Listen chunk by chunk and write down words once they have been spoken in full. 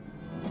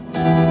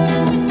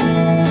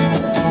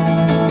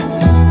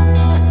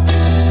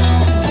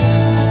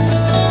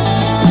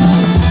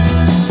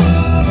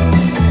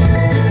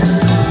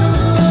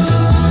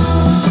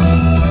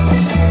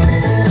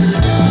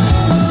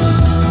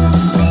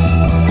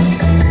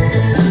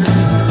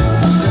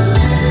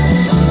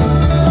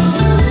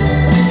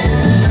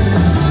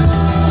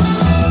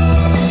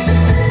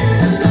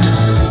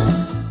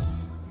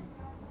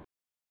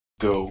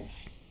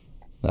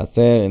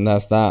it, and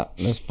that's that.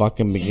 Let's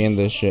fucking begin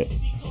this shit.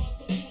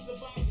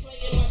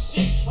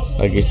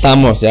 Aquí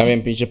estamos, ya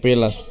bien pinche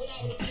pilas.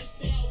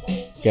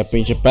 Qué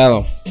pinche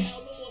pedo.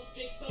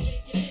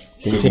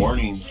 Good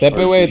morning.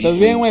 Pepe, güey, ¿estás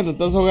bien, güey? ¿Te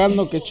estás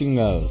ahogando? ¿Qué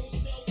chingados?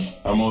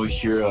 I'm over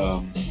here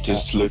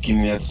just looking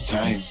at the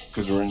time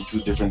because we're in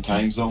two different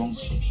time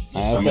zones.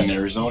 I'm in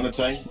Arizona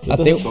time. I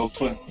think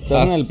 12:20.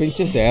 Estás en el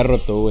pinche cerro,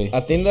 tú, güey.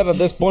 I think that at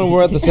this point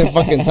we're at the same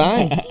fucking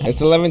time.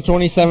 It's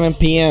 11:27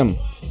 p.m.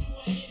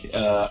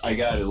 I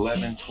got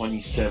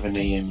 11:27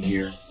 a.m.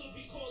 here.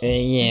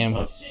 AM.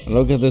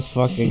 Look at this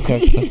fucking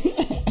cuck.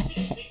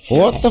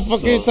 What the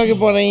fuck are you talking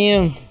about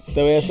AM? Este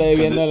güey está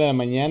viviendo en la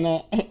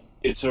mañana.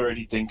 It's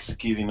already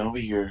Thanksgiving over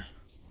here.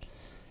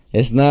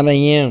 It's not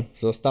AM,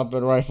 so stop it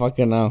right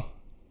fucking now.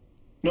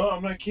 No,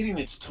 I'm not kidding.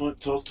 It's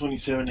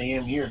 12:27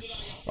 a.m. here.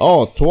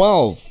 Oh,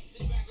 12.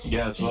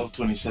 Yeah,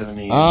 12:27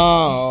 a.m.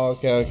 Oh,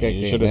 okay.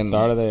 You should have Then-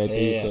 started it. I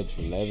think Yeah. you said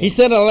 11. He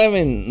said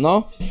 11,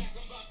 no?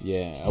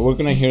 Yeah, we're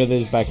gonna hear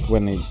this back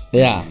when it...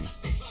 Yeah.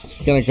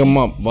 It's gonna come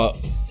up, but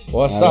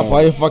what's All up? right. How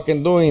you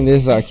fucking doing?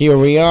 Here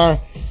we are.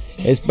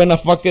 It's been a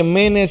fucking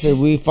minute since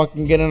we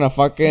fucking getting a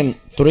fucking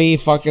 3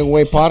 fucking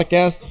way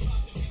podcast.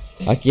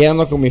 Aquí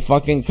ando con mi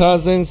fucking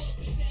cousins.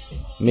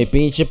 Mi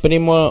pinche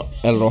primo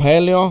el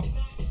Rogelio.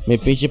 Mi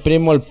pinche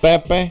primo el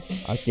Pepe.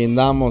 Aquí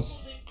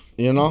andamos.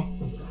 You know?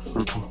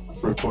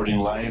 Reporting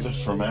live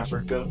from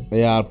Africa.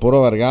 Yeah, al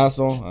puro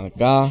vergazo.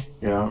 Acá.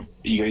 Yeah.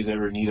 You guys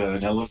ever need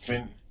an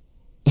elephant?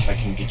 I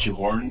can get you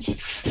horns.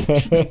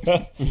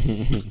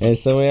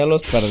 Ese güey ya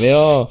los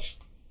perdió.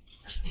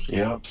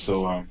 Yep.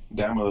 So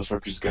that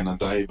motherfucker's gonna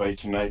die by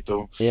tonight,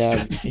 though.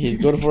 Yeah, he's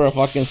good for a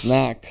fucking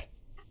snack.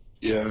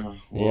 Yeah.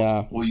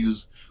 Yeah.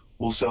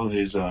 We'll sell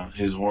his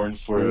horn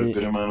for a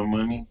good amount of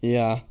money.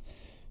 Yeah.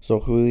 So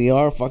here we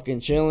are fucking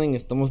chilling,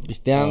 estamos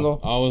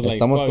pisteando, I was like,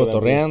 estamos fuck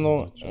that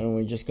cotorreando, business. and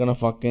we're just gonna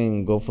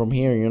fucking go from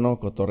here, you know,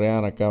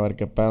 cotorrear acá a ver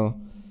qué pedo.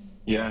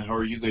 Yeah. How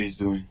are you guys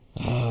doing?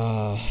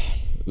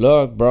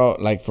 Look, bro,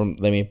 like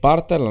de mi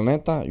parte, la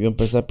neta, yo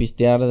empecé a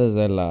pistear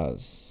desde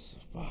las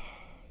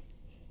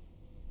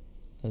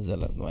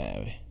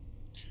 9.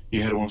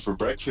 You had one for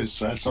breakfast.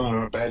 So that's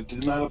not a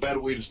bad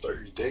way to start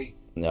your day.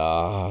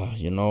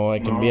 You know, I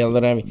can be a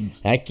little heavy.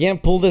 I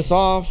can't pull this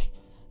off.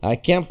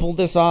 At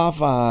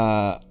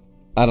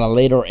a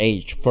later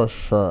age, for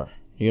sure.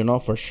 You know,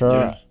 for sure,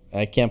 Yeah.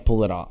 I can't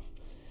pull it off.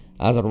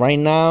 As of right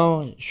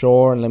now,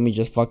 sure, let me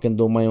just fucking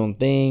do my own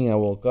thing. I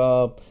woke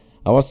up.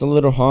 I was a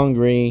little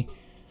hungry.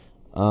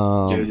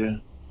 Yeah.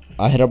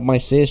 I hit up my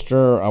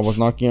sister. I was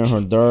knocking on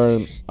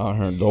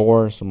her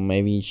door, so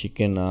maybe she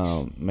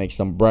can make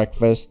some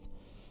breakfast.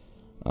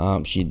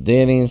 She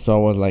didn't, so I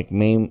was like,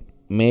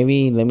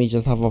 maybe let me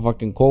just have a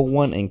fucking cold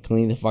one and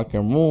clean the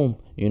fucking room.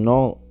 You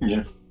know,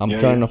 Yeah. I'm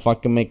trying to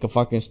fucking make a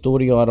fucking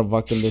studio out of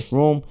fucking this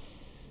room.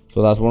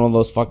 So that's one of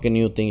those fucking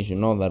new things, you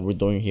know, that we're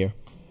doing here.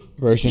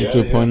 Version Yeah,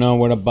 2.0,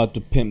 we're about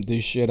to pimp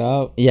this shit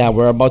out. Yeah,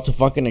 we're about to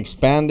fucking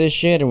expand this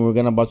shit, and we're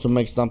about to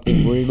make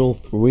something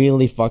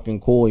really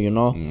fucking cool, you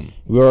know?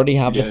 We already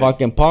have the Yeah.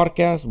 fucking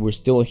podcast. We're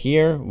still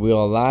here. We're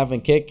alive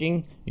and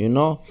kicking, you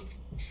know?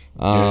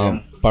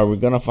 But we're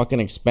gonna fucking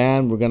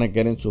expand. We're gonna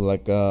get into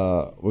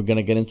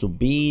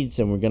beats,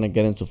 and we're gonna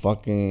get into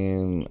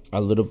fucking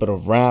a little bit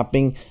of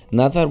rapping.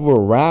 Not that we're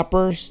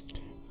rappers,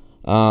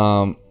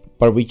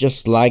 but we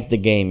just like the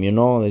game, you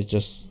know? It's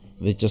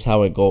just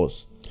how it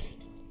goes.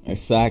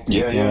 Exactly.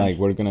 Yeah, it's yeah. not like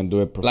we're gonna do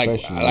it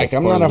professionally. Like Of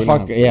I'm course, not a we don't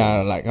fucking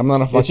have- I'm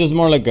not a fucking. It's just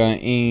more like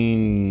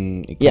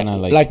kind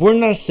of like we're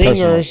not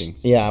singers.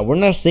 things. Yeah, we're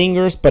not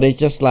singers, but it's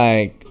just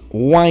like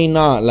why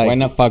not? Like why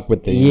not fuck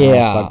with it? You know,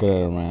 Yeah. fuck it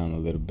around a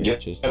little bit. Yeah,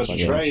 Just to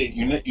fucking try it.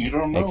 You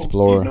don't know.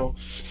 Explore.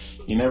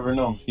 You never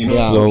know. You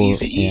know, Yeah.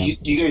 easy. Yeah.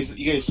 You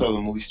guys saw the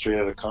movie Straight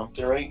Outta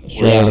Compton, right? Where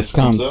Straight it out of just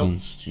comes out,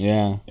 Compton.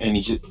 Yeah. and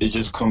it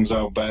just comes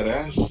out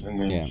badass, and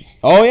then Yeah.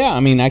 Oh yeah.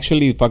 I mean,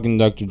 actually, fucking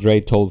Dr. Dre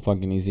told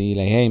fucking Easy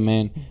like, hey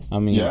man. I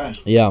mean,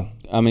 yeah.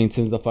 I mean,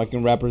 since the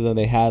fucking rappers that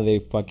they had, they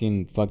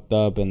fucking fucked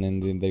up, and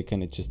then they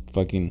kind of just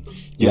fucking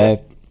Yeah.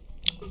 left.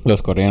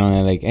 Los corrieron,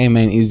 and like, hey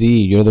man,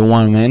 Easy, you're the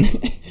one, man.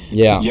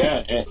 yeah.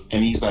 Yeah,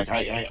 and he's like,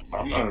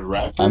 I'm not a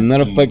rapper. I'm not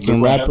a And fucking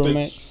look what rapper, happened.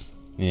 man.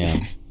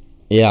 Yeah.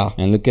 Yeah.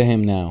 And look at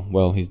him now.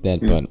 Well, he's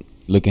dead, but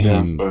look at Yeah,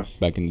 him but-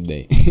 back in the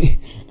day.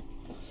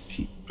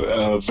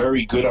 A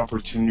very good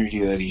opportunity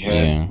that he had.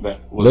 Yeah.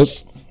 That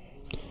was.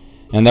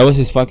 And that was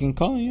his fucking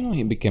call, you know.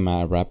 He became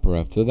a rapper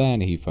after that.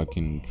 He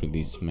fucking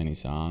released many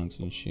songs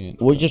and shit.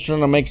 We're just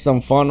trying to make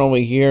some fun over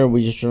here.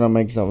 We're just trying to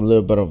make a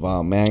little bit of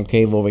a man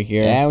cave over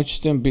here. Yeah, we're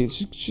just doing beats.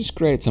 Just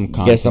create some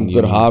content. Get some you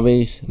good know.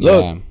 hobbies.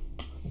 Look, Yeah.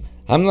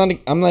 I'm not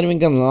even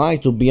gonna lie.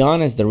 To be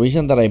honest, the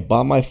reason that I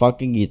bought my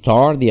fucking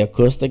guitar, the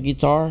acoustic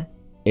guitar,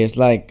 is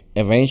like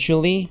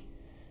eventually,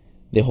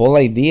 the whole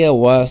idea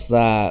was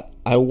that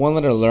I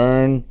wanted to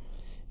learn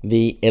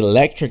the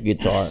electric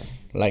guitar.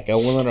 Like I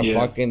wanted to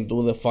fucking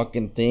do the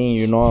fucking thing,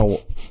 you know.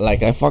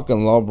 Like I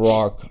fucking love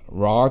rock.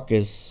 Rock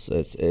is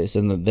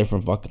in a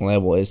different fucking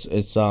level.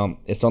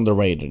 It's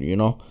underrated, you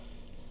know.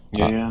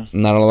 Yeah.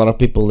 Not a lot of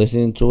people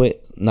listening to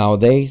it.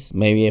 nowadays.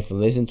 Maybe if you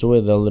listen to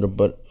it, a little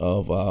bit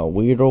of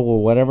weirdo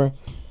or whatever.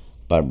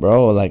 But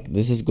bro, like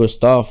this is good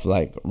stuff.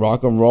 Like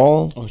rock and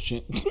roll. Oh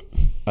shit.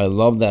 I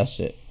love that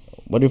shit.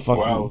 What do you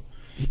fucking? Wow.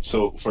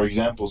 So, for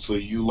example, so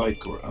you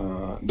like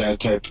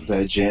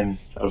that gen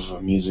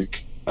of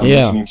music. I'm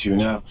Yeah. listening to you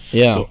now.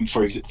 Yeah. So,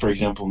 for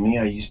example, me,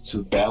 I used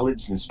to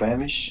ballads in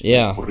Spanish.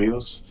 Yeah. Like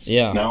corridos.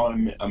 Yeah. Now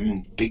I'm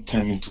in big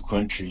time into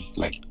country,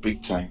 like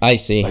big time. I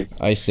see. Like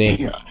I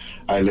see.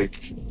 I like.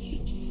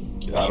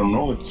 I don't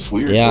know. It's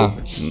weird. Yeah.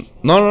 Though. It's,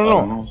 No, I no,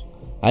 don't no. know.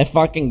 I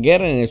fucking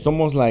get it. And it's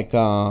almost like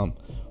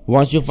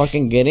once you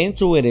fucking get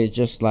into it, it's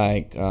just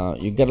like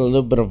you get a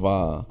little bit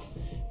of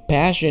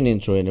passion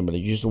into it, but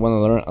you just want to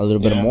learn a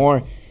little bit Yeah.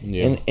 more.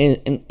 Yeah.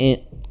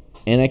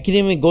 And I can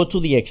even go to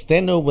the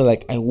extent of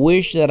like I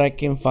wish that I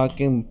can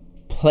fucking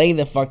play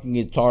the fucking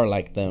guitar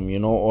like them, you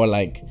know, or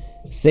like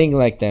sing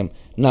like them.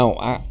 Now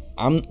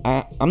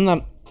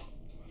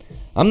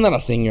I'm not a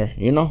singer,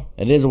 you know.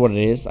 It is what it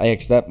is. I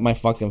accept my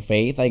fucking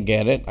faith. I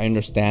get it. I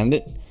understand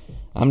it.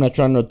 I'm not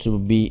trying to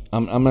be.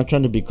 I'm not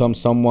trying to become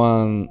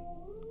someone.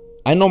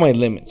 I know my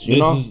limits, you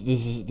know.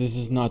 This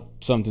is not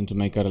something to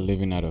make out a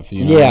living out of.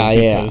 You know? Yeah,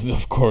 yeah. Because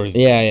of course.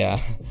 Yeah,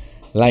 yeah.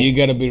 Like You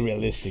gotta be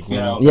realistic.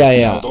 Now, Yeah,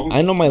 yeah. don't-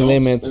 I know my don't-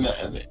 limits.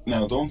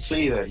 Now, don't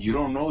say that. You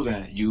don't know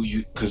that. You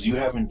because you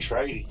haven't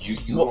tried it. You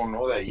Well- don't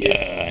know that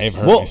yet. I've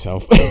heard Well-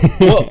 myself.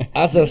 well,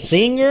 as a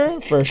singer,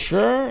 for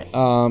sure,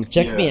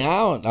 check me Yeah.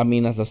 out. I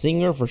mean, as a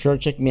singer, for sure,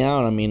 check me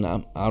out. I mean,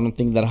 I don't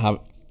think that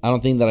I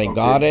don't think that I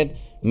got Okay. it.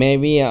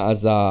 Maybe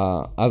as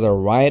a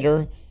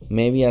writer,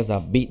 maybe as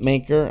a beat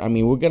maker. I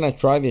mean, we're gonna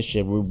try this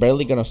shit. We're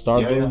barely gonna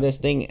start Yeah, doing yeah. this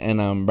thing,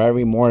 and I'm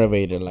very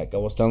motivated. Like I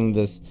was telling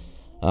this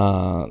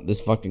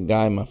fucking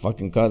guy, my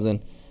fucking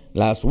cousin,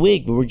 last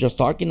week. We were just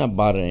talking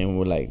about it, and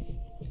we're like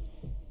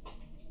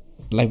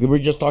we were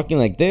just talking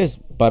like this,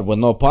 but with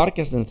no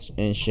podcast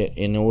and shit.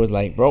 And it was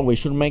like, bro, we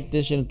should make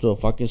this shit into a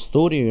fucking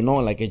studio, you know?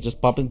 Like it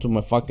just popped into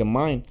my fucking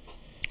mind,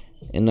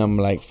 and I'm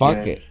like, fuck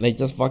Yeah. it, like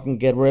just fucking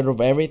get rid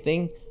of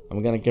everything.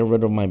 I'm gonna get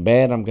rid of my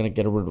bed. I'm gonna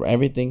get rid of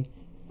everything.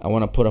 I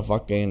want to put a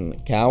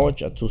fucking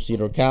couch, a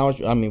 2-seater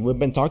couch. I mean, we've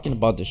been talking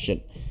about this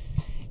shit,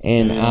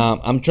 and Yeah.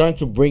 I'm trying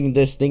to bring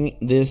this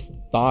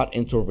thought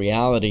into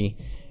reality,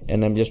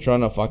 and I'm just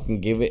trying to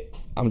fucking give it.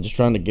 I'm just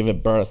trying to give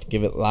it birth,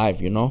 give it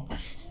life, you know.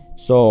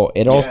 So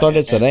it all Yeah, started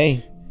and-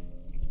 today.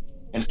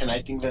 And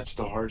I think that's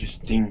the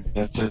hardest thing.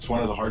 That's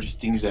one of the hardest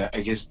things that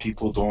I guess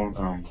people don't.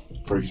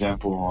 For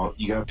example,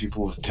 you got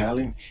people with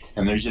talent,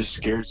 and they're just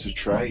scared to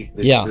try.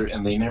 They're Yeah. scared,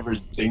 and they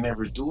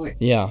never do it.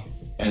 Yeah,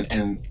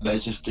 And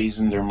that just stays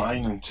in their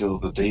mind until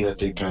the day that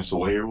they pass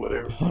away or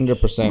whatever.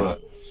 100%.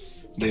 But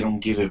they don't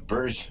give it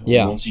birth.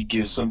 Yeah. Once you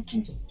give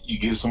something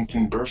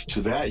birth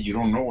to that, you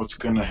don't know what's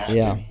gonna happen.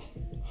 Yeah,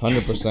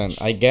 100%.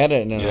 I get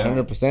it, and Yeah.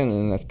 100%,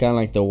 and that's kind of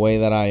like the way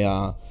that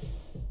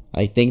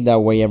I think that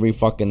way every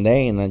fucking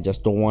day, and I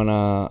just don't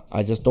wanna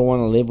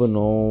live with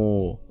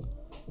no.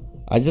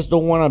 I just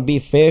don't wanna be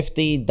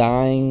 50,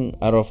 dying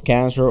out of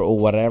cancer or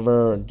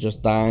whatever,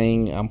 just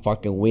dying. I'm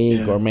fucking weak,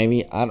 Yeah. or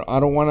maybe I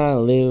don't wanna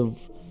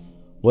live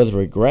with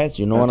regrets.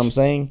 You know what That's- I'm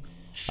saying?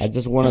 I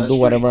just And wanna that's do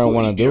whatever pretty I cool.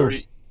 wanna do.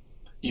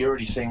 You're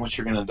already saying what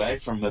you're gonna die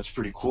from. That's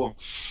pretty cool.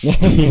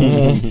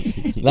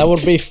 That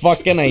would be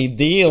fucking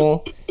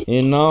ideal,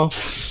 you know.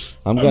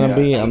 I'm gonna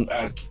be.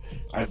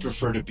 I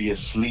prefer to be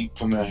asleep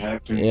when that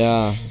happens.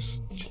 Yeah.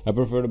 I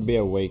prefer to be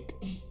awake.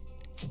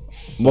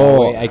 So Well,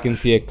 that way I can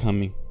see it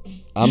coming.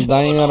 I'm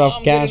dying out of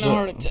I'm getting a cancer.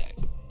 heart attack.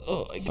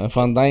 Oh, I can't. If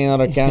I'm dying out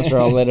of cancer,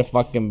 I'll let it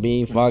fucking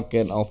be. Fuck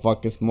it. I'll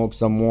fucking smoke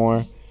some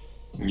more.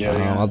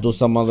 Yeah. I'll do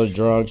some other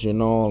drugs. You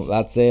know,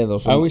 that's it.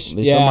 I wish-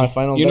 These yeah. are my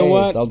final You know days.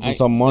 what? I'll do I-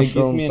 some that gives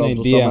me mushrooms. an I'll do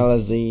idea. some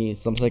LSD,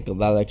 some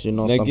psychedelics. You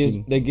know, That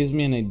something. gives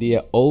me an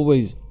idea.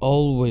 Always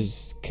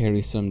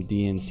carry some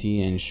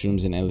DMT and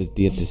shrooms and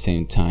LSD at the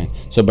same time.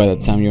 So by the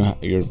time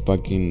you're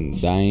fucking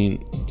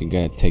dying, you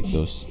gotta take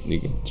those.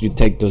 You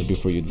take those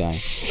before you die.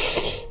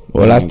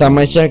 Well, last time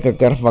I checked, I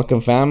got a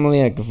fucking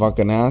family. I could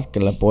fucking ask.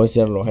 Que le puedo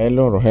decir a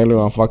Rogelio.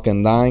 Rogelio, I'm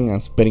fucking dying. I'm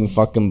spitting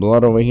fucking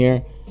blood over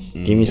here.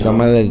 Give me some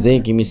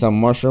LSD. Give me some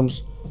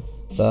mushrooms.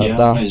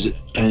 Yeah,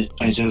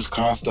 I just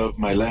coughed up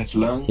my left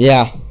lung.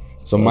 Yeah,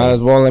 so might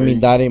as well let me Hey.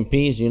 die in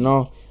peace, you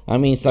know. I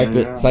mean,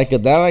 Yeah.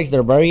 psychedelics,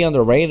 they're very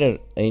underrated,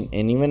 and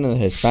even in the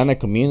Hispanic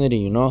community,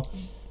 you know.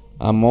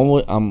 I'm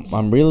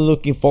really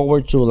looking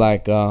forward to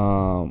like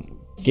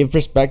give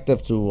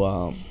perspective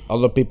to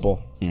other people,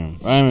 Yeah.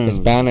 I mean,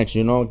 Hispanics,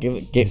 you know. Give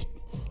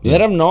Yeah. let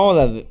them know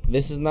that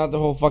this is not the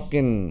whole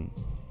fucking.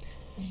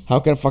 How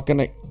can fucking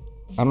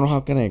I don't know how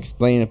can I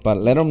explain it, but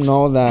let them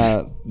know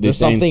that there's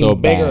this ain't something so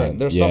bigger. bad.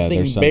 There's Yeah, something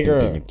there's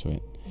bigger. to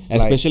it. Like-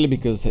 Especially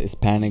because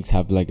Hispanics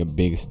have like a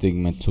big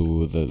stigma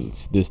to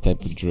this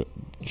type of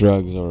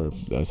drugs or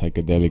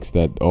psychedelics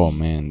that, oh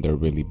man, they're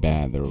really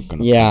bad. They're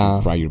gonna Yeah.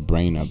 fucking fry your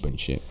brain up and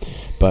shit.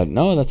 But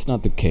no, that's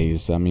not the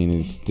case. I mean,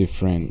 it's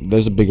different.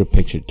 There's a bigger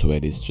picture to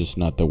it. It's just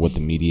not what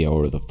the media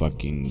or the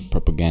fucking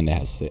propaganda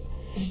has said.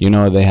 You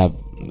know, they have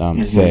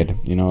said,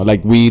 you know,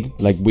 like weed,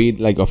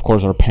 like of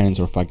course our parents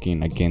are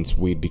fucking against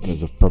weed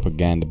because of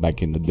propaganda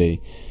back in the day.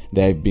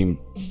 They've been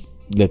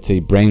let's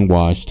say,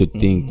 brainwashed to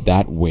think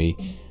that way,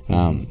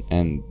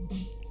 and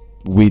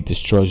weed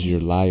destroys your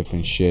life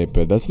and shit.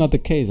 But that's not the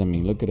case. I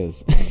mean, look at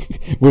us.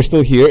 We're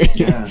still here.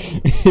 Yeah.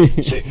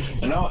 Shit.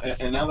 And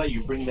now that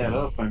you bring that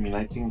up, I mean,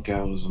 I think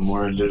I was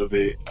more a little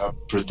bit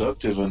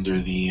productive under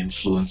the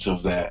influence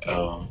of that.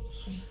 The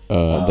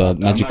I'm not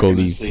magical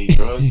gonna leaf. say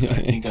drug.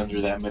 I think under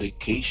that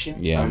medication.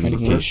 Yeah, I prefer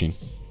medication.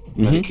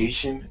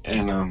 medication,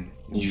 and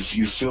you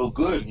feel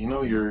good. You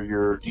know,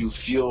 you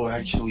feel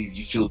actually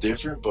you feel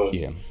different, but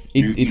Yeah.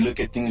 you look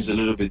at things a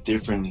little bit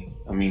differently.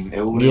 I mean, it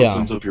Yeah.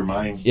 opens up your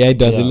mind. Yeah, it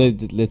does. Yeah.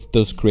 It lets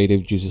those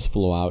creative juices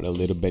flow out a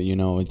little bit. You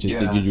know, it's just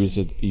Yeah. if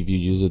you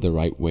use it the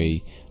right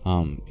way,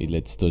 it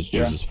lets those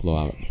Yeah. juices flow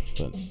out.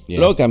 But yeah,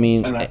 Look, I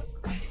mean, And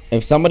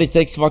if somebody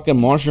takes fucking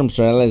mushrooms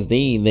or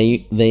LSD,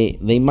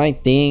 they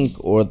might think,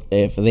 or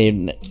if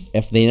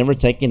they never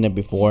taken it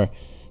before,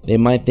 they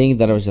might think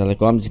that it was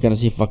like, oh, I'm just gonna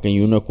see fucking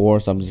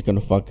unicorns, I'm just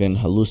gonna fucking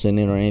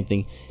hallucinate or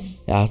anything.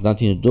 It has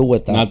nothing to do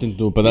with that. nothing to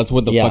do. But that's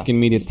what the Yeah. fucking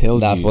media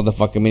tells That's you. what the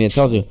fucking media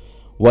tells you.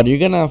 What you're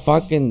gonna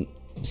fucking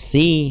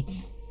see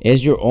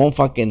is your own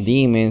fucking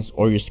demons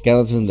or your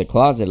skeletons in the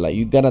closet. Like,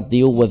 you gotta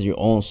deal with your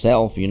own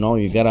self. You know,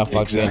 you gotta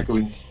fucking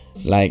exactly.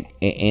 like,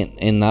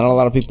 and not a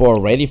lot of people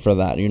are ready for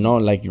that. You know,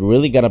 like, you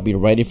really gotta be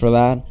ready for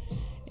that.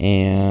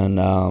 And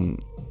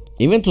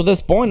even to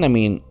this point, I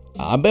mean,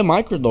 I've been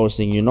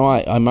microdosing. You know,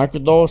 I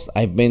microdose.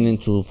 I've been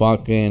into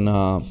fucking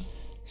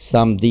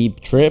some deep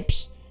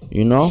trips.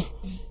 You know,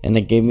 and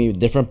it gave me a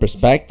different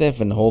perspective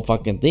and the whole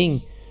fucking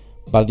thing.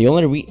 But the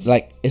only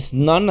like, it's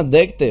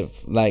non-addictive.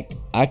 Like,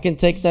 I can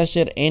take that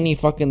shit any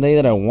fucking day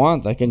that I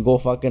want. I can go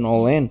fucking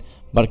all in.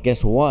 But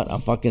guess what? I'm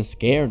fucking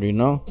scared, you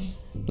know?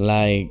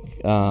 Like,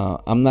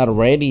 I'm not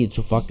ready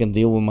to fucking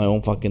deal with my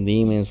own fucking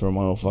demons or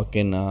my own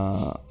fucking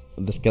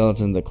the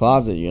skeletons in the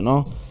closet, you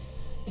know?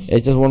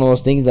 It's just one of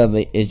those things that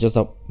it's just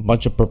a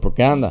bunch of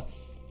propaganda.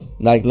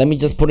 Like, let me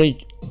just put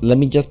it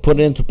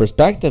into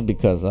perspective,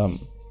 because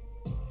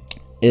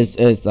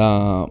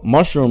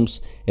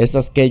mushrooms is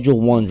a Schedule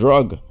 1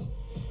 drug.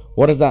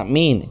 What does that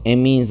mean? It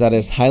means that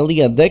it's highly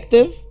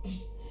addictive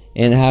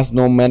and has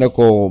no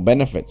medical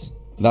benefits.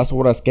 That's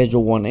what a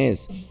Schedule 1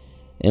 is.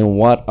 And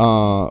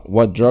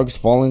what drugs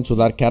fall into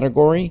that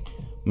category?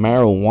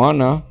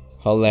 Marijuana,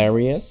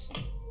 hilarious.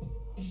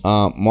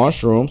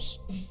 Mushrooms,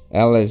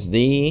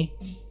 LSD,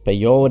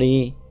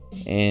 peyote,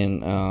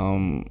 and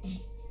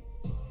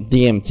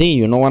DMT.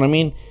 You know what I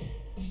mean?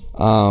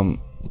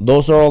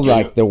 Those are all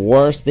like the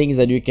worst things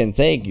that you can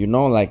take. You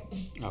know, like,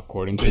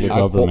 according to the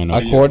government.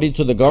 according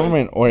to the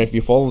government, or if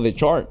you follow the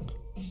chart.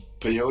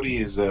 Peyote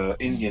is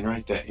Indian,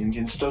 right? That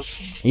Indian stuff.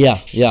 Yeah.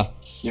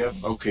 Yep.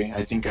 Okay.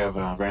 I think I've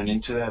ran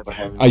into that, but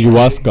haven't.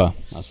 Ayahuasca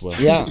as well.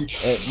 Yeah,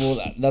 well,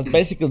 that's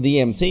basically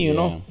DMT, you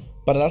know, Yeah.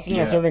 but that's in a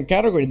Yeah. certain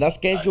category. That's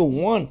Schedule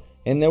 1,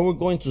 and then we're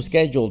going to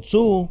Schedule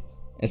 2.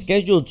 And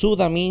Schedule 2,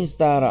 that means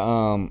that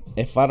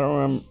if I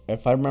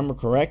remember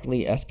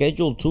correctly, a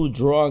Schedule 2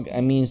 drug,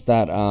 it means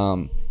that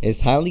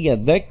it's highly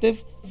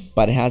addictive,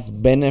 but it has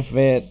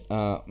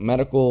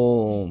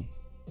medical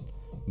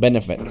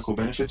benefits. Medical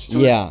benefits to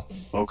Yeah, it?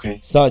 Okay.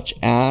 such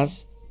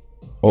as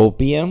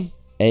opium,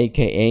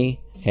 aka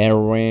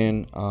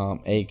heroin,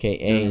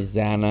 aka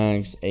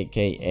Xanax,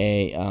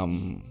 aka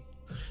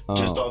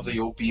Just all the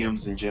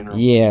opiums in general.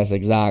 yes,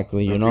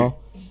 exactly, you Okay. know.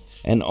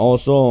 And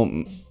also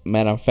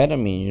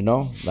methamphetamine, you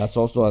know, that's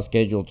also a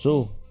Schedule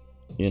 2,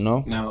 you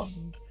know. Now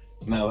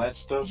that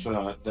stuff,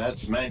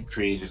 that's man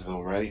created though,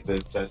 right?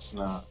 That's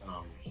not.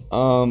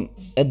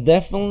 It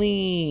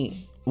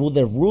definitely, well,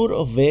 the root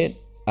of it,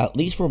 at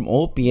least from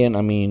opium,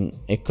 I mean,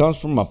 it comes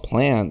from a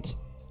plant,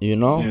 you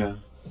know. Yeah.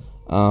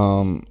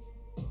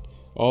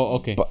 Oh,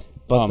 okay.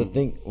 But the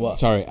thing, what?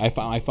 Sorry, I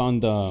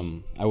found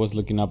I was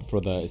looking up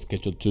for the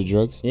Schedule 2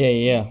 drugs.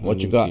 Yeah. What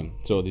Let you me got? see.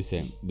 So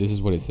this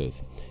is what it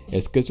says.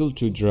 Schedule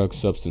 2 drug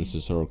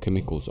substances or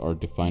chemicals are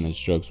defined as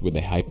drugs with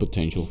a high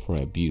potential for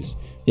abuse.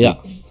 Yeah.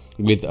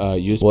 With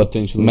use With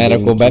potentially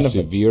medical leading to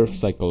benefits. severe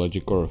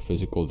psychological or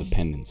physical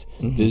dependence.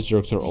 These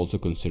drugs are also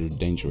considered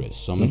dangerous.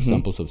 Some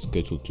examples of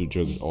Schedule 2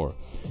 drugs are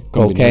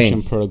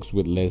combination products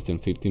with less than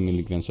 50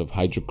 milligrams of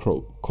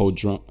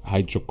hydrocodone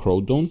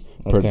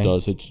per Okay.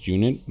 dosage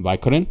unit,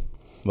 Vicodin,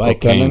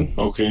 Vicodin.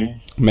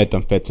 Okay.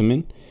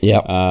 methamphetamine.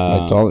 Yeah.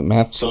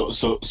 Meth.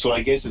 So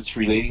I guess it's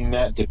relating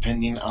that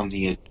depending on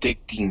the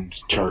addicting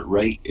chart,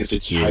 right? If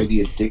it's Yeah. highly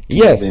addictive.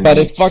 Yes, then but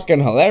it's fucking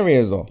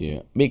hilarious though. Yeah.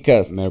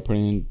 Because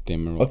Meropenem,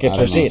 demerol. Okay, I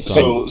don't know, proceed.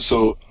 some-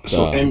 So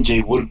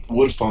MJ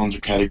would fall under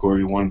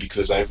category 1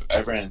 because I've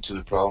ran into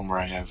the problem where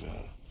I have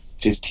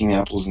 15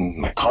 apples in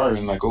my car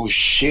and like, oh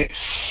shit.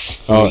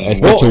 Oh,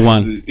 Schedule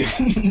 1.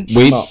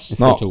 Weed, No,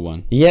 Schedule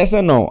 1. yes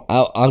and no.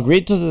 I'll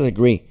agree to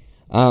disagree.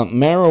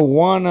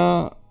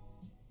 Marijuana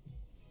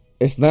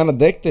is not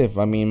addictive.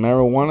 I mean,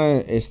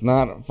 marijuana is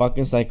not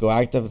fucking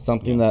psychoactive. It's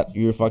something that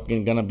you're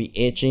fucking gonna be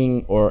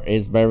itching, or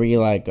is very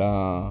like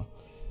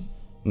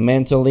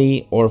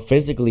mentally or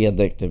physically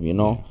addictive, you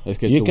know. Yeah,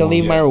 Schedule You can 1.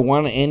 leave Yeah.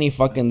 marijuana any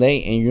fucking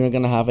day and you're not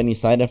gonna have any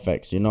side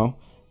effects, you know.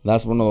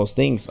 That's one of those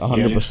things,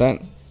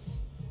 100%.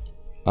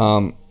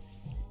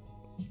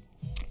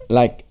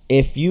 like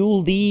if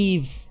you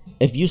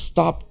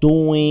stop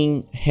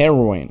doing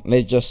heroin,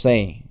 let's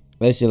say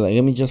like,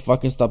 let me just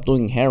fucking stop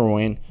doing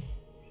heroin,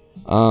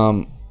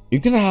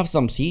 you're gonna have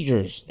some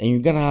seizures, and you're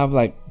gonna have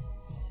like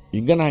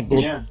you're gonna go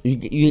Yeah.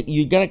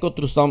 you're gonna go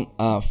through some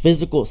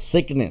physical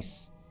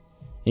sickness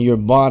in your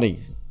body,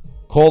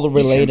 cold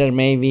related,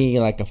 maybe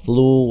like a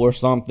flu or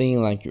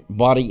something, like your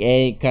body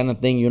ache kind of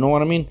thing, you know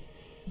what I mean?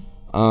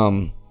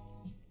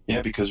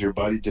 Yeah, because your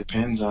body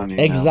depends on it.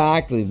 now.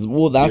 Exactly.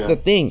 Well, that's Yeah. the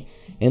thing,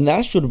 and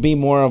that should be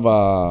more of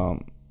a.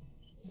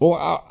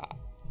 Well,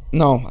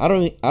 no, I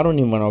don't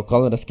even want to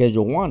call it a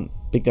Schedule 1,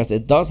 because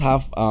it does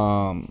have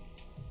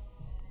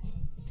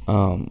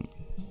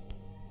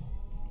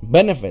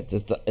benefits.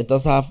 It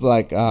does have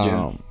like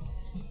Yeah.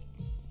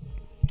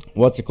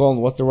 what's it called?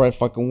 What's the right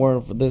fucking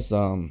word for this?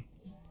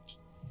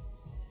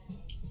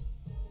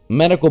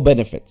 Medical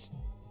benefits.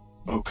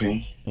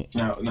 Okay.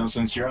 Now,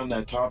 since you're on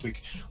that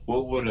topic,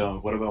 what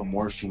about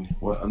morphine?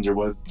 Under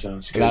what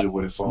schedule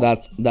would it fall?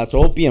 That's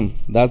opium.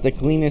 That's the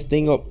cleanest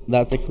thing.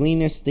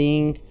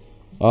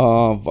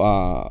 Of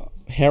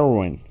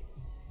heroin.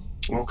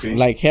 Okay.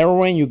 Like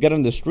heroin, you get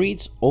in the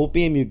streets.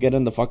 Opium, you get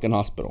in the fucking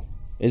hospital.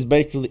 It's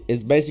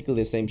basically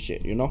the same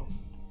shit, you know.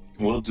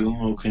 Will do.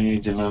 Okay, I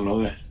did not know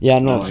that. Yeah,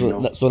 Now no. I So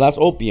know. so that's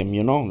opium,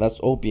 you know. That's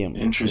opium.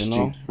 Interesting. You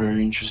know?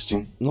 Very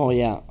interesting. No,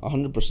 yeah,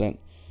 100%.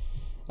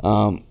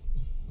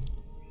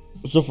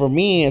 So for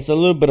me, it's a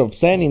little bit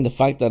upsetting the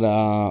fact that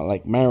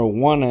like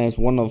marijuana is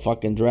one of the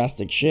fucking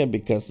drastic shit,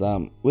 because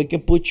we can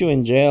put you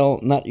in jail,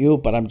 not you,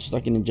 but I'm just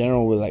talking in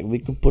general. We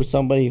can put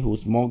somebody who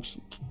smokes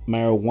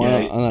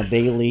marijuana Yeah, on a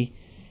daily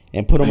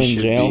and put them I in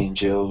should jail. be in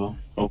jail though.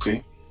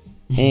 Okay.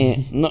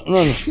 And no,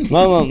 they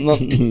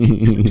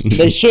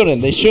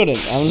shouldn't.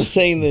 I'm not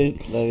saying that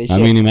they should. I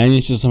mean,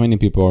 imagine just so many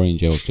people are in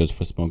jail just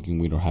for smoking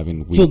weed or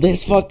having weed. To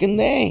this to fucking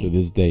day,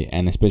 this day,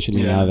 and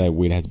especially Yeah. now that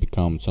weed has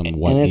become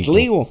somewhat and it's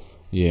legal.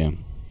 Yeah,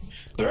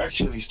 They're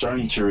actually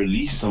starting to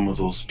release some of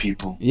those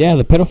people. yeah,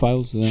 the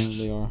pedophiles,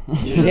 they are.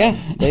 Yeah,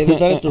 they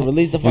decided to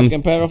release the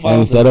fucking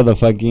pedophiles instead of the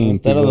fucking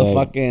instead of people the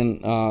that-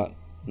 fucking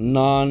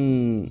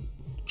non-violent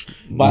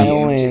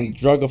The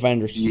drug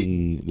offenders.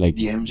 like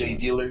The MJ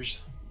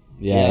dealers.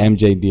 yeah, Yeah.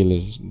 MJ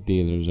dealers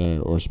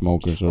or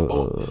smokers or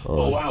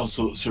Oh wow!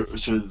 So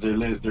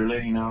they're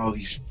letting out all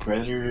these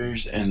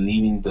predators and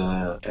leaving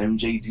the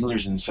MJ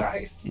dealers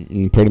inside.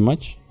 pretty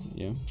much.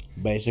 Yeah.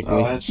 Basically.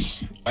 Oh,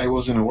 I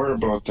wasn't aware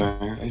about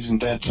that. Isn't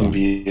that some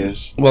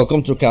BS?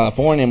 Welcome to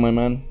California, my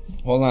man.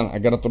 Hold on, I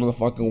gotta throw the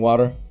fucking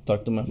water.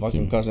 Talk to my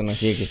fucking cousin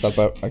aquí.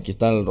 Aquí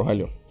está el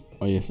Rogelio.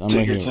 Oh yes, I'm Take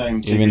right your here.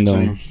 time, take even your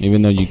though time.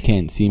 even though you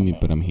can't see me,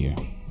 but I'm here.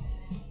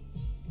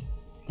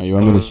 Oh, you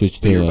want me to switch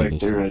to You're the back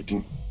other there, side? I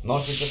think. No,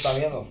 si te está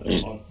viendo.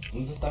 No te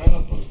está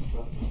viendo.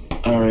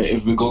 All right,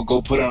 if we go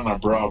put on our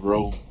bra,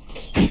 bro.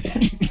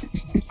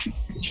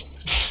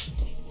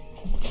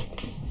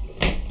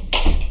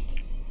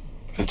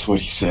 That's what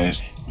he said.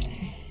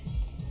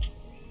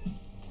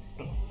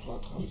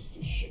 Fuck, how is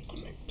this shit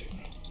connected?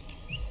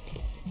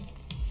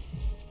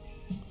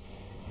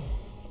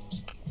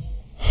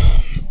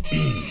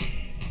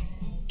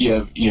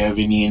 You have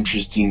any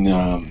interesting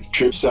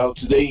trips out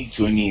today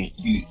to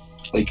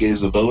like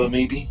Isabella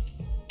maybe,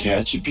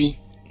 Tehachapi?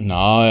 No,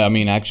 I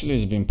mean actually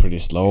it's been pretty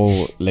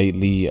slow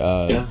lately.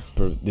 Yeah.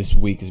 This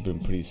week has been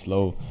pretty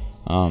slow.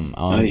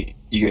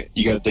 You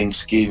got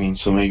Thanksgiving,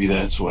 so maybe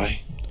that's why.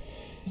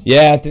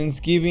 Yeah,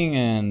 Thanksgiving,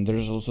 and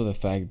there's also the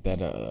fact that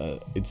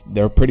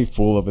they're pretty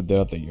full of it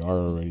there at the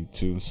yard already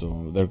too,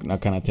 so they're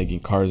not kind of taking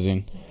cars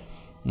in.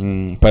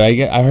 But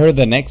I heard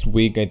the next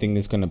week I think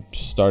it's gonna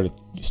start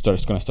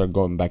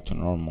going back to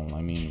normal.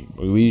 I mean,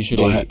 we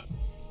usually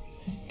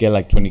get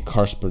like 20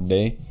 cars per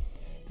day.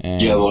 And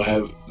Yeah,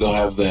 they'll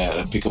have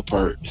that pick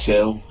apart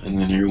sale, and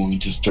then everyone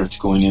just starts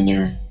going in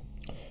there.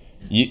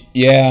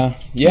 Yeah.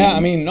 I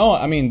mean, no.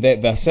 I mean,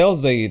 the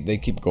sales they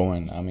keep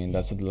going. I mean,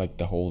 that's like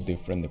the whole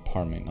different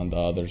department. On the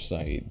other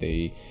side,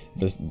 the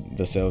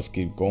sales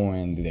keep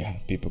going. They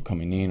have people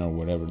coming in or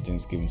whatever,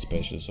 Thanksgiving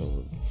specials or,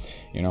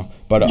 you know.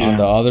 But on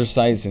the other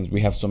side, since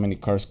we have so many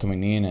cars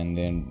coming in and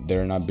then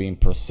they're not being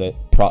processed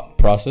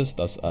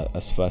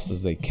as fast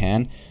as they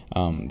can,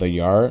 the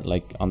yard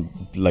like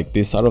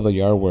this side of the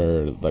yard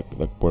where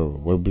where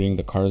we're bringing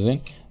the cars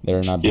in,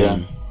 they're not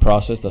being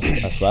processed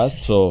as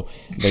fast. So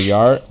the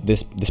yard,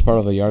 this part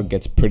of the yard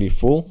gets pretty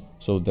full.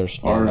 So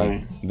there's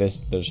not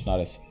there's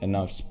not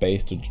enough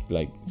space to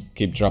like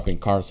keep dropping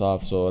cars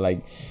off. So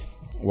like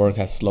work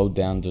has slowed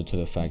down due to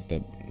the fact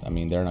that I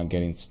mean they're not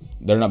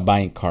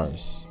buying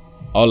cars.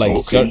 Or like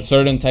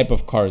certain type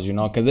of cars, you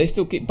know, because they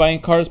still keep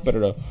buying cars, but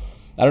I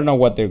don't know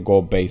what their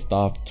goal based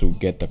off to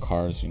get the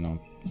cars, you know.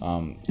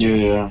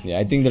 Yeah,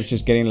 I think they're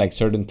just getting like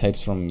certain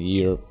types from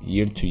year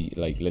to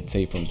like let's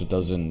say from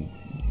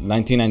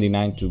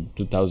 1999 to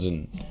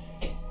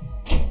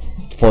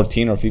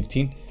 2014 or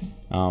 15.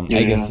 I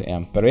guess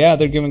but yeah,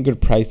 they're giving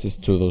good prices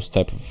to those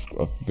type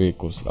of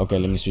vehicles. Okay,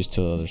 let me switch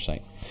to the other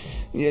side.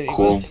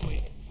 Cool.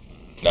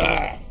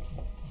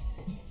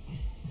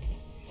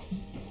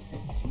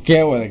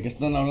 ¿Qué, güey? ¿De qué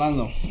están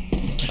hablando?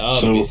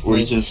 So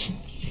we're just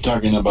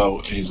talking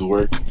about his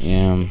work.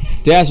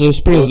 Yeah, so it's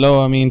pretty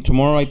slow. I mean,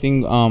 tomorrow I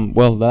think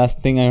well, the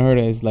last thing I heard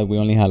is like we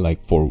only had like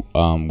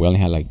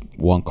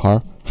one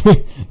car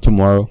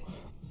tomorrow.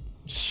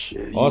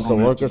 Shit, you Also, don't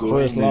have to workers go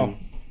pretty in slow. then.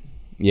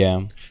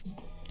 Yeah.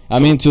 I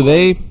mean,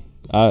 today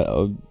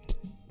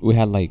we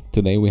had like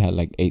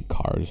 8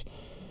 cars,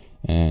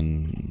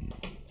 and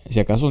si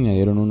acaso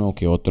añadieron uno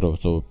que otro,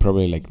 so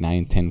probably like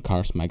 9-10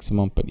 cars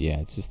maximum, but yeah,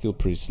 it's still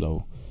pretty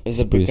slow. Is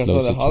It's it pretty because slow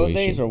of the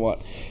holidays situation. or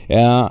what?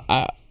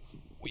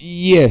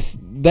 Yes,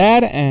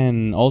 that,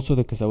 and also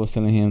because I was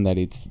telling him that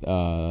it's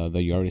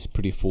the yard is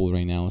pretty full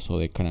right now, so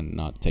they're kind of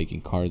not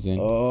taking cars in.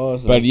 Oh,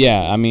 so But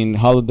yeah, I mean,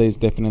 holidays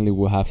definitely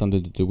will have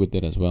something to do with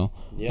it as well.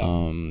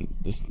 Yeah.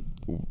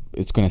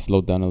 It's gonna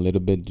slow down a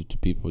little bit due to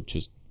people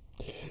just,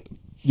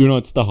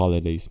 it's the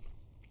holidays.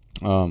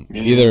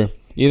 Yeah.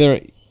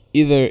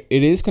 Either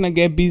it is gonna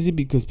get busy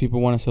because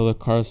people want to sell their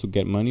cars to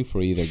get money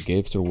for either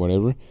gifts or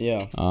whatever.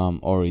 Yeah.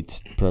 Or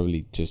it's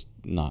probably just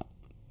not.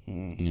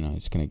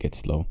 It's gonna get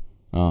slow.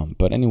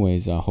 But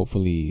anyways,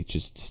 hopefully it's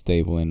just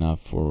stable enough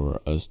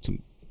for us to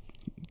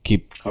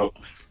keep Oh,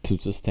 to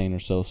sustain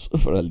ourselves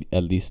for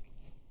at least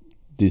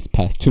these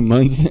past 2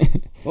 months.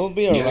 We'll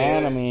be Yeah,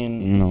 alright. yeah. I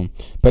mean,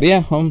 But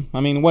yeah, I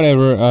mean,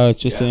 whatever.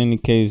 Just in Yeah. any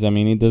case, I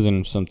mean, it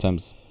doesn't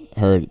sometimes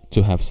hurt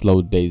to have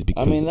slow days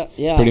because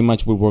yeah. pretty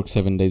much we work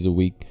 7 days a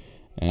week,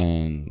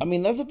 and I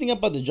mean, that's the thing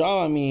about the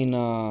job. I mean,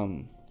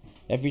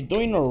 if you're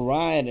doing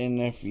alright, and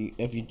if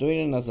you're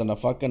doing it as a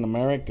fucking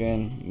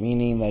American,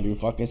 meaning that you're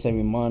fucking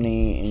saving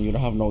money and you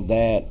don't have no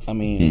debt, I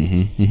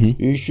mean,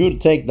 you should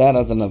take that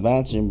as an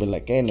advantage and be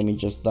like, hey, let me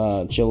just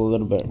chill a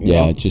little bit. You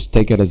yeah, know? just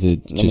take it as a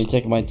Let me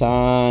take my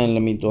time.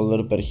 Let me do a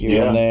little bit here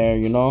Yeah. and there.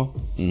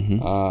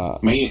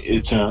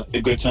 It's a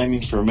good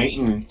timing for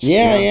maintenance.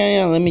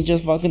 Yeah. Let me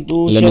just fucking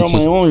do Let shit me on my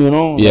just-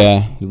 own.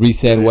 yeah,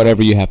 reset Yeah.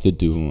 whatever you have to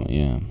do.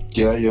 Yeah.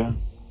 Yeah.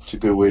 It's a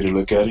good way to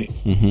look at it.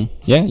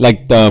 Yeah,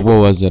 like what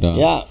was it?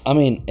 Yeah, I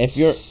mean, if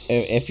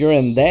you're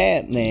in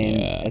debt, then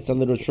Yeah. it's a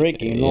little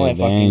tricky. I then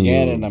fucking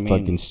get you're it. I mean,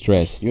 fucking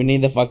stressed. you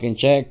need the fucking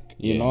check.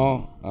 You Yeah.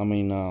 know. I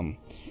mean,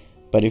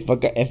 but if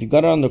you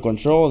got it under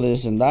control,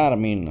 this and that. I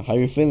mean, how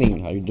you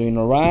feeling? Are you doing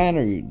alright,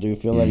 or do you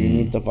feel like you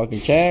need the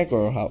fucking check,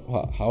 or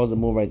how is the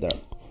move right there?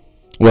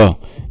 Well,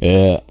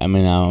 I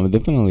mean, I'm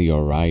definitely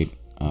alright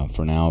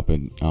for now,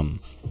 but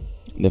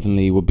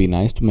definitely it would be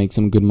nice to make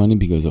some good money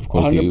because, of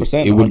course,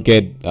 100%, it would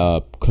get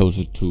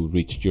closer to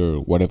reach your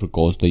whatever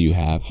goals that you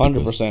have.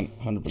 100%,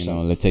 because,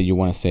 100%. let's say you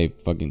want to save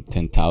fucking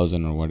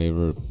 10,000 or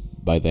whatever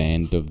by the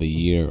end of the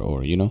year,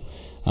 or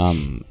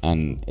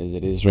and as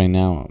it is right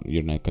now,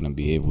 you're not gonna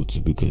be able to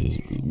because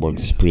work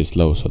is pretty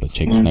slow, so the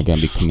check is not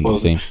gonna be coming Well, the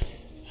same.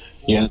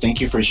 Yeah, thank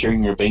you for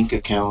sharing your bank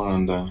account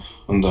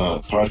on the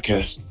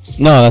podcast.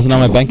 No, that's not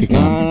my bank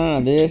account.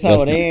 No, this is how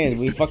That's it is.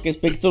 We fucking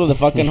speak through the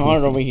fucking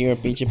heart over here,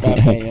 Peachy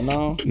Pepe,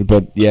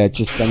 But yeah,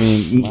 just I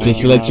mean,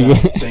 just to let you.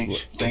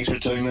 Thanks for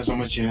telling us how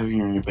much you have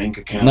in your bank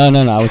account. No.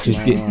 I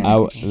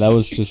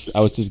was just I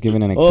was just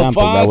giving an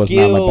example. That was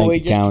not my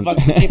bank account.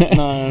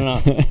 No.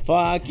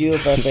 Fuck you,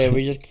 Pepe.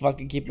 We're just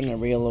fucking keeping it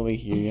real over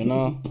here,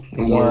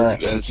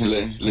 Word,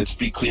 let's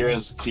be clear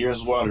as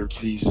water,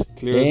 please.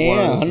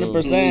 Yeah,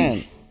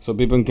 100%. So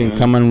people can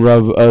come and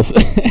rub us.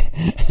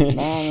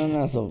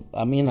 No. So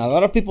I mean, a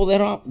lot of people they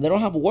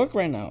don't have work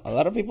right now. A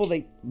lot of people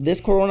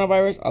this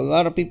coronavirus. A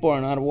lot of people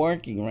are not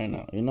working right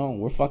now.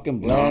 We're fucking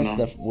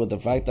blessed with the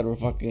fact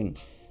that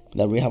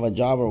that we have a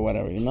job or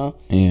whatever.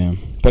 Yeah,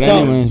 but So-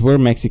 anyways, we're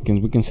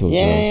Mexicans. We can sell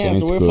drugs, Yeah, and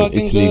so it's we're good. fucking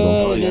It's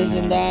legal. good. This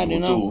and that,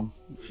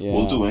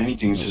 We'll do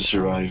anything to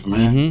survive,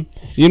 man.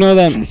 You know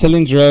that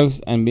selling drugs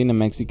and being a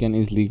Mexican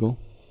is legal.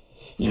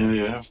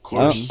 Yeah, of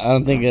course. I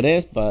don't think it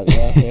is, but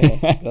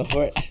yeah, go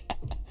for it.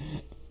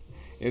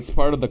 It's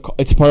part of the.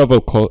 It's part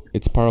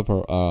of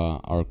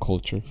our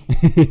culture.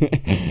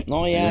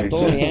 No, yeah, Yeah,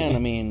 totally. exactly. Yeah,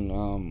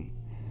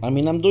 I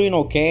mean, I'm doing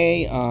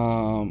okay.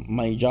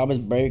 My job is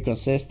very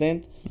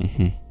consistent.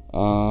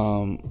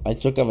 I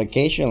took a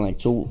vacation How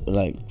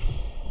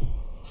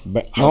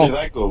no, did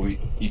that go?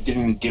 You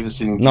didn't give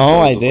us any. no,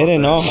 I details about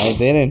didn't. No, that. I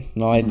didn't.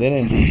 No, I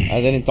didn't.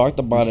 I didn't talk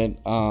about it.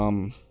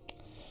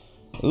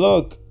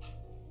 Look,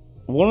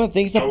 one of the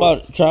things How-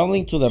 about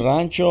traveling to the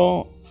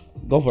rancho.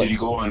 Go for Did it. you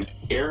go on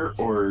air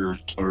or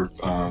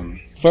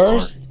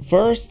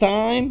First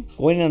time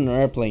going on an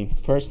airplane.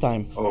 First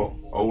time. Oh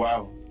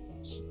wow.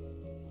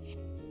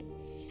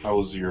 How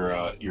was your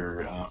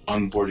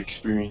onboard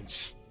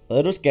experience? A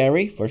little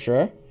scary for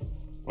sure.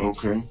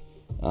 Okay.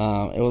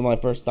 It was my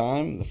first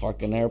time. The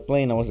fucking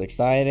airplane. I was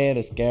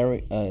excited,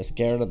 scared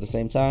at the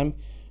same time,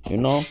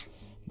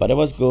 But it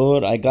was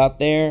good. I got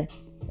there,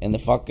 and the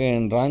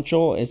fucking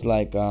rancho is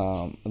like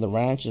the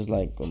ranch is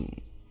like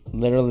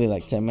literally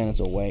like 10 minutes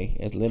away.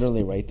 It's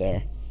literally right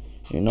there,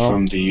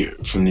 From the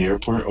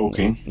airport.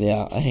 Okay.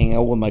 Yeah, I hang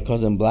out with my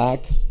cousin Black.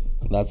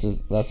 That's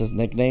his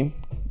nickname,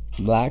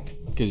 Black.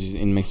 Because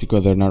in Mexico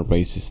they're not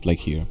racist like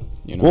here.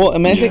 Well,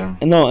 in Mexico,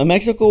 Yeah. no, in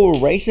Mexico we're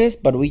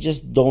racist, but we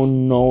just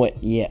don't know it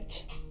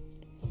yet.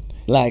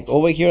 Like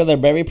over here, they're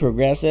very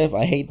progressive.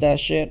 I hate that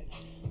shit.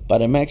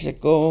 But in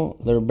Mexico,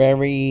 they're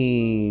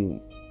very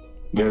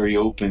very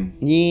open.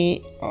 Yeah,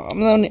 I'm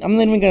not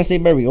even gonna say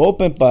very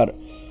open, but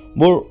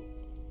we're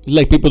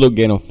Like people don't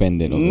get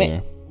offended over Me-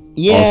 there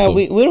yeah,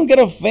 Also. we don't get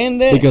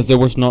offended. because there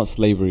was not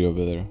slavery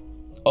over there.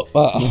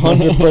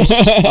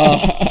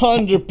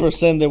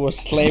 100% there was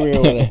slavery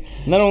over there.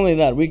 Not only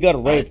that, we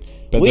got raped.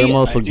 But We- they're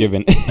more I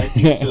forgiving. We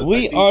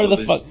think are till the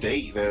this fuck-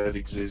 day that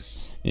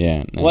exists.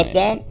 Yeah. nah. What's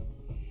that?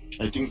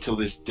 I think till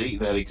this day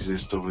that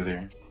exists over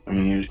there. I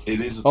mean, it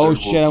is a Oh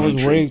third shit! world I was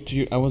country.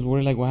 worried. I was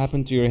worried. Like, what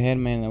happened to your head,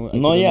 man? I No,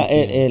 couldn't yeah, see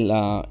it.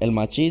 el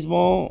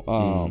machismo.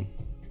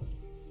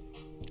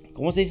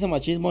 ¿Cómo se dice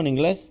machismo en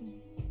inglés?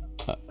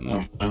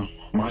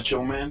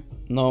 Macho man.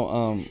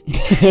 No,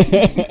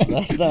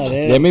 that's not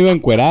it. Ya me iba a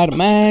encuerar,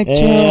 macho,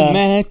 Yeah.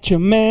 macho,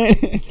 man.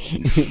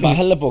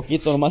 Bájale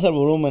poquito, nomás el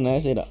volumen a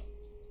ese, mira.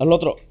 Al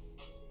otro,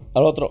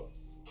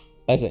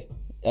 a ese,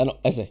 ya no,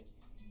 ese.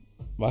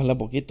 Bájale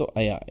poquito,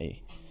 allá,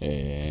 ahí.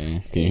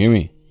 Can you hear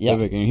me? Yeah.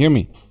 Pepe, can you hear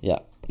me? Yeah,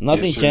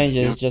 nothing Yes, sir.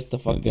 changes. Yeah. It's just the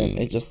fucking.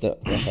 It's just the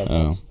Oh,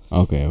 headphones.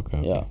 okay.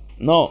 Yeah.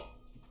 No.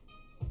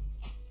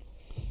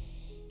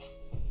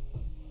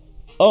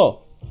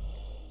 Oh,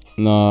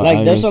 No, Like,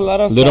 I there's a was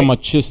lot of little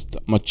sex-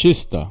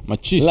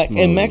 machismo. like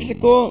in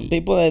Mexico,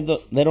 people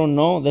they don't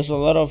know. There's a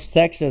lot of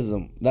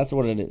sexism. That's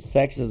what it is.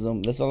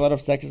 Sexism. There's a lot of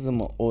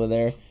sexism over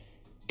there.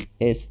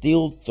 It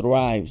still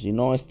thrives. You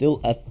know, it's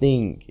still a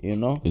thing. You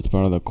know. It's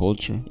part of the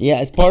culture.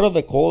 Yeah, it's part of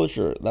the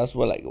culture. That's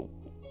what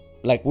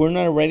like we're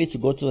not ready to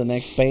go to the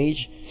next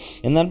page,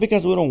 and not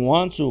because we don't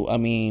want to. I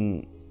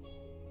mean,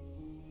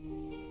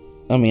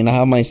 I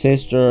have my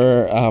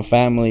sister, I have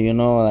family. You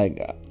know, like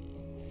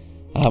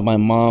I have my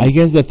mom. I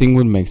guess the thing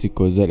with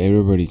Mexico is that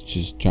everybody's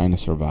just trying to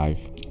survive.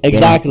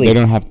 Exactly. They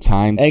don't have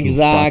time to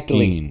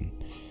Exactly.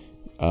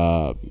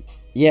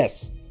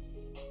 Yes,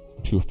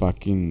 to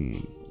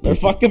fucking they're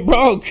fucking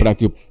broke.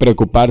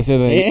 preocuparse de,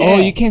 Yeah. oh,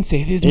 you can't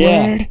say this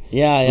word.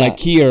 Yeah. Like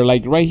here,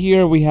 like right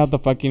here, we have the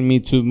fucking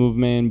Me Too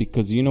movement,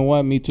 because you know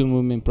what? Me Too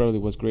movement probably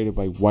was created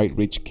by white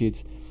rich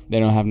kids. They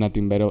don't have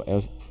nothing better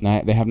else.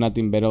 They have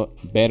nothing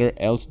better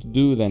else to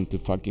do than to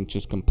fucking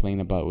just complain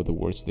about the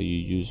words that you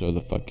use or the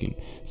fucking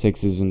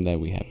sexism that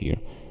we have here.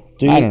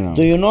 I don't know.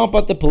 Do you know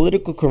about the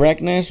political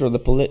correctness or the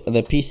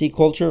PC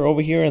culture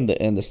over here in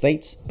the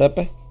States,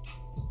 Pepe?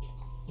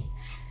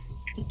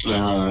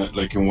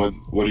 Like, in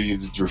what are you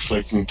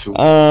reflecting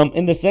to?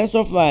 In the sense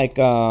of like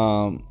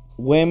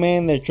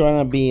women, they're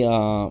trying to be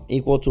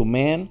equal to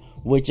men,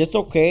 which is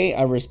okay.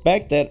 I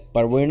respect it,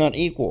 but we're not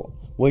equal.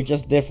 We're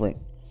just different.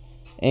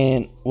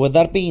 And with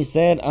that being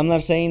said, I'm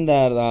not saying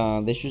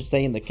that they should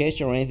stay in the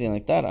kitchen or anything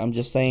like that. I'm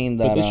just saying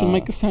that But they should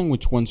make a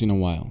sandwich once in a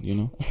while, you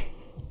know?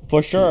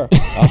 for sure,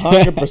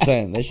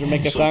 100%. They should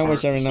make a So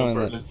sandwich for- every now so and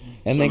for- then, so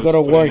and then let's go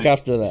to put it work in-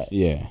 after that.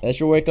 Yeah. They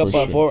should wake up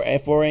For at sure.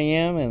 4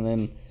 a.m. and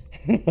then.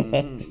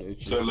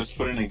 So let's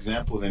put an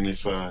example then.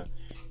 If a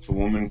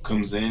woman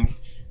comes in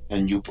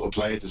and you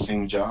apply at the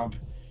same job,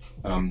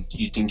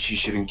 you think she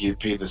shouldn't get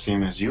paid the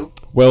same as you?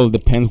 Well, it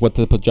depends what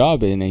type of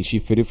job, and is she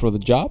fitted for the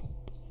job?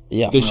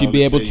 Yeah. Does she No,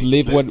 be let's able say- to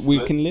live what we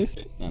let- can live?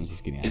 No, I'm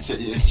just kidding.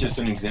 It's just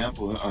an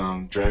example.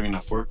 Driving a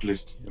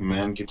forklift, a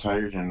man gets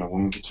hired and a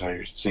woman gets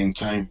hired at the same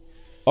time.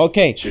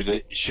 Okay,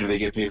 Should they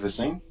get paid the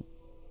same?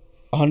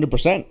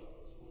 100%.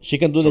 She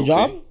can do the Okay.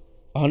 job,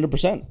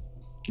 100%.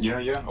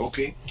 Yeah.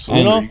 Okay. So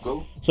You there know- you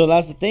go. So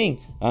that's the thing.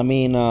 I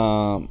mean,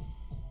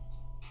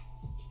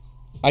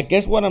 I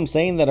guess what I'm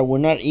saying that we're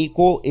not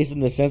equal is in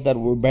the sense that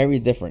we're very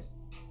different.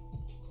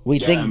 We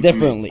Yeah, I think mean,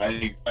 differently.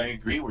 I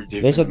agree. We're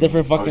different. There's a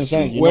different fucking Obviously.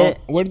 sense, you Where know?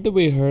 where did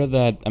we hear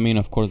that? I mean,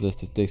 of course, the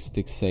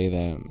statistics say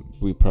that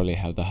we probably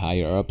have the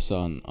higher ups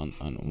on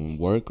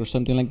work or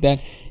something like that,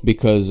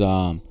 because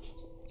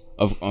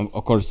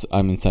of course,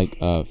 I mean, it's like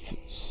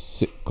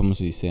 ¿cómo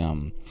se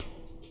dice?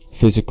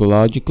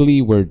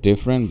 Physiologically we're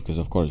different, because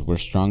of course we're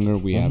stronger.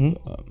 We have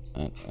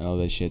and all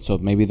that shit. So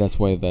maybe that's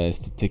why the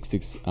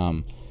statistics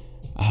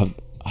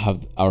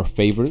have our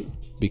favor,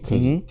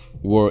 because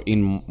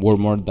we're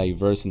more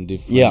diverse in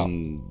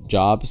different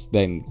jobs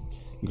than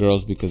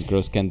girls, because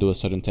girls can do a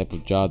certain type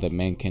of job that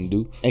men can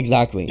do.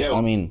 Exactly. Yeah,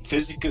 I mean,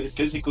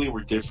 physically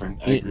we're different.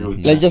 I agree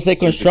with that. let's just say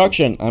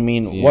construction. I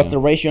mean, what's Yeah. the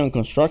ratio in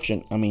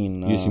construction? I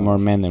mean, Using more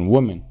men than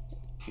women.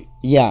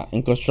 Yeah,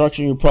 in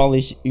construction,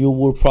 you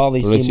will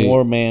probably Let's see say-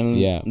 more men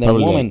Yeah, than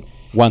probably women. like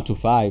 1 to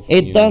 5.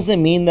 It you know.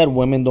 doesn't mean that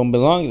women don't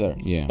belong there.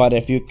 Yeah. But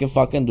if you can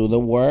fucking do the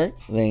work,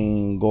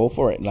 then go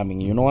for it. I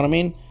mean, you know what I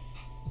mean?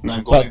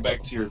 Now going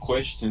back to your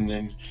question,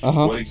 then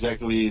Uh-huh. what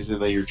exactly is it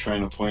that you're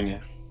trying to point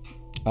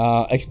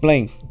at?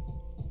 Explain.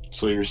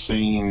 So you're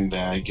saying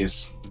that I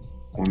guess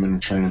women are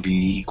trying to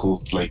be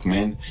equal like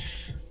men,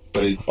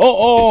 but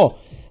Oh,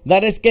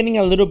 that is getting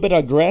a little bit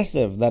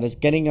aggressive. That is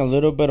getting a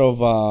little bit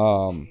of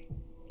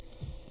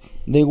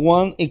they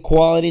want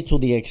equality to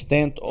the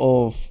extent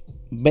of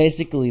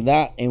basically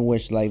that, in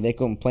which like they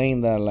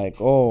complain that like,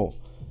 oh,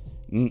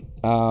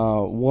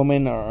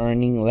 women are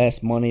earning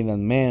less money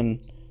than men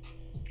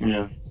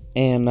yeah,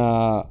 in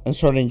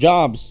certain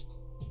jobs,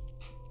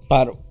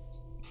 but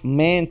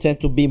men tend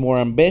to be more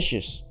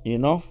ambitious, you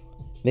know.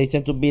 They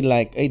tend to be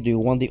like, hey, do you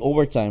want the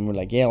overtime? We're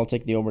like, yeah, I'll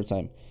take the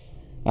overtime.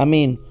 I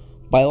mean,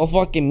 by all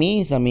fucking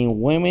means. I mean,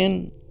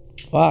 women,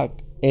 fuck.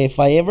 If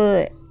I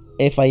ever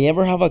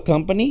have a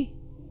company,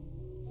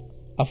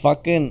 a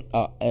fucking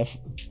if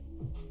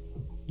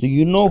do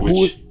you know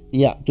who? Which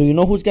Yeah, do you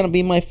know who's gonna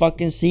be my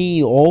fucking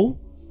CEO?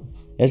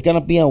 It's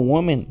gonna be a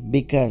woman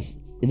because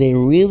they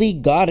really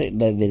got it.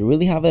 Like, they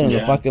really have it in their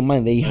Yeah. fucking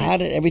mind. They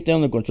had it everything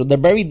under control. They're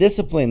very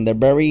disciplined. They're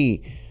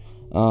very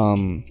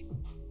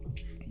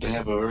they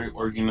have a very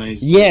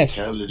organized yes,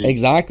 mentality.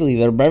 exactly.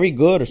 They're very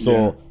good. So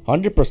Yeah.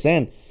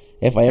 100%.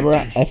 If I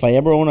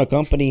ever own a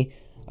company,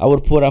 I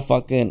would put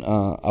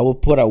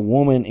a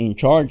woman in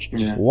charge.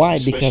 Yeah. Why?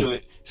 Because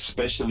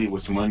Especially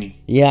with money.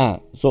 yeah,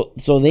 so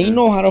they Yeah.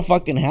 know how to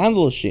fucking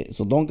handle shit.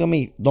 So don't get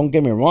me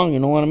wrong. You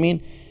know what I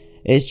mean?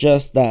 It's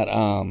just that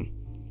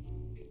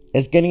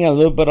it's getting a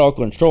little bit out of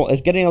control.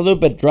 It's getting a little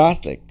bit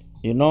drastic.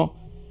 You know,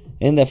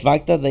 and the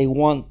fact that they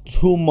want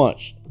too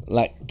much,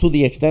 like to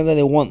the extent that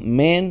they want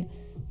men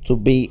to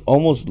be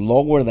almost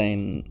lower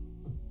than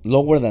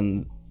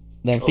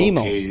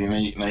females. Okay,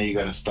 now you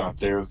gotta stop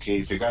there. Okay,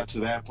 if it got to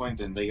that point,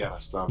 then they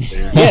gotta stop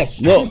there. Yes,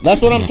 no,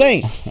 that's what I'm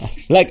saying.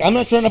 Like, I'm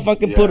not trying to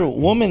fucking put a Yeah.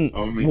 woman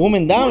I mean,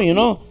 woman down. You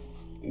know.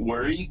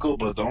 We're equal,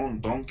 but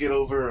don't get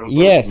over above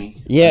Yes, me.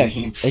 yes,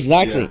 I mean,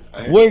 exactly.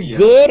 yeah, We're yeah.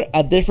 good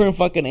at different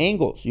fucking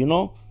angles, you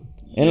know.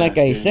 And Yeah, like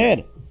I yeah,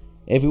 said,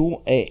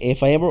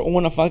 if I ever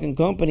own a fucking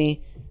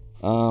company,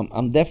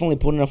 I'm definitely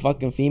putting a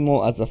fucking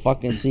female as a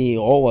fucking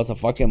CEO, as a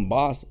fucking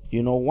boss.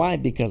 You know why?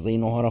 Because they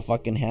know how to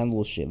fucking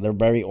handle shit. They're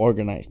very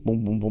organized.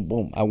 Boom, boom, boom,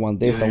 boom. I want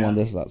this. Yeah, I want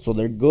yeah. this. That. So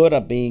they're good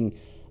at being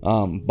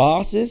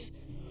bosses,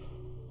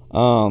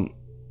 but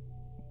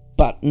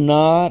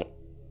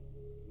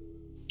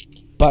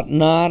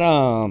not.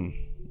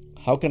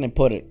 How can I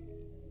put it?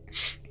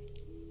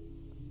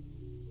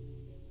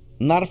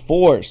 Not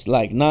forced,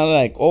 like not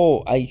like,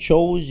 oh, I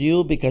chose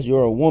you because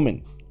you're a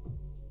woman,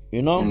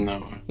 you know.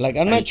 No, Like,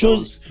 I'm I not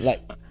chose.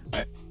 like,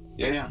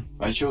 Yeah.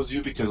 I chose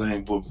you because I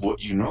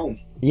what you know,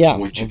 yeah.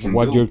 what you Of can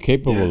what do. you're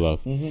capable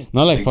of. Mhm.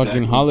 Not like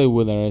fucking Exactly.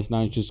 Hollywood, that it's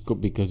not just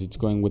because it's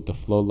going with the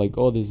flow. Like,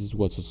 oh, this is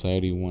what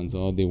society wants.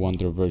 Oh, they want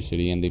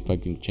diversity, and they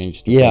fucking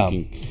change the Yeah.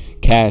 fucking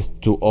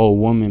cast to all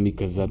women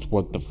because that's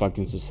what the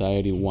fucking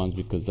society wants.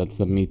 Because that's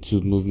the Me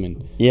Too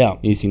movement. Yeah.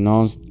 Y si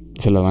no,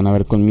 se la van a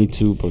ver con Me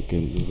Too porque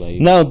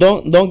like. Now,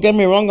 don't get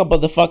me wrong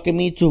about the fucking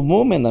Me Too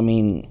movement. I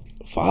mean,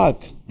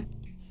 fuck.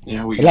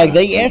 Yeah, we Like, got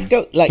they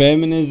escalate. Like,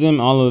 Feminism,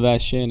 all of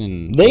that shit,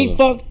 and they all of-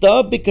 fucked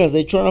up because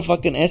they trying to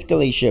fucking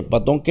escalate shit.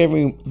 But don't get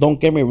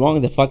me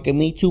wrong. The fucking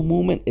Me Too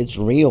movement, it's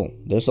real.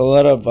 There's a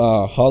lot of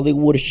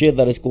Hollywood shit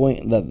that's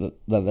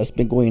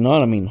been going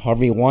on. I mean,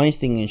 Harvey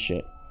Weinstein and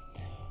shit.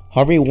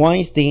 Harvey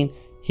Weinstein,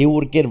 he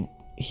would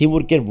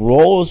get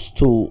roles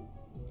to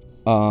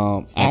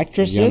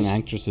actresses young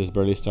actresses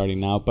barely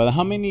starting out. But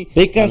how many?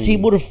 because I mean,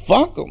 he would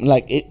fuck them.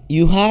 Like,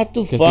 you had to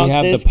 'Cause he fuck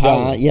had the this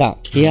power. guy. Yeah,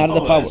 he had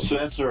the Oh, power.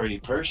 that's already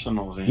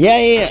personal then.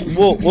 Yeah.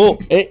 Well,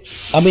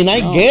 I mean, I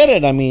No. get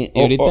it. I mean,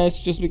 Y ahorita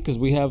it's just because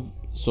we have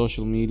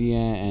social media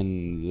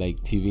and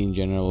like TV in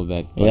general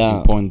that fucking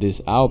Yeah. point this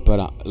out.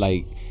 But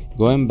like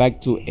going back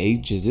to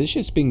ages, it's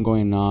just been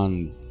going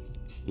on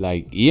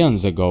like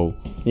eons ago.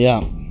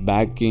 yeah,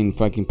 Back in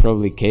fucking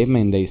probably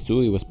caveman days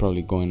too, it was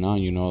probably going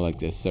on. You know,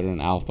 like a certain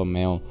alpha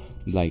male,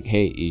 like,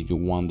 hey, if you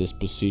want this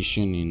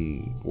position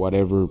in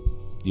whatever,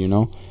 you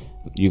know,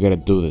 you gotta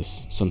do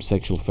this, some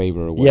sexual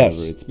favor or whatever.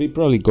 Yes. It's been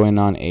probably going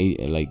on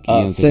like eons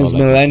ago, since like you said,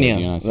 millennia.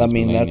 you know, I since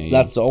mean, millennia,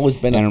 that's always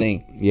been a and,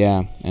 thing.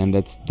 Yeah, and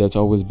that's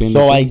always been.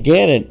 So the I thing.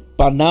 get it,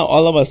 but now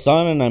all of a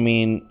sudden, I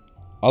mean,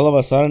 all of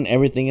a sudden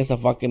everything is a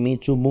fucking Me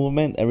Too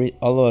movement.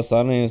 All of a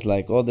sudden it's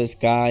like, oh, this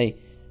guy,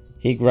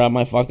 he grabbed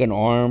my fucking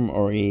arm,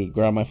 or he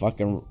grabbed my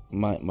fucking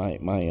my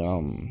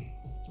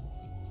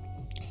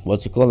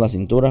what's it called, la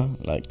cintura,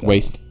 like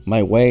Waist.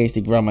 my waist.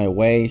 He grabbed my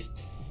waist.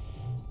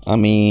 I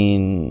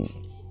mean,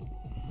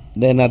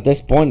 then at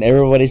this point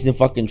everybody's in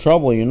fucking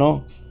trouble, you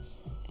know.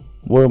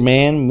 We're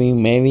men,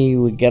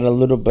 we get a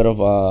little bit of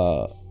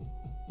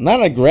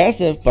not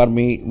aggressive, but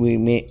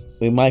we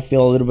might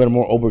feel a little bit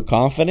more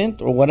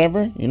overconfident or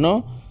whatever, you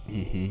know.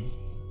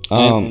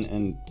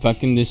 And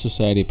fucking this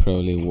society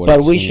probably works.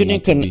 But we and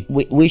shouldn't not to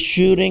be. we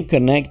shouldn't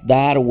connect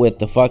that with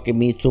the fucking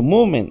Me Too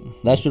movement.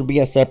 That should be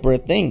a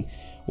separate thing.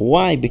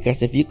 Why?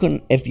 Because if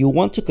you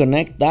want to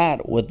connect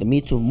that with the Me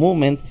Too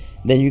movement,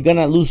 then you're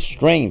gonna lose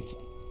strength.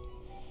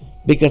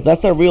 Because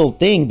that's a real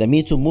thing. The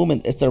Me Too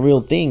movement is a real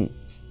thing,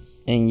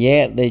 and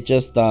yet they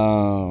just they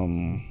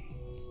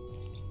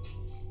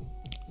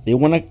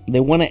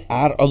wanna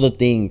add other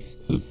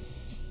things,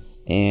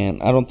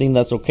 and I don't think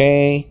that's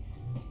okay.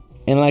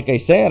 And like I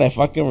said, I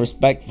fucking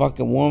respect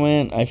fucking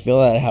women. I feel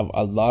that I have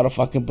a lot of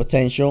fucking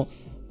potential,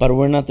 but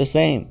we're not the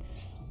same.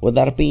 With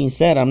that being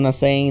said, I'm not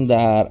saying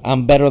that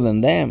I'm better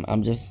than them.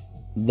 I'm just,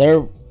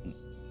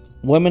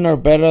 women are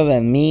better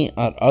than me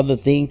at other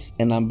things,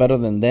 and I'm better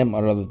than them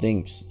at other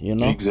things, you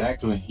know?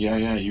 Exactly.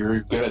 Yeah. You're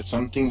good at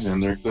some things,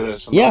 and they're good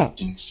at some Yeah. other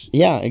things.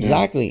 Yeah,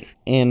 exactly.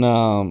 And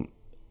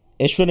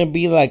it shouldn't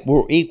be like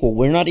we're equal.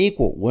 We're not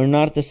equal. We're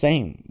not the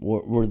same.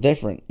 We're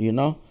different, you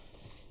know?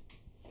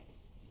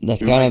 That's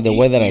We kind might of the be,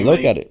 way that I we look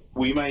might, at it.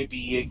 we might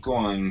be equal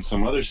on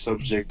some other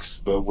subjects,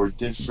 but we're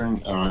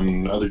different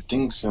on other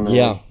things. And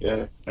Yeah.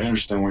 yeah, I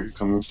understand where you're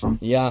coming from.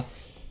 Yeah.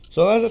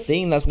 So that's the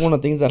thing. That's one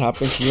of the things that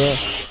happens here,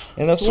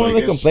 and that's So one I of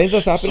the guess, complaints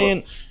that's so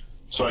happening.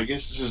 so I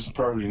guess this is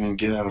probably gonna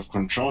get out of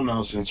control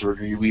now since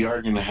we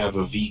are gonna have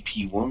a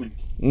VP woman.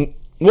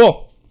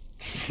 Well,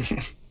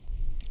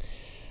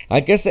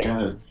 I guess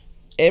God,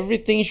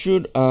 everything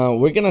should.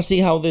 We're gonna see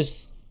how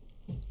this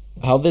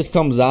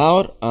comes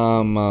out.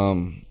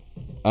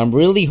 I'm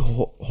really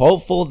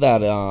hopeful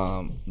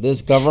that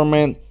this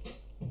government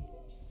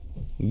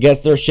gets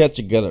their shit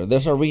together.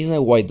 There's a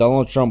reason why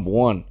Donald Trump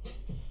won,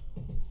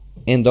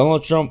 and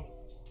Donald Trump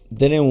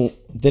didn't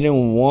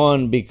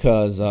won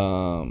because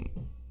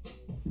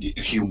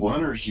he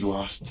won or he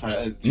lost? no,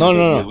 The no,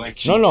 no,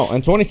 election. no, no.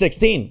 In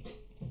 2016,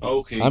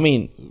 Okay. I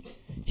mean,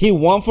 he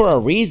won for a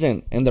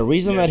reason, and the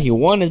reason that he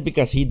won is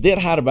because he did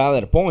have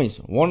valid points.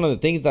 One of the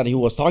things that he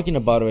was talking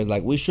about is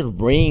like we should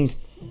bring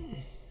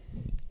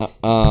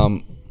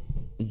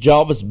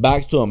jobs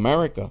back to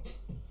America,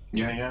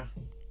 Yeah.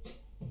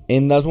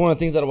 and that's one of the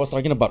things that I was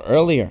talking about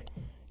earlier.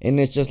 And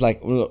it's just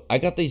like, look, I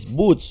got these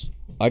boots.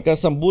 I got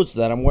some boots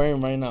that I'm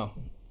wearing right now.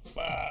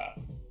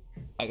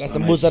 I got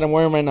some boots that I'm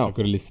wearing right now,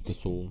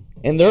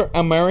 and they're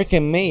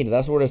American made.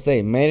 That's what I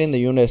say, made in the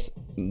US.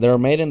 They're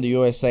made in the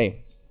USA,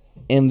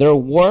 and they're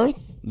worth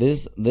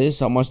this.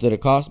 How much did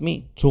it cost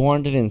me?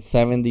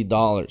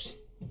 $270.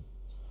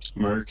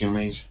 American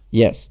made.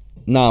 Yes.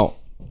 Now,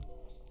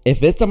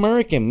 if it's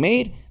American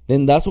made,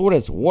 then that's what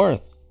it's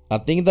worth. I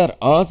think that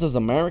us as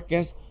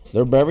Americans,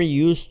 they're very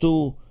used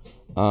to,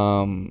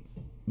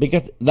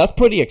 because that's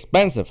pretty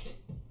expensive.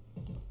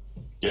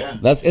 Yeah.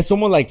 It's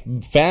almost like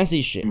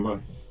fancy shit.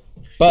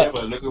 But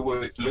look at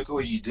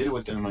what you did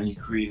with them, and you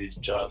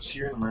created jobs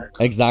here in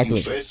America. Exactly.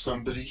 You fed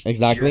somebody.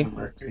 Exactly. Here in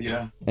America,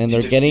 yeah. And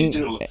You they're did-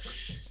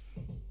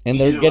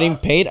 getting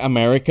paid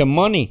American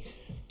money.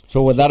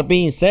 So with that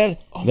being said,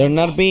 they're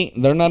not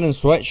in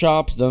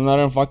sweatshops. They're not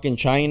in fucking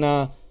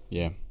China.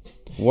 Yeah.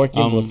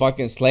 Working with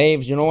fucking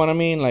slaves. You know what I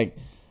mean? Like,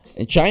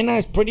 and China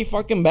is pretty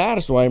fucking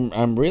bad. So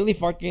I'm really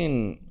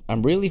fucking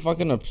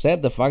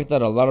upset the fact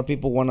that a lot of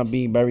people want to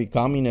be very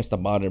communist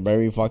about it,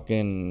 very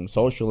fucking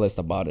socialist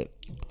about it.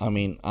 I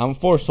mean, I'm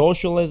for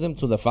socialism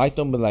to the fact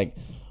of like,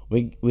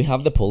 we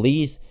have the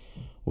police,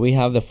 we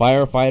have the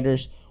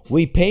firefighters,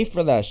 we pay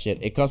for that shit.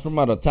 It comes from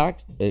our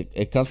tax.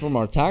 It comes from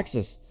our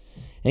taxes.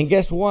 And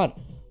guess what?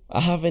 I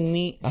haven't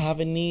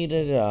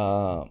needed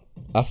a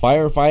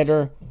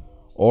firefighter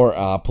or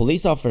a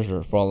police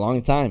officer for a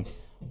long time.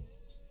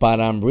 But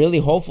I'm really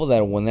hopeful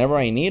that whenever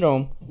I need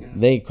them,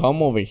 they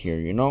come over here,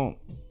 you know?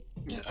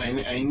 Yeah,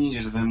 I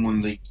needed them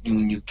when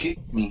you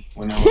kicked me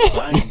when I was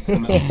dying.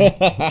 and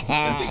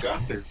they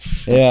got there.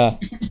 Yeah.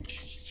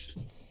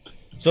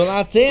 So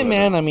that's it,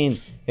 man. I mean,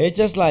 it's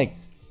just like,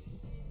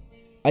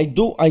 I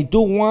do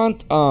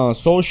want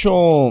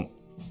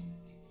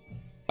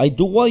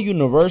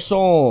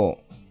universal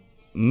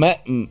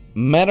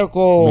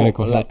medical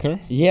healthcare.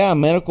 Yeah,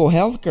 medical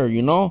healthcare.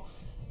 You know,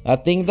 I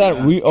think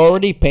that we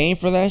already paying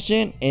for that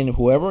shit, and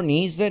whoever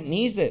needs it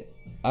needs it.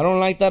 I don't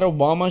like that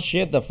Obama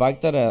shit. The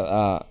fact that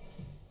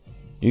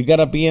you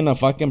gotta be in a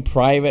fucking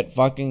private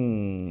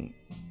fucking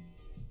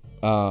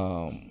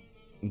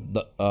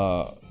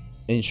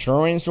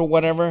insurance or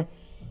whatever.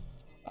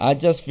 I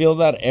just feel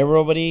that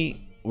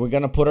everybody, we're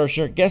gonna put our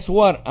shit. Guess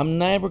what? I'm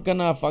never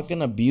gonna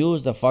fucking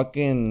abuse the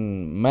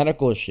fucking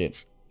medical shit.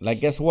 Like,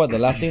 guess what? The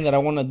last thing that I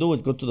wanna do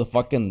is go to the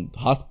fucking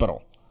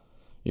hospital.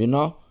 You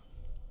know?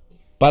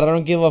 But I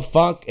don't give a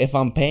fuck if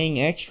I'm paying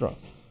extra.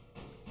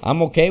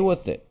 I'm okay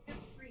with it.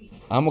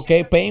 I'm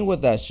okay paying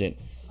with that shit.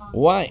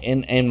 Why?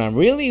 And I'm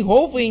really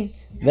hoping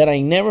that I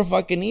never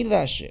fucking need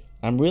that shit.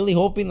 I'm really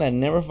hoping that I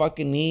never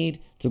fucking need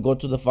to go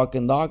to the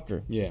fucking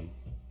doctor. Yeah.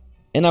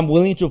 And I'm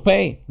willing to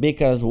pay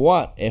because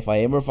what? If I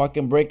ever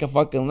fucking break a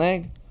fucking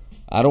leg,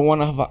 I don't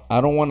want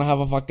to have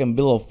a fucking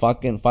bill of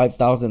fucking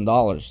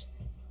 $5,000,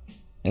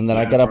 and then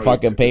I gotta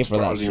fucking pay for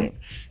that shit.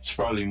 It's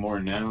probably more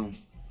now.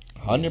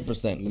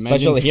 100%.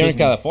 Especially here in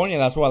California,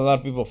 that's why a lot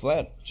of people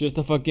fled. Just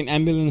a fucking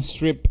ambulance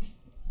strip.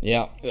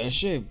 Yeah. That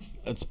shit.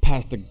 That's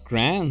past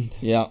 $1,000.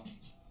 Yeah.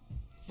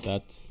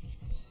 That's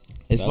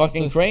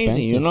fucking crazy,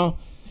 expensive. you know.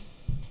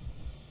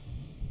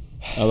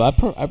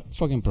 I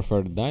fucking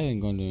prefer to die than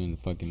going to the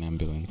fucking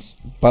ambulance.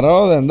 But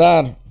other than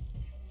that,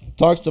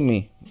 talk to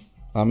me.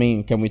 I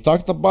mean, can we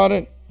talk about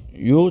it?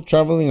 You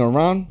traveling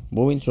around,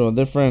 moving to a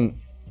different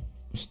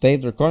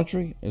state or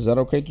country, is that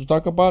okay to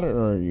talk about it,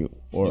 or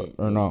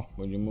no?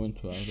 When you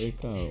move to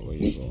Africa, or where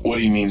you go? What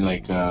do you mean,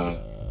 like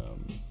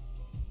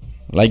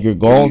your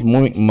goals,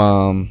 moving,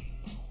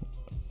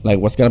 like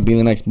what's gonna be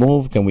the next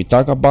move? Can we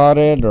talk about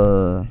it,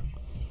 or?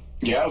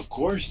 Yeah, of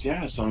course,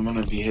 yeah. So I'm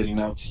gonna be heading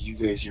out to you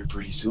guys here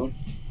pretty soon.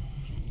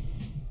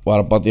 What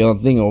about the other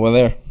thing over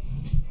there?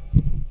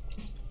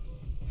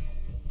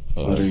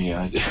 What are you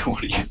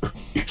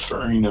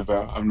referring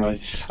about? I'm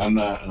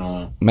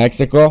not.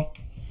 Mexico.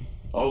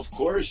 Oh, of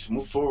course,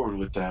 move forward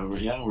with that.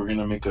 Yeah, we're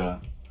gonna make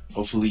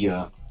hopefully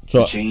a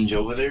So change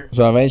over there.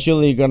 so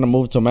eventually you're gonna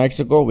move to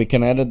Mexico. We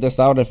can edit this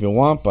out if you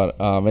want, but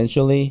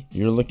eventually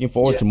you're looking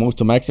forward Yeah, to move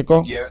to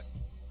Mexico,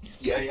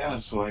 yeah, yeah.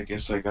 So I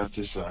guess I got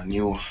this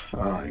new,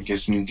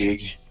 new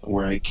gig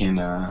where I can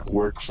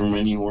work from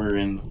anywhere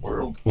in the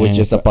world. which And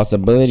is if a I,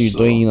 possibility. You're So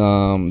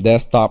doing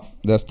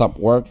desktop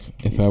work.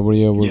 if I were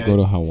you, I would yeah, go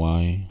to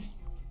Hawaii,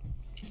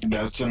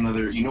 that's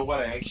another. You know what?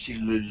 I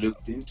actually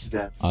looked into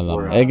that before.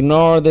 Alabama,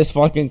 Ignore this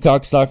fucking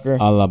cocksucker.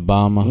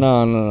 Alabama.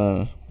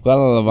 No. ¿Cuál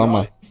No,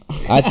 Alabama?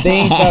 I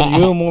think that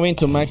you moving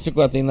to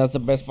Mexico, I think that's the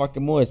best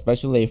fucking move,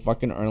 especially if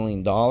fucking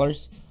earning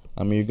dollars.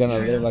 I mean, you're gonna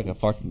Yeah, live yeah. like a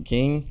fucking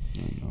king.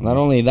 Not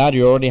only that,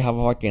 you already have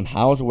a fucking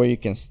house where you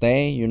can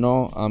stay. You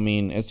know, I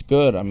mean, it's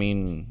good. I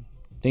mean,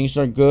 things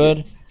are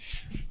good.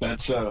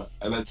 that's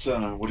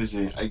what is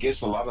it? I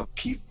guess a lot of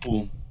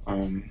people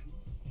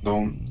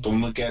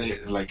don't look at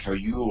it like how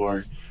you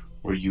are,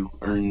 where you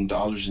earn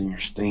dollars and you're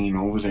staying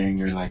over there and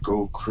you're like,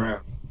 oh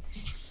crap.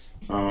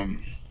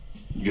 Um,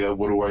 yeah,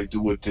 what do I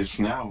do with this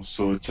now?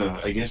 So it's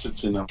I guess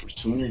it's an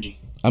opportunity.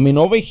 I mean,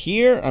 over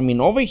here.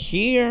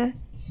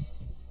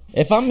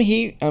 If I'm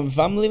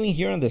living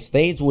here in the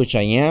States, which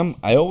I am,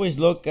 I always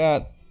look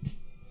at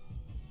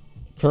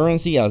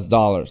currency as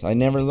dollars. I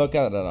never look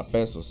at it as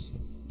pesos.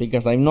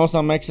 Because I know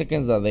some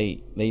Mexicans that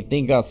they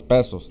think as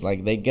pesos.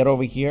 Like they get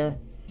over here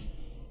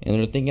and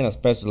they're thinking as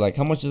pesos. Like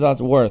how much is that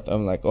worth?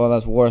 I'm like, oh,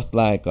 that's worth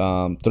like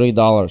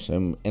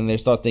 $3. And they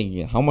start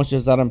thinking, how much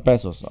is that in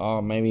pesos?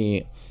 Oh,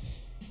 maybe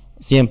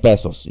 100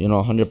 pesos,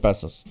 100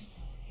 pesos.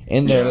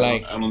 And they're Yeah,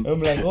 like, I don't.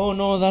 I'm like, oh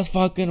no, that's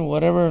fucking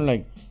whatever.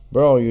 Like,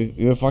 bro,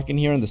 you're fucking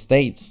here in the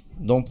States.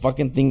 Don't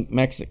fucking think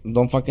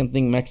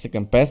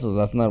Mexican pesos.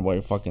 That's not what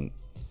you're fucking.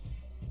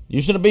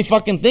 You shouldn't be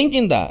fucking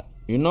thinking that.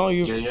 Yeah,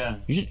 yeah.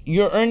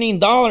 You're earning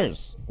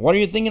dollars. What are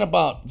you thinking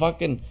about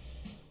fucking,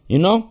 you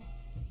know?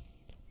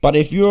 But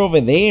if you're over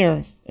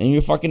there and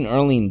you're fucking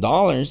earning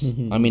dollars,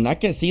 I mean, I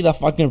can see the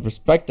fucking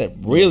perspective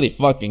really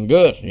fucking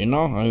good, I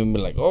mean, be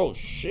like, oh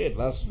shit,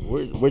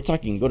 we're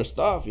talking good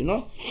stuff,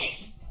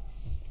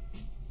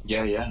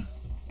 Yeah, yeah.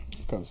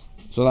 Cause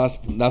So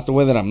that's the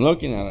way that I'm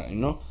looking at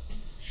it.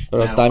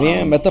 Pero Now, está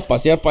bien, vete a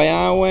pasear para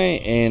allá,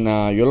 güey. And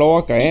yo lo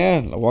voy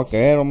a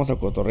caer, vamos a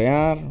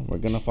cotorrear. We're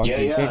gonna Yeah, fucking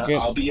yeah. kick it.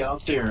 I'll be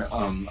out there.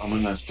 I'm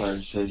gonna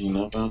start setting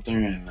up out there,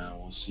 and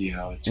we'll see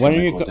how it's When are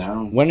gonna you go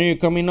down. when are you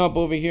coming up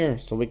over here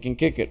so we can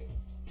kick it?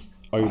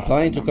 Are you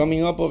planning to I'm-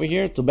 coming up over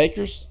here to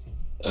Baker's?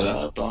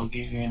 I'll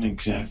give you an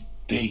exact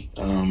date.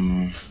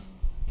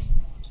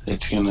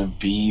 It's gonna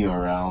be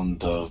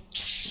around the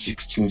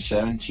 16th,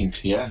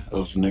 17th, yeah,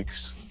 of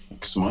next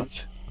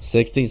month.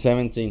 16,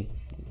 17.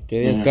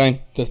 ¿Qué días Yeah. caen?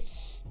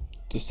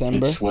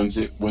 December. It's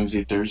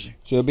Wednesday, Thursday.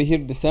 So you'll be here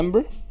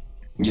December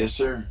Yes,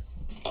 sir.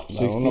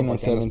 16 and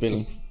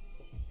 17.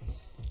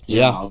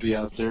 Yeah. I'll be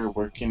out there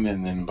working,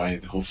 and then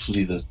by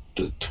hopefully the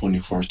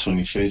 24th,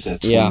 25th,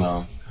 that's Yeah.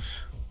 when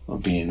I'll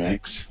be in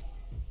X.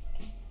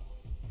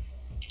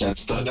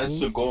 That's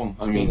the goal.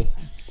 I mean,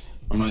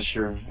 I'm not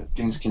sure.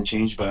 Things can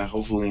change, but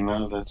hopefully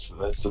now that's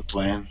the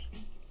plan.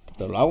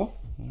 ¿Te lo hago?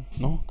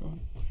 No, go on.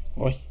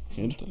 Oy,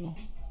 Inténtalo.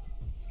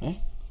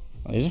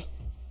 ahí.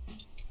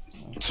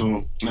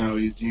 So now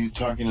you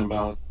talking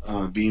about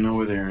being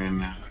over there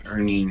and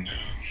earning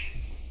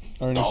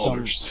Earning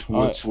dollars. some.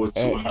 What's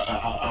uh,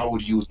 how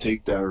would you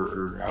take that,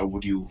 or how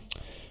would you?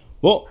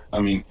 Well, I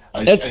mean,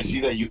 I That's-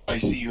 see that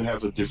you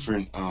have a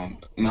different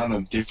not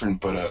a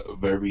different but a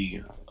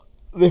very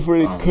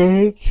different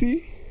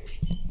currency.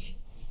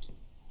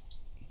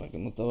 para que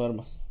no te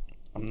duermas.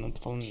 I'm not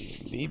falling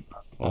asleep.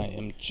 Oh. I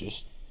am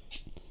just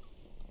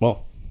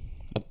Well,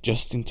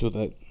 adjusting to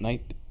the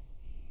night.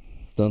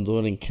 don't do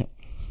it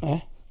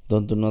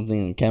don't do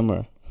nothing on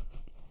camera.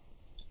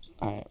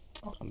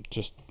 I'm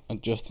just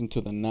adjusting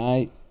to the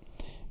night.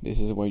 This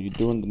is what you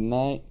do in the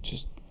night.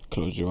 Just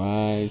close your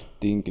eyes,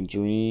 think and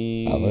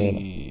dream.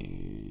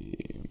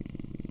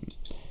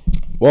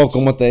 Well,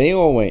 como te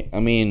digo, güey. I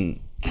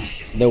mean,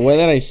 the way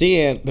that I see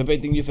it, Pepe, I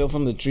think you fell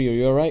from the tree. Are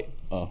you alright?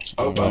 Oh,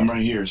 I'm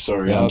right here.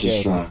 Sorry, Yeah, I'm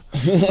okay, just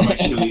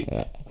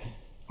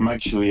I'm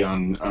actually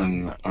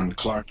on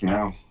clock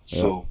now.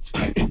 So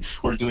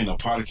we're doing a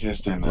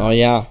podcast and oh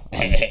yeah.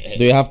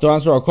 Do you have to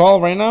answer a call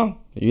right now?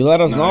 You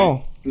let us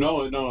No,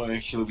 know. no.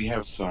 Actually,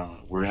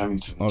 we're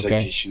having some Okay.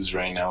 tech issues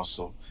right now,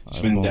 so it's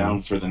Alright, been cool, down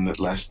man. for the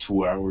last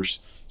 2 hours.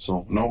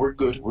 So no, we're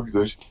good. We're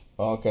good.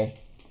 Okay.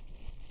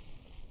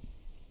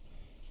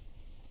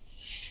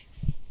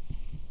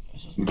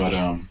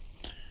 But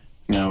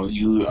now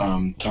you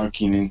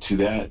talking into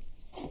that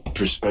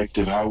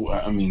perspective, how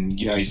I mean,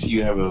 yeah, I see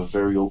you have a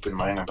very open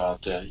mind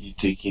about that. You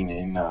taking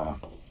in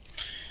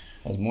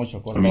Es mucho,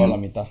 corta I mean- la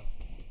mitad.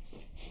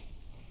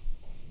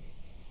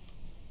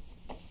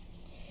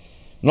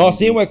 No,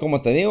 sí, güey,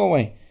 como te digo,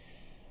 güey.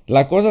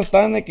 La cosa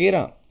está en de que,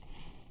 mira,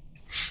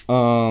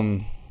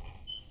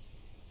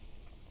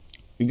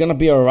 you're gonna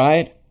be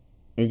alright.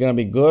 You're gonna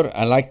be good.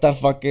 I like that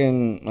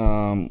fucking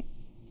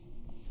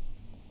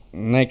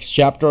next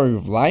chapter of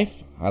your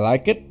life. I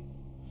like it.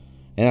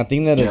 And I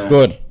think that it's Yeah.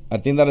 good. I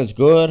think that is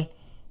good.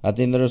 I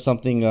think there is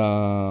something,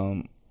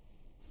 how's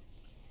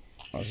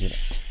it?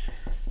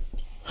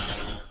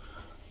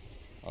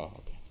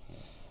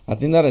 I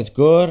think that it's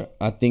good.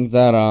 I think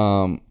that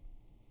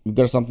we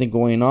got something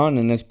going on,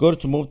 and it's good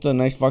to move to the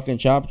next fucking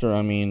chapter.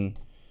 I mean,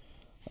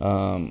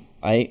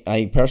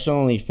 I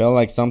personally feel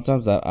like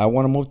sometimes that I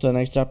want to move to the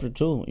next chapter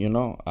too. You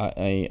know,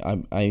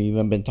 I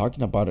even been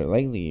talking about it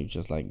lately. It's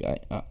just like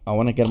I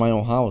want to get my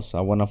own house.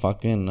 I want to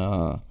fucking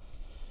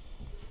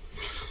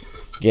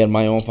get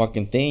my own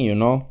fucking thing. You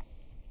know,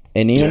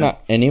 and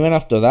even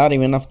after that,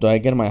 even after I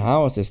get my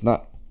house, it's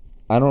not.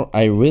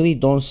 I really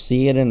don't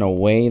see it in a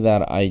way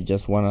that I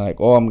just want to like,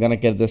 oh, I'm gonna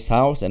get this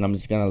house and I'm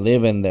just gonna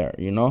live in there.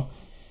 You know,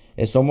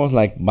 it's almost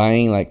like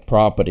buying like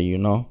property. You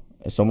know,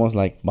 it's almost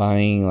like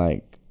buying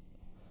like,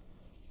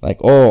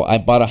 oh, I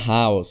bought a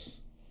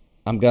house.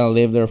 I'm gonna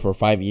live there for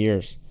 5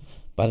 years,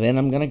 but then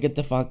I'm gonna get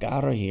the fuck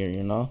out of here.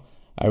 You know,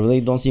 I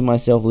really don't see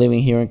myself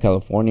living here in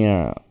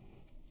California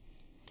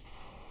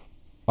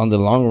on the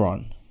long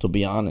run. To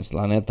be honest,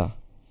 la neta,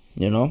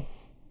 you know.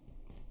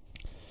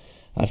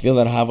 I feel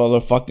that I have other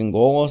fucking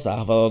goals. I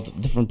have other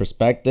different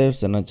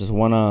perspectives, and I just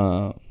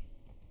wanna.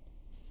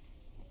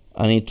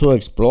 I need to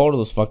explore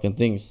those fucking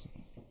things.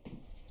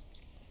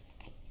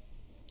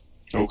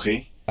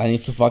 Okay. I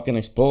need to fucking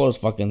explore those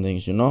fucking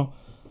things, you know?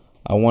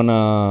 I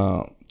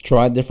wanna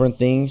try different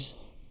things.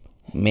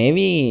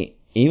 Maybe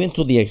even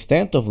to the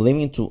extent of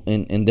living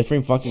in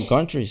different fucking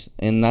countries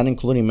and not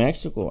including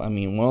Mexico. I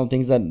mean, one of the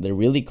things that they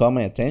really caught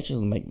my attention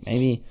is like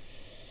maybe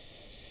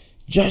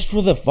just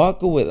for the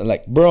fuck of it,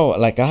 like, bro,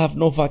 like I have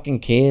no fucking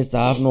kids,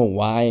 I have no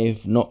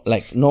wife, no,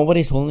 like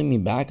nobody's holding me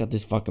back at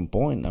this fucking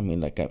point. I mean,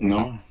 like you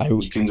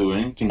can do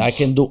anything. I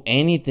can do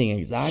anything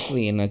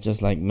exactly, and I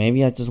just like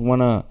maybe I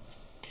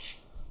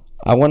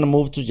wanna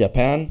move to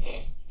Japan.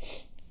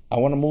 I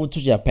wanna move to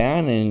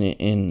Japan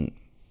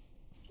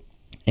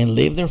and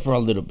live there for a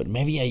little bit,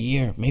 maybe a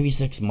year, maybe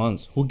 6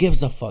 months. Who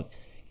gives a fuck?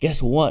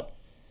 Guess what?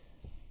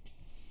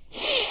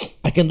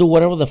 I can do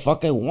whatever the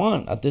fuck I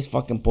want at this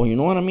fucking point. You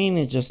know what I mean?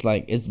 It's just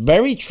like it's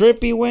very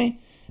trippy way,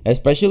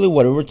 especially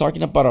what we were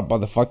talking about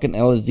the fucking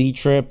LSD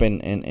trip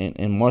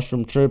and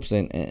mushroom trips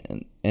and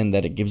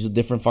that it gives you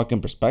different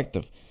fucking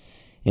perspective.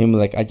 And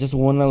like I just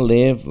want to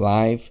live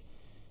life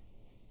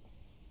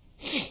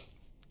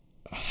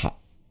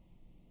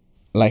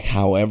like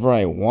however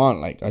I want.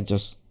 Like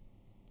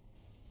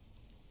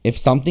if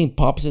something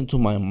pops into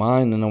my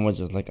mind and I was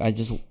just like I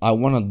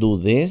want to do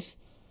this.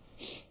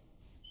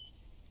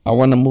 I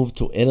want to move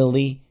to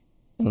Italy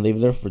and live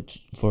there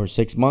for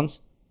 6 months.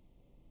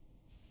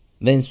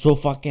 Then so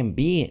fucking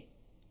be it.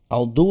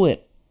 I'll do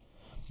it.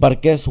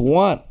 But guess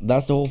what?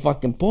 That's the whole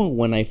fucking point.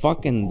 When I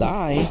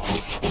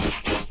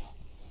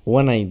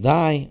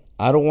die,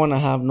 I don't want to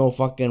have no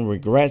fucking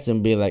regrets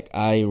and be like,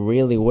 I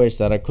really wish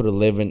that I could have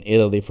lived in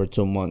Italy for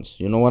 2 months.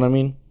 You know what I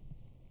mean?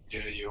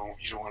 Yeah, you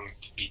don't want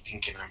to be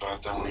thinking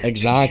about that when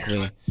exactly.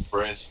 Your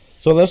breath.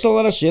 So there's a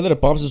lot of shit that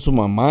pops into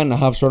my mind. I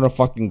have sort of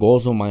fucking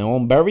goals of my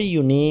own. Very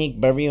unique,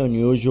 very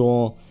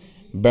unusual,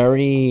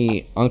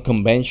 very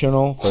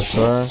unconventional for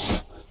sure.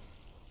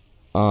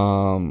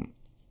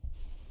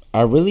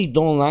 I really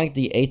don't like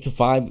the 8 to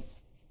 5.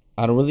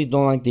 I really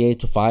don't like the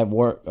 8 to 5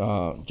 work,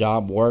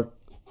 job work.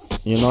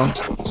 You know.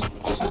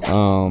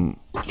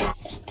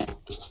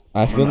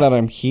 I feel that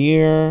I'm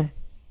here.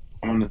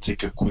 I'm gonna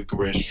take a quick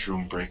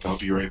restroom break. I'll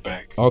be right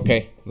back.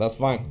 Okay, that's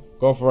fine.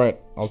 Go for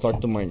it. I'll talk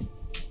to my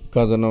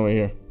cousin over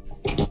here.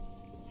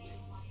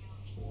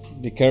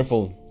 Be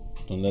careful.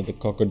 Don't let the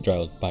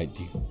crocodiles bite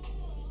you.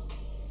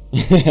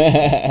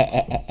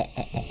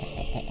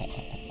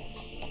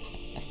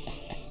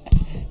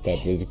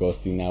 Pepe's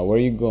ghosting now. Where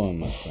you going,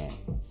 my friend?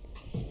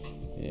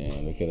 Yeah,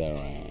 look at that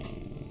right.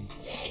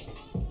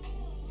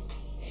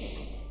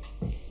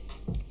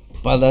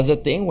 But that's the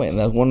thing, Wayne.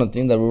 That's one of the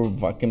things that we've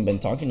fucking been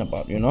talking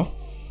about, you know?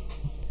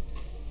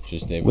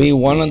 We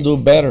want to do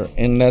better.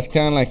 And that's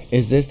kind of like,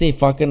 is this the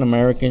fucking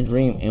American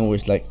dream in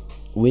which, like,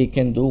 we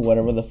can do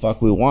whatever the fuck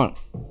we want,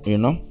 you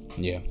know?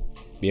 Yeah.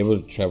 Be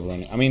able to travel.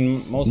 I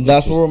mean, mostly.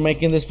 That's why we're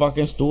making this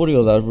fucking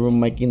studio. That's why we're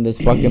making this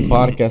fucking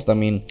podcast. I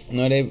mean,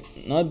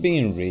 not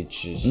being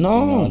rich. Just,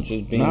 no.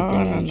 Just being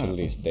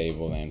financially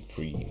stable and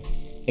free.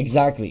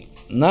 Exactly.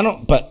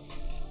 But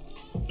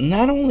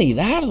not only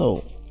that,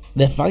 though.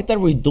 The fact that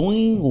we're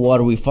doing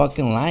what we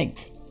fucking like.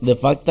 The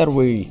fact that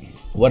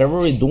whatever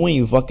we're doing,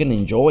 you fucking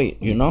enjoy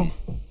it, you know?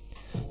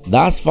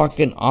 That's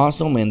fucking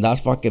awesome and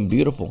that's fucking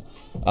beautiful.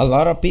 A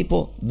lot of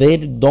people, they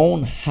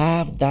don't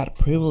have that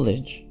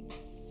privilege.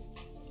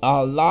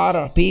 A lot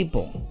of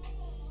people,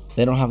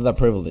 they don't have that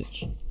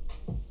privilege.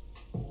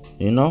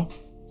 You know?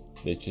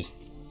 They just...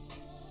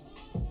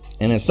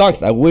 And it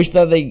sucks. I wish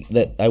that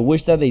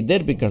they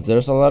did, because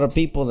there's a lot of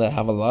people that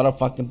have a lot of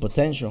fucking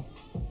potential.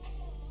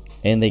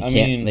 And they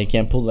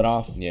can't pull it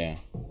off. Yeah.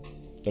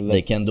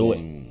 They can't do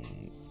it.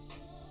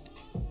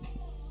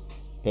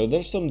 But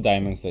there's some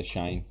diamonds that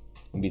shine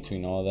in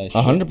between all that shit.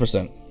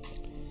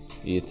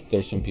 100%.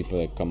 There's some people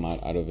that come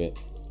out of it,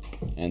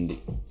 and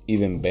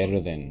even better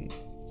than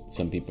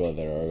some people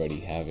that already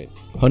have it.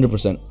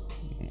 100%.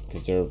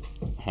 Because they're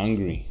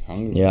hungry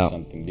yeah. for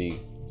something big.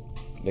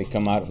 They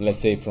come out,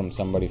 let's say, from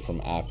somebody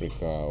from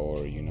Africa, or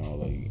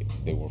like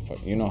they were.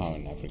 You know how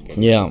in Africa,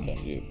 yeah,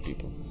 sometimes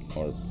people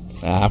or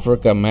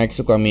Africa,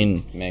 Mexico. I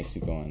mean,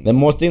 Mexico. And the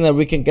most thing that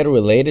we can get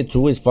related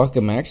to is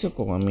fucking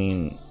Mexico. I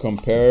mean,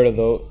 compare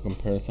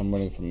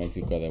somebody from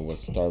Mexico that was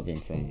starving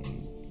from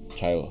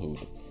childhood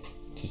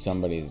to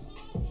somebody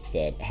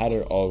that had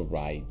it all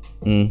right.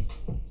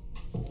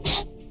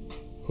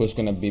 Who's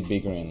gonna be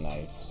bigger in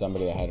life?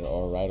 Somebody that had it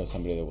all right, or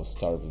somebody that was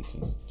starving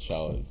since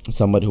childhood?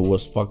 somebody who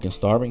was fucking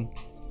starving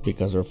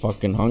because they're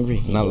fucking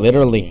hungry. Not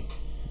literally,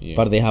 Yeah.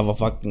 but they have a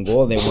fucking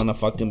goal. They want to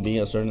fucking be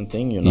a certain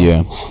thing, you know.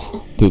 Yeah.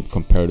 To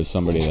compare to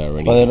somebody that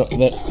already. But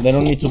they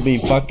don't need to be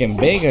fucking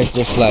big. It's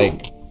just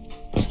like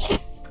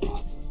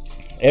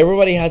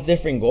everybody has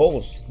different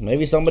goals.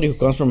 Maybe somebody who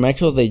comes from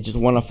Mexico, they just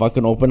want to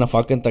fucking open a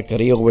fucking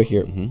taqueria over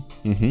here.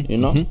 You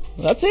know,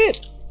 that's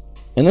it,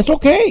 and it's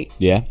okay.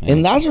 Yeah.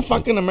 And that's your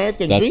fucking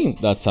American dream.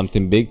 That's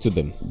something big to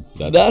them.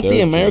 That's their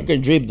the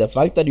American dream. The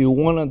fact that you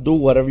want to do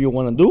whatever you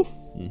want to do,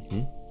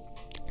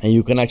 and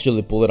you can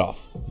actually pull it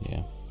off.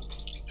 Yeah.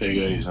 Hey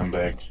guys, I'm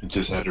back. I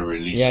just had to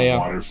release Yeah, some yeah.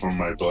 water from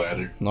my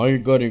bladder. No, you're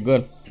good. You're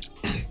good.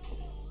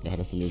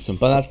 Gotta salute some.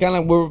 But that's kind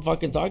of what we're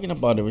fucking talking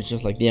about. It was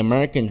just like the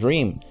American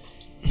dream.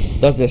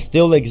 Does it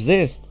still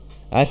exist?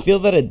 I feel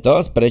that it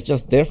does, but it's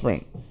just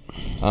different.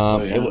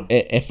 Yeah.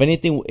 If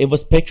anything, it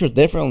was pictured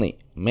differently.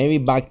 Maybe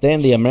back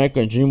then the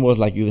American dream was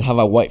like you have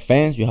a white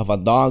fence, you have a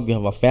dog, you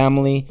have a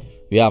family,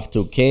 you have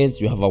 2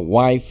 kids, you have a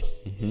wife.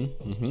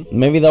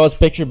 Maybe that was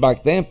pictured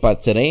back then,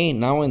 but today,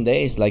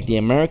 nowadays, like the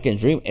American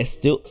dream is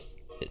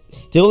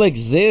still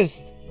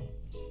exists.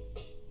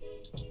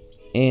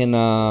 And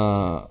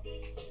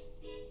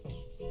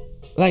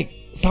like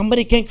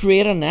somebody can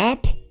create an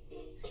app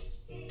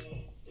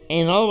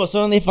and all of a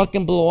sudden they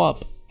fucking blow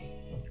up.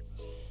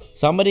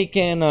 Somebody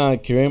can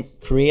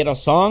create a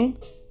song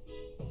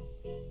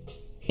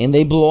and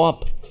they blow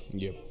up.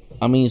 Yep.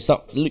 I mean,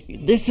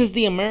 this is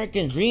the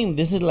American dream.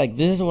 This is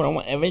what I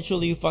want.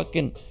 Eventually, if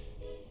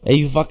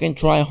you fucking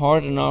try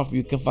hard enough,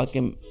 you can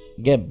fucking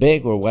get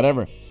big or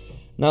whatever.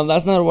 Now,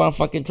 that's not what I'm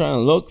fucking trying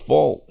to look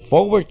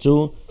forward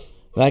to.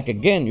 Like,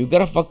 again, you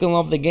gotta fucking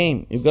love the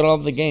game. You gotta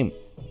love the game.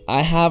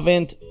 I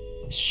haven't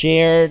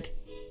shared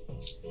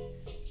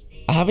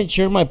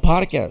my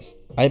podcast.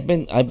 I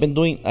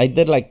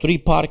did like 3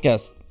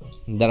 podcasts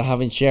that I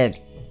haven't shared.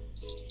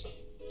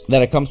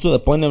 That it comes to the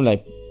point of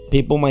like,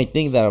 people might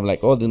think that I'm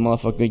like, oh, this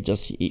motherfucker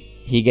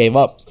he gave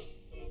up.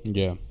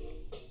 Yeah.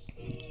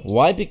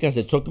 Why? Because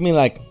it took me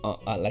like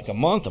a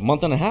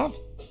month and a half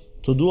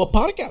to do a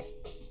podcast.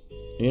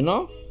 You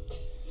know?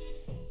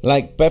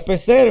 Like Pepe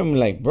said, I'm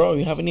like, bro,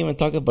 you haven't even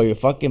talked about your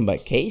fucking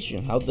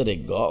vacation. How did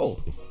it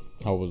go?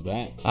 How was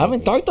that? I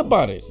haven't talked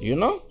about it, you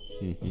know?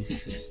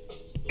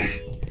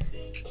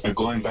 And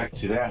going back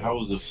to that, how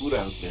was the food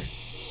out there?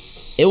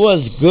 It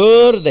was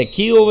good. The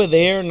key over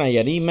there,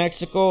 Nayarit,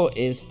 Mexico,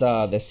 is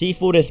the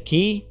seafood is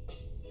key.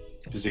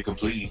 Is it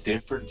completely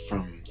different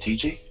from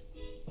TJ?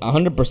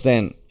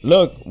 100%.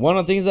 Look, one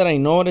of the things that I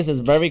noticed is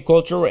very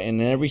cultural,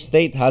 and every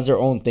state has their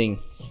own thing.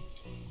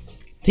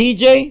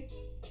 TJ,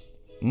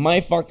 my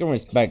fucking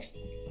respects.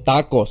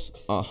 Tacos,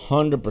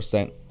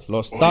 100%.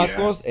 Los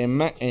tacos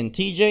and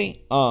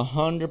TJ,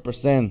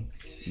 100%.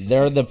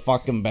 They're the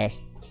fucking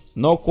best.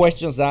 No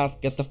questions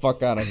asked. Get the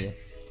fuck out of here.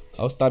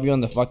 I'll stab you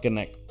on the fucking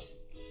neck.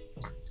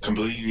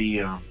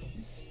 Completely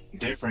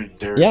different.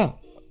 They're, Yeah,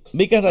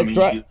 because I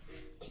tried.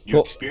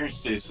 You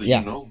experienced this, so Yeah.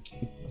 you know.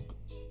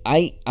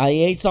 I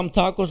ate some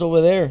tacos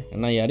over there in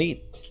Nayarit.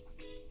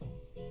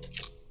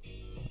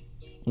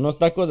 Unos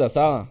tacos de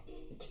asada.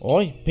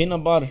 Oy,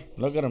 peanut butter.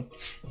 Look at them.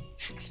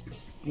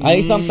 I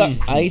ate some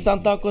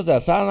tacos de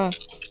asada.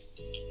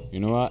 You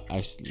know what?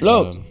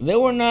 Look, they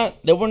were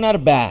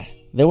not bad.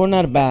 They were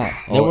not bad.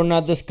 They Oh, were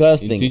not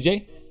disgusting.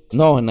 TJ?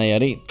 No, in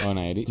Nayarit. Oh,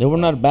 Nayarit. They were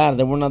not bad.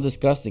 They were not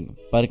disgusting.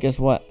 But guess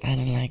what? I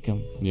didn't like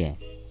them. Yeah.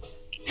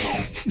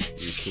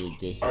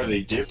 Are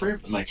they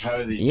different? Like, how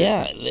are they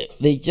Yeah,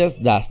 they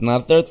just, that's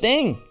not their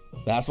thing.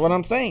 That's what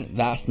I'm saying.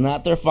 That's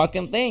not their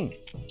fucking thing.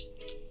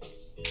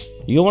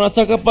 You want to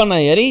talk about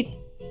Nayarit?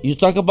 You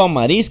talk about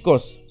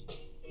mariscos.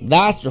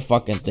 That's their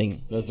fucking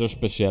thing. That's their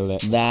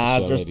speciality.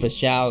 That's their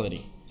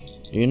speciality.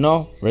 You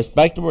know,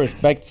 respect where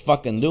respect's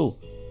fucking due.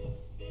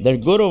 They're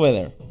good over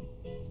there.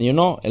 You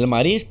know, el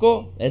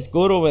marisco is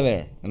good over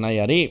there in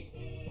Nayarit.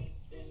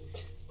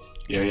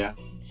 Yeah.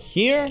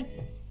 Here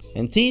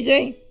in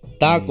TJ,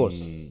 tacos.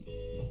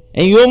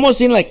 And you almost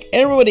seem like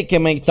everybody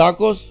can make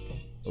tacos.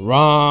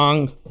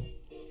 Wrong.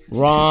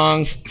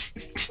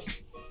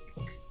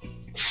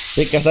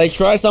 Because I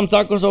tried some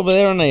tacos over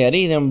there in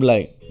Nayarit and I'm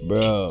like,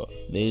 bro,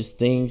 these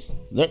things,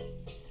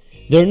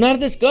 they're not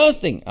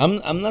disgusting.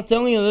 I'm not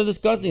telling you they're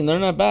disgusting. They're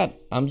not bad.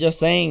 I'm just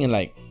saying,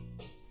 like,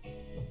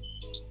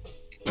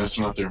 That's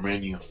not their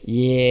menu.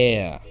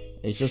 yeah.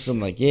 It's just I'm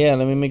like, yeah,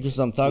 let me make you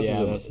some tacos.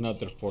 Yeah, that's not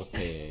their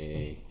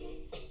forte.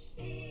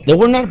 They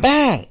were not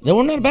bad.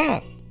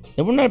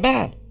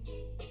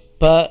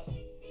 But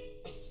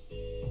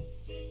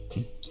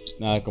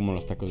Nada como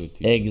los tacos de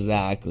TJ.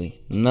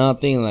 exactly,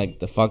 nothing like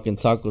the fucking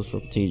tacos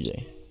from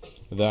TJ.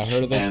 I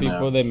heard of those And,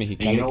 people de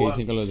Mexicali you know que what?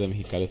 dicen que los de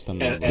Mexicali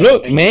están And- locos.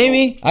 Look, and-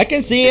 maybe I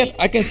can see it.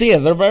 I can see it.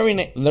 They're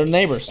they're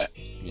neighbors.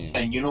 Yeah.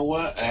 And you know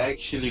what? I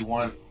actually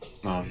want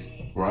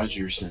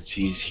Roger, since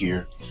he's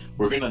here,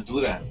 we're gonna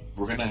do that.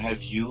 We're gonna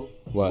have you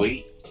What?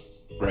 wait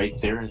right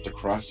there at the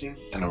crossing,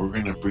 and we're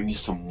gonna bring you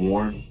some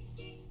warm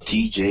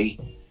TJ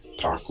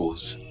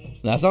tacos.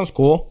 That sounds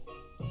cool.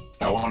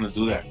 I want to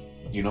do that,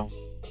 you know,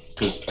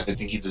 because I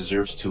think he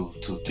deserves to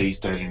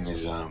taste that in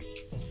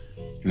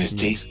his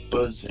taste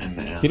buds. And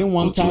Didn't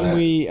one we'll do time that.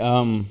 we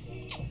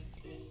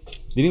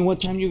Didn't one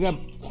time you got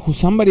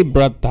somebody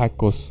brought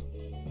tacos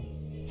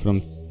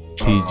from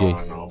TJ?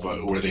 Oh, no,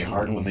 but were they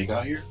hard when they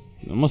got here?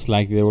 Most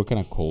likely they were kind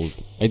of cold.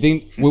 I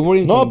think we were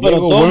in No, San pero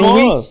en Diego, todos weren't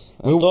we? modos.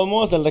 En todos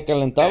modos, el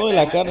recalentado y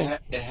la carne.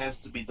 It has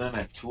to be done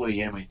at 2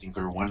 a.m. I think,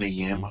 or 1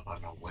 a.m. on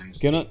a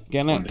Wednesday.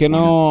 Que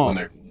no.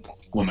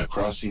 When the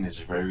crossing is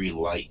very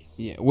light.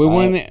 Yeah, we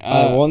were in.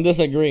 I won't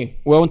disagree.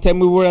 Well, one time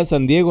we were at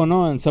San Diego,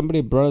 no, and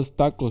somebody brought us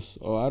tacos.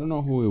 Oh, I don't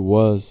know who it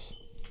was.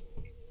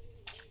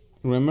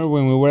 Remember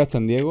when we were at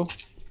San Diego?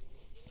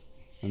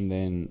 And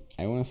then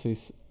I want to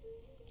say,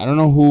 I don't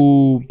know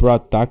who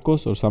brought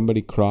tacos, or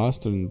somebody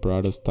crossed and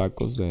brought us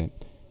tacos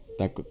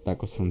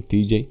tacos from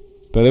TJ,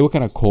 but they were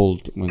kind of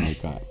cold when they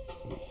got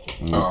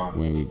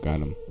when we got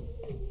them.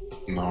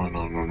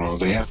 No.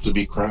 They have to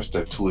be crossed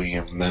at 2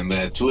 a.m. And then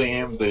at 2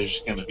 a.m.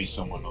 there's gonna be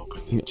someone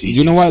open.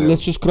 You know what?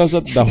 Let's just cross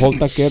up the whole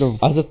taquero.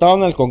 ¿Has estado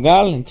en el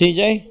Congal, en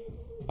TJ?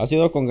 ¿Has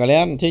ido a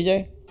congalear en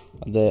TJ?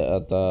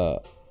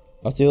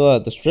 ¿Has ido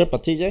at the strip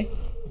at TJ?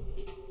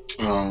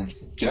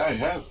 Yeah, I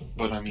have,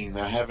 but I mean,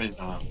 I haven't.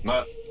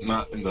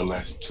 Not in the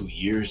last 2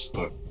 years,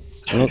 but.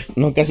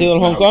 ¿Nunca has ido al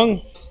Hong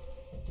Kong?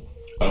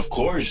 Of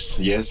course,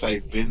 yes,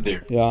 I've been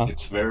there. Yeah.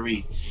 It's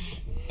very.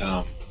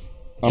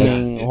 I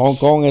mean, Hong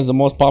Kong is the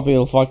most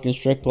popular fucking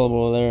strip club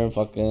over there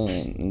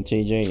in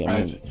TJ.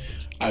 I mean,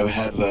 I've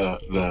had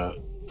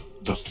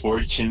the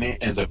fortunate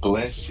and the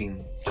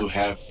blessing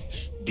to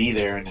be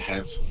there and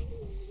have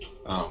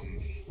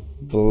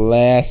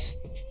blessed.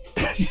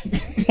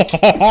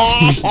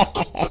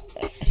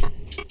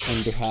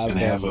 And to have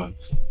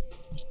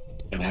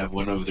and have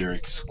one of their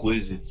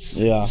exquisites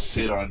Yeah.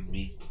 sit on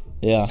me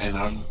Yeah.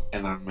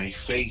 and on my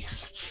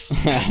face.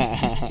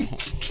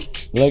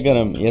 Look at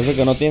him. Y eso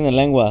que no tiene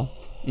lengua.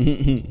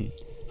 And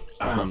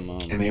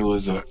it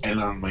was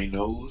and on my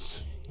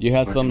nose. You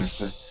had Not some gonna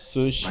say- Not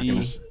gonna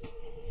sushi. say-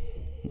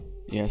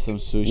 You had some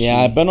sushi. Yeah,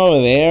 I've been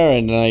over there,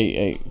 and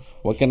I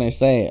what can I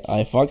say?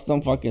 I fucked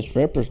some fucking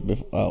strippers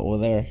over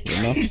there,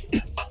 you know?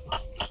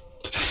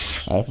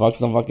 I fucked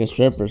some fucking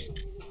strippers.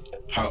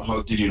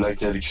 How did you like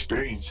that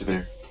experience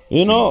there?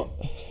 You know,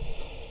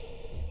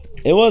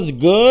 it was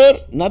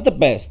good, not the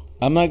best.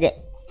 I'm not gonna.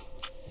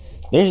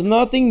 There's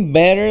nothing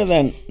better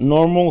than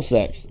normal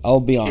sex. I'll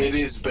be honest. It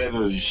is better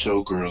than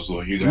showgirls,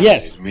 though. You gotta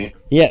Yes. admit.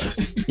 Yes,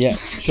 yes.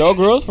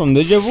 Showgirls from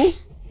Deja Vu?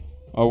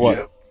 Or what?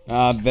 Yep.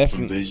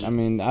 Definitely. Deja. I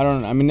mean,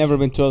 never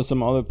been to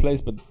some other place,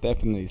 but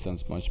definitely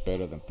sounds much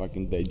better than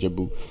fucking Deja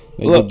Vu.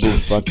 Deja Look. Vu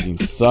fucking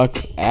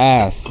sucks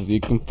ass. You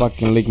can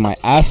fucking lick my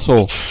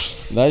asshole.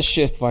 That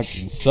shit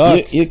fucking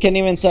sucks. You can't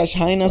even touch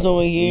hyenas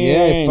over here.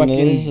 Yeah, and fucking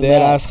this,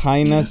 dead that. ass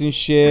hyenas and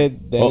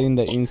shit. Dead in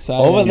the inside.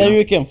 Over and- there,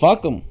 you can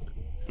fuck them.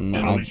 Mm,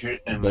 And I over here,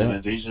 and then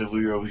at Deja Vu,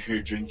 you're over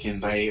here drinking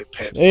Diet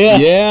Pepsi.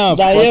 Yeah,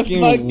 Diet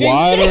fucking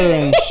water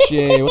and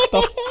shit. What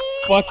the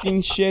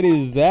fucking shit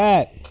is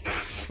that?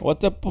 What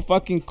type of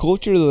fucking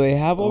culture do they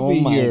have over Oh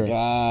my here?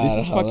 God, This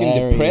is fucking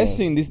hilarious.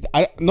 depressing.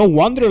 No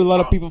wonder a lot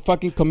of people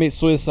fucking commit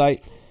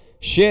suicide.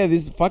 Shit,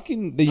 this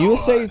fucking the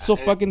USA is so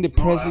fucking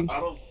depressing.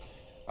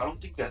 I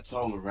don't think that's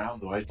all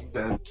around, though. I think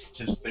that's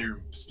just there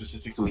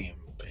specifically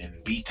in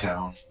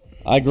B-Town.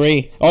 I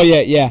agree. Oh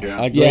yeah. Yeah.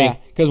 I agree. Yeah,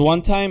 because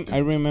one time I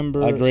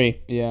remember. I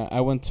agree. Yeah, I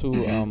went to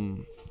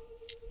Mhm.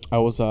 I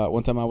was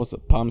one time I was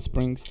at Palm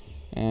Springs,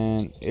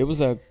 and it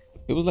was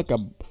like a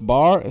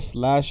bar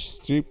slash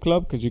strip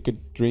club because you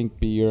could drink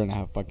beer and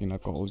have fucking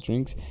alcohol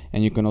drinks,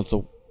 and you can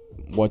also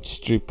watch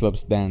strip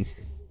clubs dance,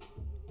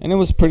 and it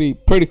was pretty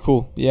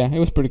cool. Yeah, it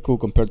was pretty cool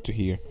compared to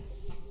here,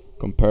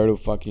 compared to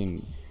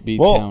fucking B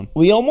Well, town.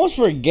 we almost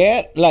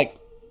forget, like,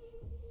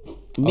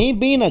 me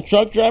being a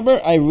truck driver,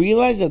 I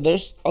realized that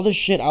there's other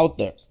shit out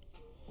there.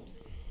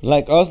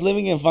 Like us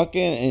living in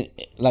fucking,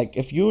 like,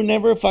 if you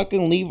never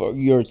fucking leave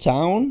your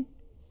town,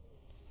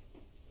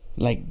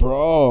 like,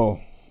 bro,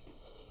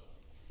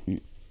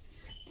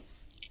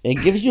 it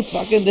gives you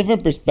fucking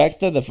different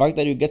perspective. The fact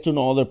that you get to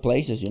know other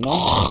places, you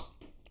know.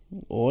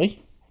 Oi.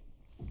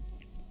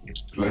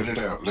 Let it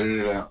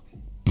out.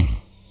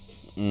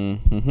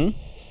 Mm-hmm.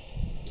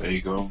 There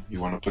you go. You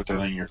want to put that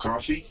on your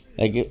coffee?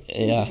 Like,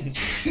 yeah.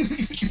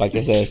 Para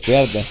que se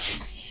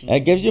despierte.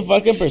 It gives you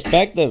fucking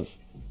perspective.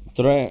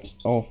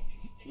 Oh.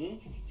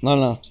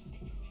 No.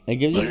 It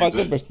gives you No, you're fucking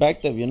good.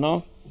 perspective, you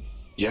know?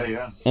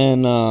 Yeah.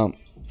 And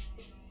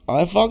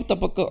I fucked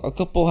up a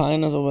couple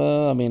hyenas over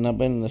there. I mean, I've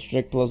been in the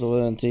strip clubs over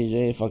there in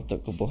TJ. Fucked a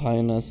couple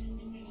hyenas.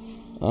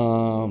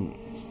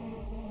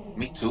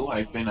 Me too.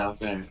 I've been out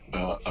there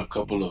a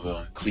couple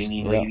of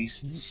cleaning Yeah.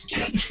 ladies.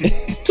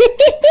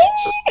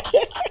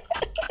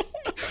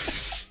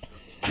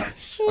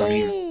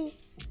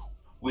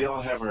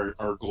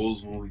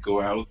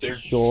 go out there.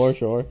 Sure.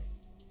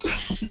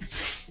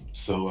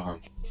 So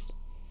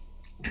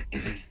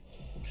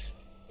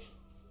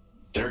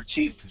they're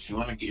cheap. If you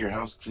want to get your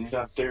house cleaned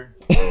out there,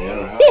 or you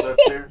have a house out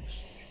there,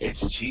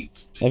 it's cheap.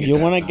 If you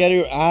want to get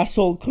your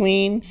asshole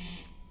clean,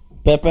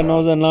 Pepe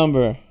knows the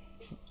number.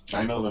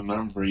 I know the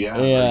number, yeah.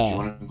 Or Yeah. if you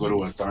want to go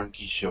to a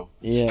donkey show.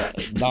 Yeah,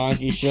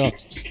 donkey show.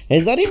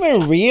 Is that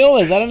even real?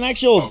 Is that an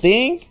actual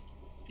thing?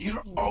 You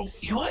don't, oh,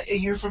 you what?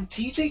 And you're from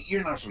TJ?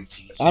 You're not from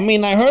TJ. I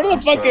mean, I heard the I'm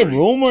fucking sorry.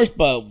 rumors,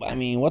 but I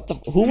mean, what the?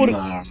 Who would?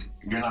 Nah,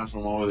 you're not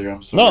from over there. I'm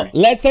No, sorry.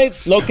 let's say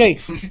okay.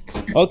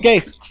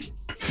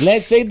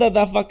 Let's say that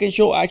fucking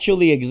show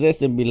actually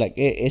exists and be like,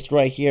 it's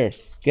right here.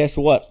 Guess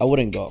what? I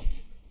wouldn't go.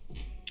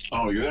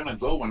 Oh, you're gonna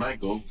go when I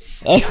go.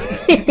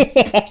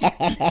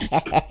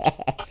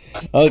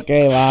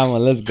 Okay, mama,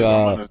 let's 'Cause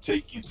I'm go. gonna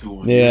take you to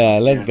one. Yeah,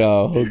 let's yeah.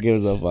 go. Who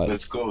gives a fuck?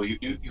 Let's go.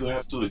 You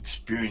have to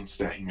experience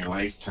that in your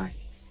lifetime.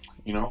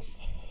 You know?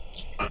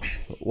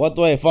 What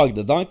do I fuck?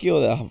 The donkey or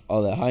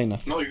the hyena?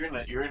 No, you're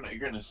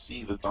gonna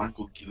see the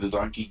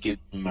donkey get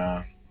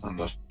on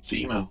the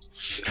female.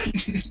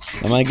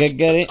 Am I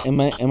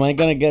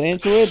gonna get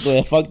into it? Do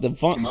I fuck the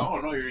fun?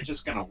 No, you're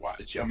just gonna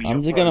watch. I mean, I'm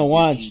you'll just gonna probably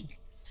watch.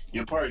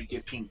 You'll probably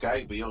get pink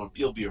eye, but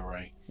you'll be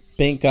alright.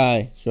 Pink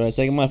eye. Should I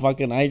take my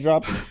fucking eye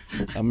drops?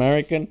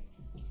 American.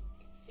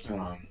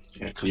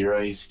 Yeah, clear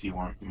eyes. You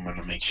want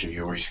to make sure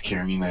you're always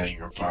carrying that in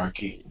your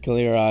pocket.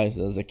 Clear eyes.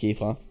 That's the key,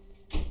 huh?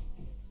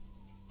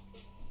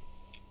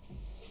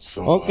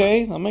 So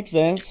Okay, that makes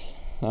sense.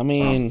 I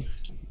mean,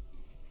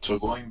 so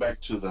going back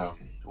to the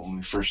when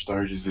we first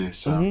started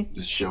this Mhm.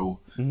 this show,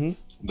 mhm.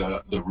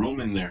 the room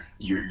in there,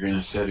 you're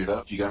gonna set it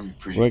up. You got me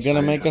pretty. We're gonna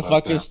excited make a about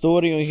fucking that.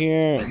 studio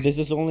here. This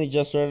is only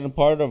just certain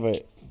part of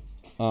it.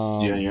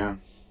 Yeah.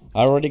 I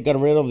already got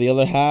rid of the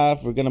other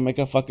half. We're gonna make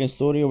a fucking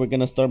studio. We're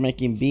gonna start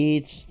making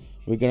beats.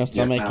 We're gonna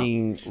start Yeah, now-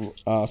 making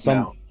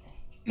some.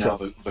 Now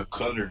the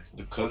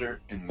color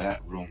in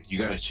that room, you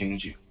gotta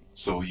change it.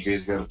 So you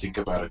guys gotta think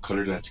about a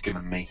color that's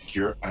gonna make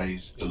your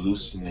eyes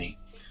hallucinate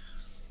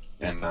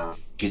and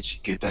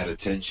get that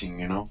attention.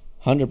 You know.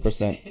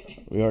 100%.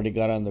 We already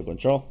got it under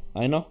control.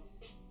 I know.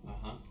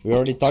 We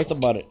already talked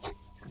about it.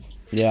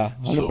 Yeah,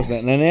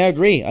 100%. And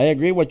I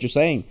agree what you're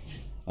saying.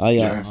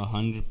 Yeah.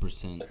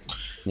 100%.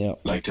 Yeah.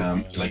 Like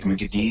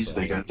Mickey D's,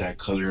 they got that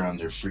color on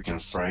their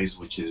freaking fries,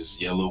 which is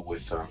yellow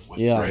with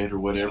Yeah. red or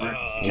whatever.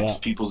 Gets Yeah.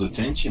 people's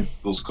attention.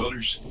 Those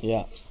colors.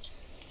 Yeah.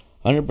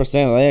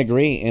 100%. I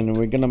agree. And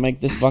we're gonna make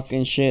this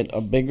fucking shit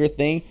a bigger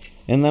thing.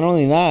 And not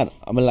only that,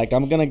 I'm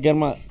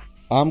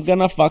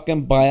gonna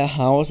fucking buy a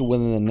house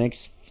within the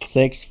next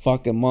 6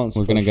 fucking months.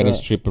 We're for gonna get a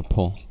sure. stripper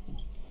pole.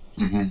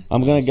 Mm-hmm.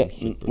 I'm gonna get.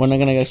 We're not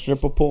gonna get a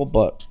stripper pole,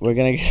 but we're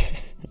gonna get.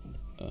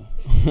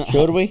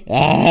 Should we?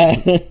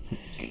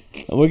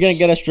 We're gonna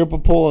get a stripper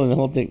pole and the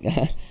whole thing.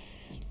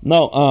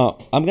 No,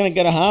 I'm gonna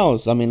get a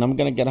house. I mean, I'm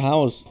gonna get a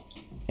house,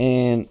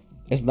 and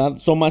it's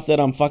not so much that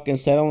I'm fucking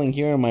settling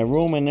here in my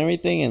room and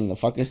everything in the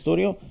fucking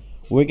studio.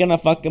 We're gonna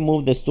fucking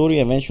move the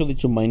studio eventually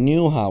to my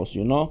new house,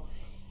 you know,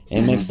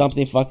 and make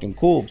something fucking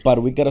cool.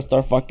 But we gotta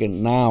start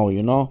fucking now,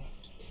 you know.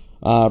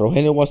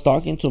 Rogelio was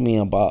talking to me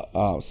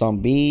about some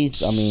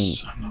beats. I mean,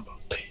 Son of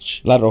a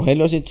bitch. like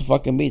Rogelio's into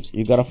fucking beats.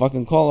 You got a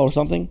fucking call or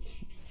something?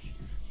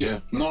 Yeah.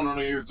 No,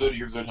 you're good.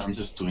 You're good. I'm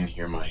just doing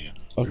here my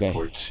Okay.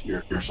 reports.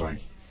 You're fine.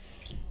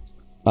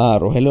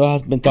 Rogelio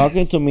has been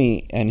talking to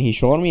me and he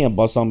showed me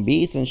about some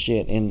beats and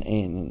shit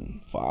and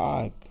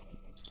fuck.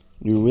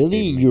 You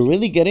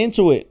really get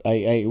into it.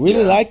 I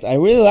really like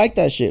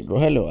that shit,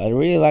 Rogelio. I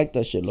really like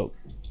that shit, look.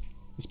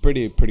 It's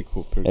pretty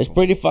cool. It's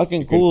pretty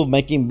fucking cool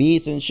making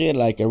beats and shit.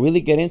 Like I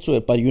really get into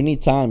it, but you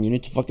need time. You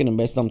need to fucking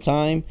invest some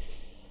time.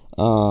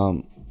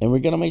 And we're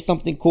gonna make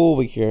something cool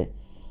over here.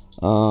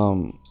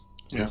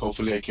 Yeah.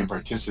 Hopefully, I can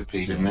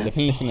participate in that.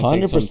 Definitely it's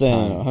gonna take some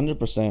time.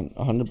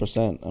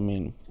 100%. I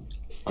mean,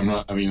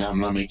 I'm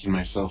not making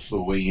myself a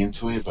way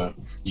into it, but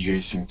you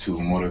guys seem too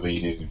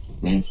motivated.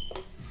 Me.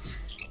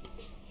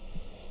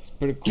 It's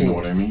pretty cool. You know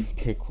what I mean?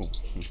 Pretty cool.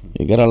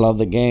 you gotta love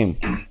the game.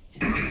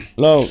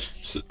 Look,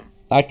 So-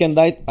 I can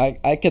die.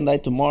 I can die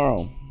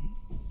tomorrow.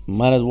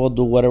 Might as well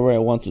do whatever I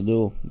want to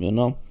do. You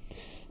know,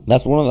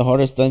 that's one of the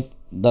hardest things.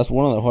 That's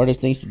one of the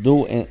hardest things to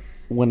do. And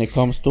when it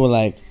comes to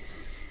like,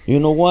 you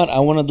know what? I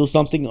want to do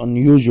something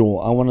unusual.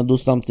 I want to do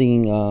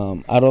something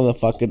out of the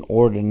fucking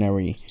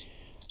ordinary.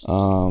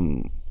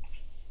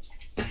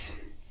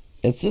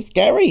 It's just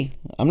scary.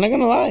 I'm not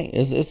gonna lie.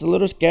 It's a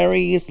little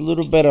scary. It's a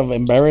little bit of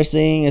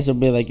embarrassing. It's a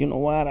bit like, you know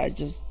what?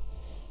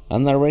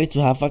 I'm not ready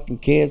to have fucking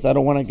kids. I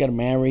don't want to get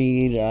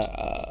married.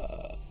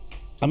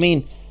 I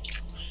mean,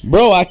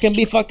 bro, I can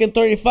be fucking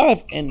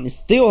 35 and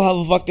still have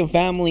a fucking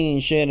family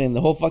and shit and the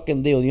whole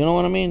fucking deal. You know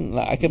what I mean?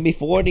 Like I can be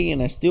 40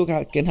 and I still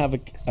can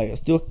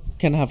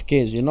have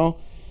kids. You know?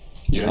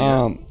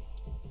 Yeah.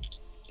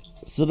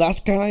 So that's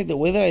kind of like the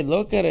way that I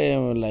look at it.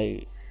 And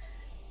like,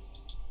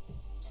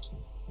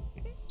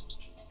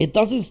 it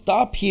doesn't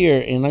stop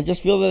here, and I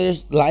just feel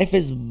that life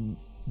is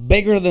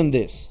bigger than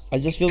this. I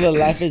just feel that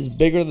life is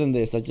bigger than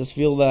this. I just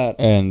feel that.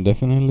 And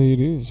definitely it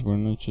is. We're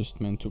not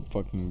just meant to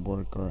fucking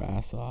work our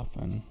ass off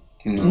and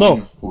No,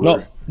 no.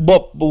 We're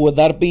But with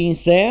that being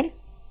said,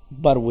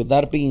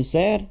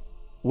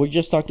 we're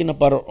just talking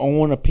about our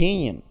own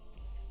opinion.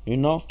 You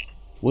know,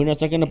 we're not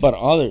talking about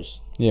others.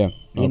 Yeah.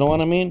 You know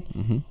what I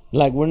mean?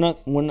 Like we're not.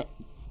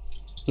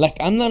 Like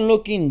I'm not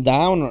looking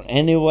down on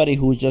anybody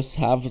who just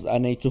has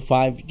an 8 to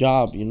 5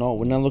 job. You know,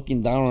 we're not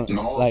looking down on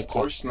no, of like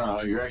course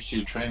not. You're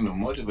actually trying to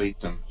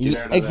motivate them. Get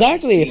out of that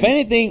exactly. If routine.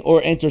 anything,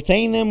 or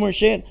entertain them or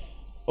shit.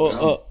 Or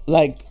Yeah.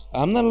 like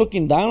I'm not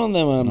looking down on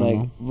them. I'm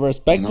like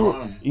respect.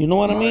 No, You know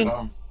what I not mean? at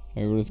all.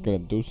 Everybody's gotta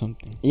do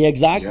something. Yeah,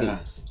 exactly. Yeah,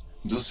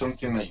 do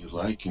something that you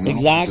like. You know, do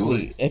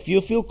Exactly. it. If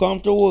you feel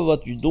comfortable with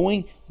what you're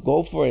doing,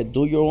 go for it.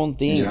 Do your own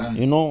thing. Yeah.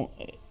 You know,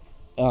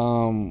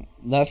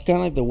 that's kind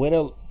of like the way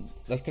to.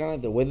 That's kind of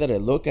like the way that I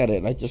look at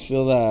it. I just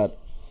feel that.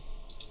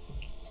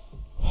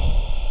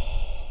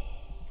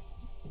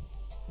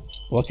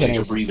 What can Take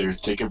I a say? breather.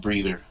 Take a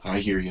breather. I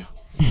hear you.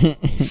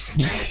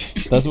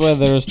 That's why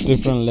there's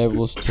different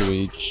levels to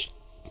each.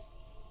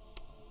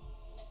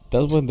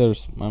 That's what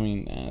there's. I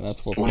mean,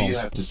 that's what. What do you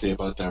forms- have to say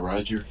about that,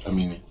 Roger? I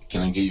mean,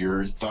 can I get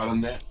your thought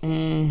on that?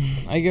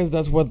 I guess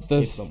that's what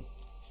this.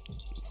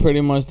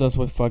 Pretty much, that's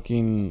what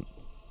fucking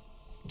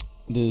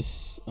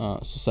this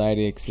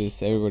society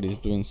exists. Everybody's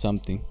doing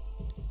something.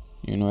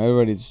 You know,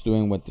 everybody's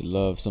doing what they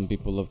love. Some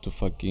people love to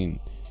fucking,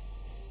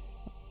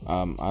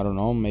 I don't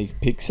know, make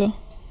pizza,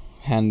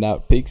 hand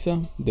out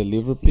pizza,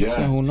 deliver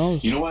pizza. Yeah. Who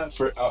knows? You know what?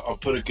 I'll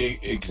put a good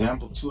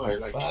example too. I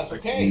like, That's like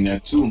okay. doing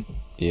that too.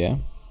 Yeah,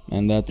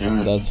 and Yeah.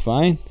 that's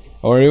fine.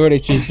 Or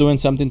everybody's just doing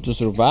something to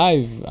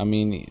survive. I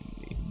mean,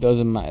 it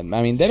doesn't matter.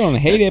 I mean, they don't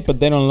hate it, but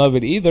they don't love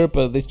it either.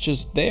 But it's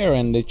just there,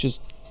 and they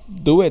just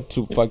do it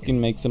to fucking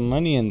make some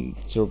money and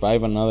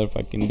survive another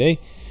fucking day.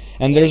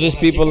 And there's just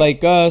people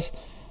like us.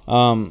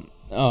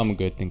 Oh, I'm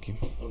good, thank you.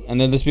 And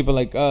then there's people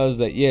like us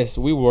that yes,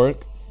 we work,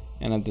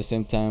 and at the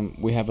same time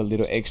we have a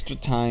little extra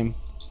time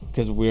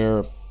because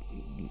we're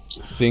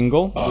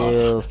single.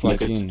 We're Look at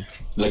fucking.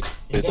 look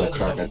at the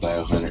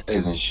crocodile hunter.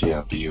 Isn't she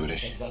a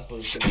beauty?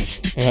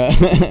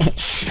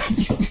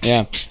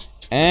 Yeah,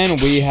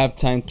 and we have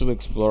time to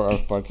explore our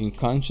fucking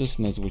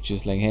consciousness, which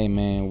is like, hey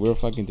man,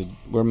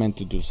 we're meant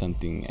to do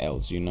something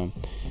else, you know.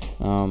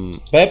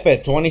 Pepe,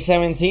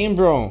 2017,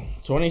 bro.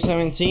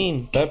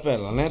 2017, Pepe,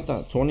 la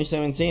neta,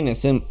 2017.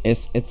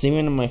 It's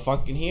even in my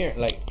fucking here.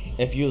 Like,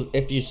 if you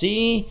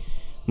see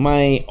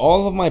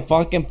all of my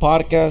fucking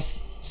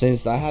podcasts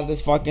since I had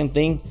this fucking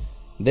thing,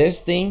 this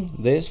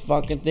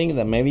fucking thing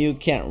that maybe you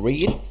can't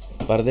read,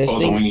 but this Oh,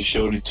 the thing, one you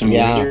showed it to me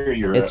yeah,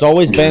 earlier. it's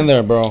always been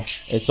there, bro.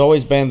 It's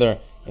always been there,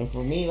 and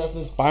for me, that's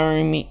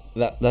inspiring me.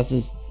 That's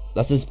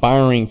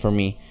inspiring for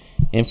me,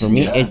 and for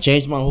me, Yeah. it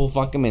changed my whole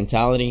fucking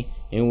mentality.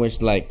 In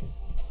which, like,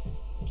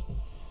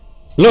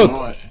 You look, know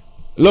what?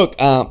 look,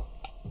 I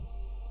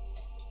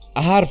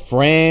had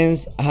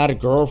friends, I had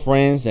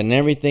girlfriends, and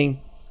everything.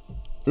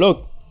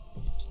 Look,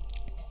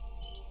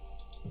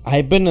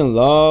 I've been in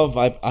love.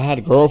 I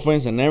had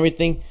girlfriends and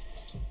everything.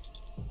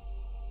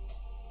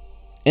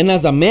 And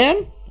as a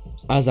man,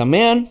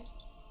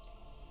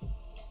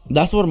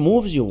 that's what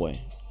moves you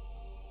away.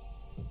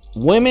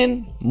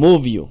 Women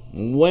move you.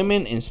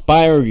 Women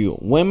inspire you.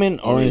 Women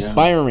are yeah.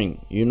 inspiring.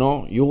 You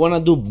know, you want to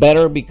do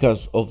better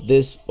because of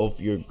this, of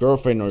your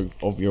girlfriend or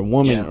of your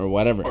woman Yeah. or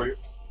whatever.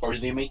 Or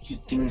they make you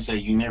things that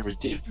you never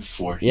did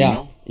before. Yeah, You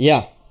know?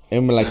 yeah.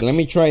 And we're like, let That's-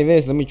 me try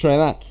this, let me try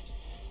that.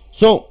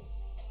 So,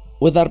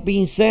 with that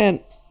being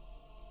said,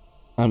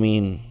 I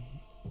mean,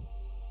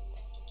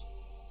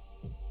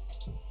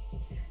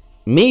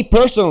 me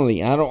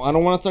personally, I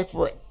don't want to talk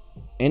for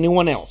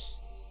anyone else.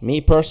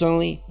 Me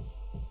personally,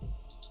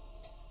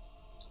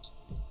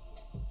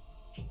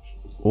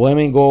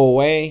 women go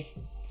away,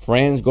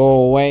 friends go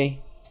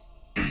away,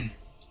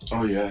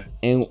 Oh yeah.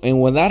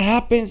 and when that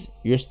happens,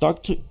 you're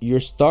stuck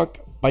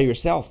by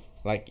yourself.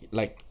 Like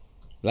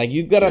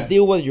you gotta Yeah.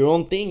 deal with your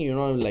own thing. You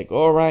know, like,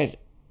 all right,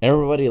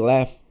 everybody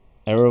left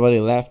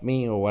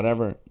me or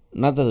whatever.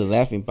 Not that they're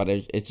laughing, but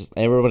it's just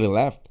everybody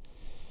left.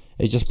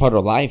 It's just part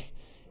of life,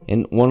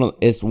 and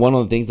it's one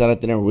of the things that I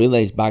didn't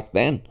realize back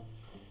then.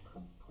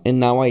 And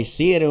now I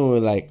see it, and we're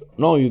like,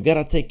 no, you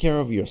gotta take care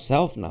of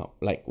yourself now.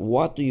 Like,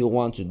 what do you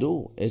want to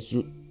do? It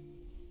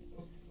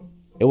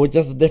was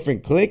just a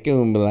different click,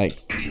 and we're like,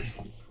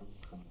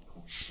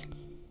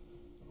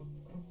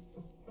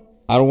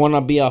 I don't want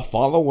to be a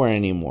follower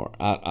anymore.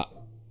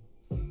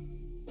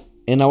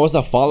 And I was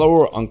a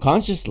follower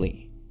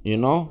unconsciously, you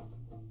know?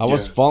 I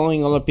was Yeah.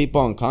 following other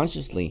people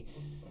unconsciously.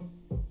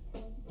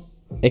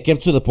 It came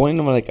to the point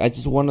of like, I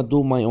just want to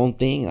do my own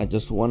thing. I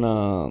just want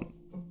to...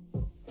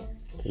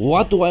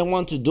 What do I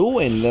want to do?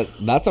 And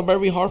that's a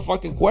very hard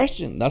fucking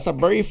question. That's a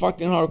very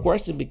fucking hard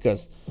question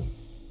because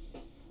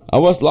I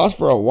was lost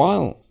for a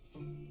while.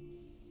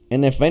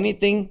 And if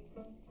anything,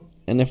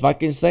 and if I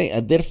can say,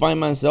 I did find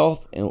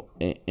myself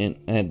and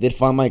I did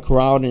find my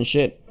crowd and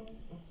shit.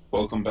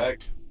 Welcome back.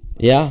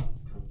 Yeah.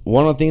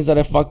 One of the things that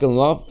I fucking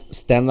love,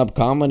 stand-up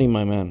comedy,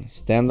 my man.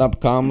 Stand-up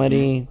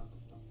comedy.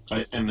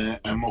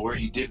 I'm aware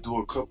you did do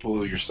a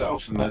couple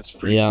yourself, and that's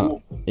pretty Yeah,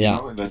 cool.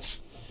 yeah. You know,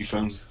 you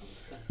found.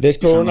 This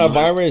found a lot.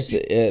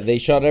 coronavirus, they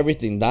shut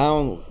everything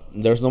down.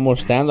 there's no more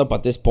stand up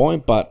at this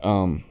point, but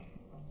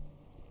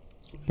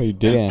But you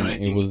did, And and I it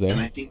think was there.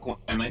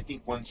 and I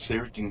think once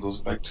everything goes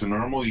back to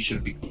normal, you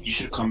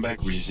should come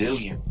back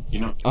resilient.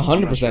 You know, I'm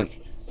hundred not sure.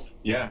 percent.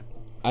 Yeah.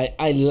 I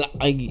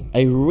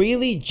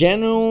really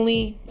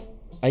genuinely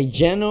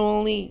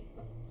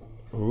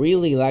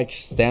really like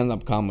stand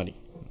up comedy.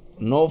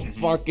 No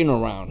fucking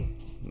around.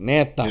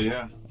 Neta.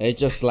 Yeah. It's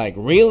just like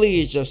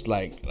really it's just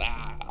like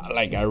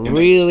like I It makes-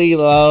 really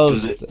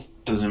love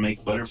Does it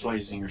make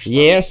butterflies in your stomach?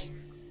 yes.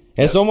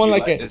 It's Yeah, almost you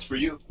like a, it's for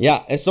you.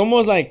 yeah, it's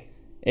almost like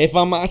if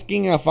I'm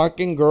asking a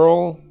fucking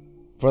girl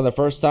for the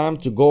first time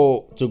to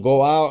go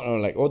out or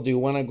like, oh, do you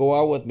want to go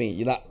out with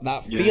me? That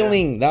Yeah.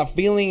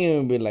 feeling it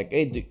would be like,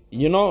 hey,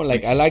 you know,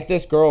 like I like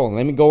this girl,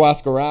 let me go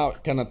ask her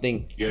out, kind of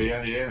thing.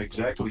 Yeah,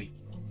 exactly.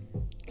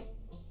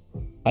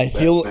 I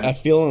feel that- I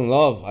feel in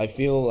love. I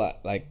feel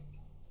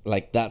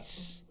like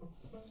that's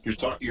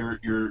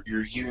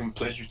You're giving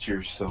pleasure to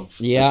yourself.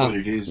 yeah, That's what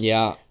it is.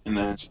 yeah, And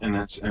that's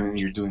I mean,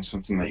 you're doing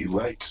something that you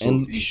like, so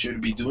And- you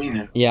should be doing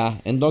it. yeah.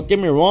 And don't get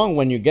me wrong,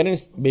 when you get in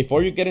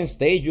before you get in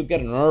stage, you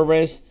get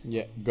nervous.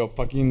 Yeah, go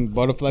fucking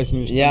butterflies in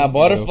your Yeah, stomach,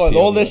 butterflies,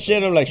 it'll all feel this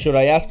shit of like, should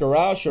I ask her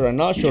out? Should I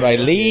not? Should I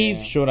Yeah, leave?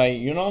 yeah. Should I,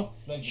 you know?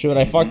 Should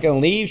I fucking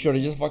leave? Should I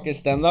just fucking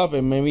stand up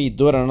and maybe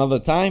do it another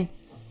time?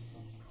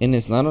 And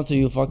it's not until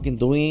you fucking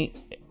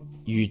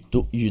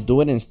you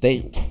do it in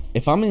stage.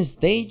 If I'm in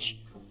stage,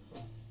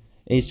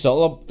 it's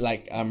all up,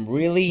 like I'm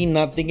really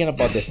not thinking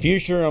about the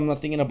future. I'm not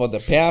thinking about the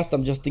past.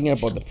 I'm just thinking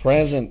about the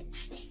present.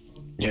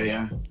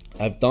 Yeah.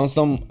 I've done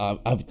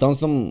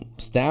some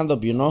stand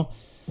up, you know.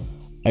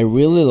 I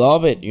really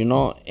love it, you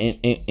know.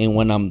 And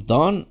when I'm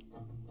done,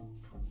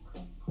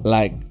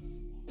 like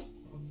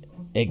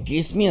it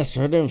gives me a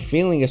certain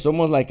feeling. It's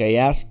almost like I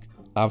ask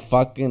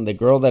the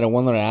girl that I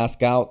wanted to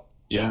ask out,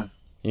 Yeah.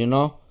 you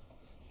know.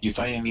 You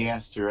finally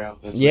asked her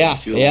out. That's Yeah,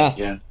 what you feel yeah. like.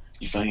 Yeah.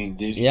 You finally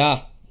did.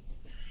 Yeah.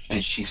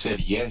 And she said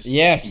yes.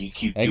 Yes. And you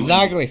keep doing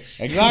Exactly. it.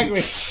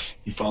 Exactly.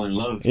 You fall in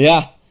love.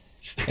 Yeah.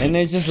 And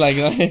it's just like,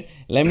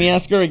 let me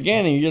ask her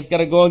again, and you just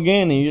gotta go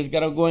again, and you just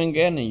gotta go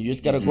again, and you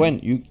just gotta go in.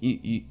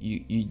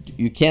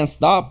 You can't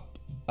stop.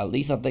 At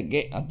least at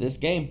this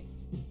game.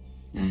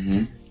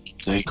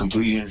 I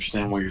completely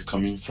understand where you're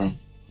coming from.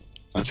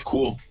 That's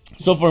cool.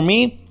 So for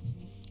me,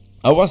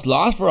 I was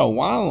lost for a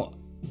while.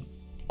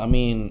 I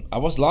mean, I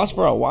was lost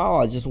for a while.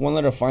 I just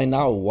wanted to find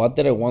out what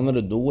did I wanted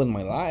to do with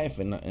my life,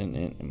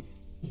 and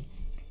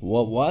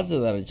what was it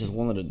that I just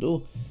wanted to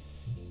do.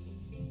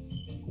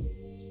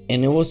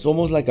 And it was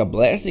almost like a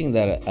blessing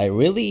that I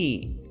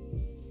really.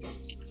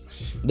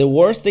 The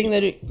worst thing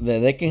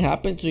that can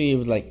happen to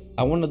you is like,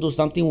 I want to do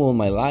something with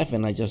my life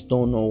and I just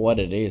don't know what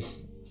it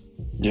is.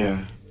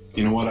 Yeah.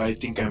 You know what? I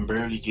think I'm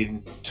barely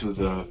getting to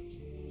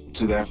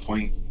that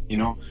point. You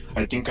know,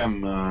 I think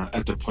I'm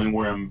at the point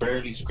where I'm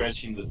barely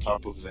scratching the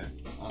top of that.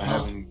 I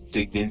haven't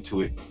digged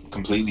into it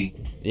completely.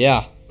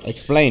 Yeah,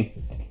 explain.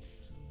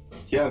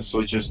 Yeah.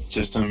 So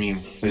just I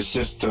mean, it's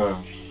just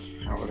how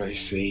would I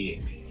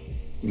say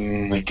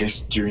it? I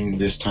guess during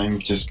this time,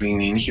 just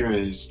being in here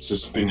has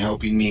just been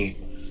helping me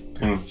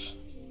kind of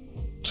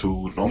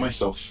to know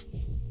myself.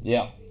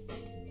 Yeah.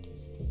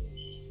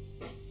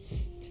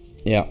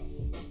 Yeah.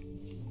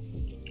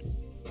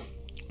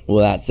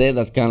 Well, that's it.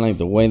 That's kind of like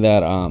the way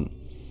that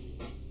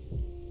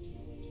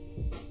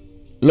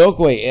look,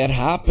 wait, it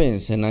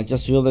happens, and I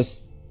just feel this.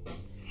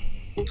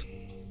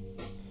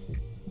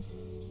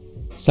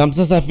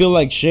 Sometimes I feel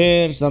like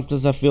shit.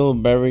 Sometimes I feel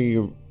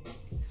very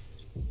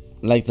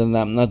like that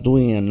I'm not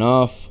doing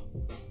enough,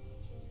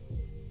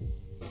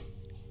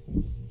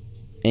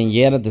 and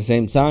yet at the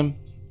same time,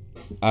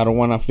 I don't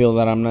want to feel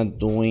that I'm not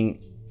doing.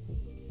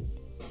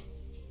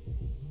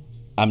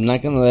 I'm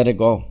not gonna let it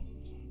go.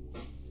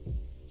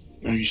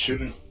 No, you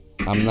shouldn't.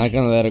 I'm not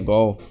gonna let it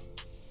go.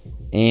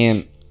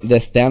 And the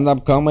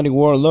stand-up comedy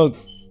world, look,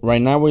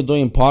 right now we're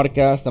doing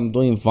podcasts. I'm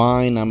doing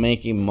fine. I'm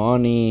making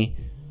money.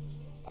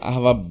 I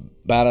have a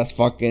badass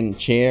fucking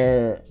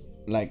chair,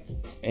 like,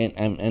 and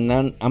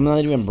I'm not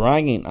even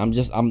bragging.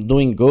 I'm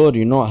doing good.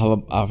 You know,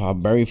 I have a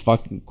very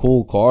fucking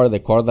cool car. The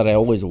car that I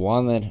always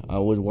wanted. I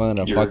always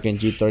wanted a fucking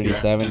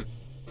G37.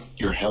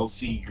 You're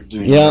healthy. You're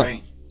doing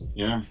right.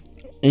 Yeah.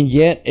 And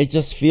yet, it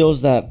just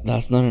feels that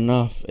that's not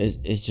enough.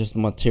 It's just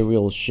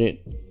material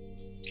shit.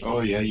 Oh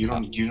yeah, you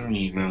don't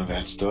need none of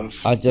that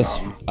stuff. I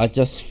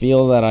just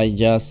feel that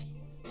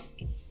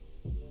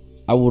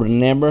I would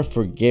never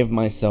forgive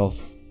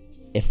myself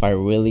if I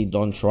really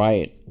don't try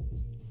it.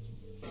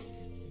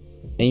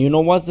 And you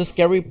know what's the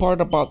scary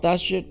part about that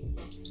shit?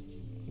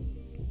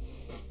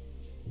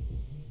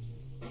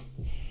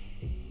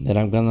 That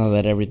I'm gonna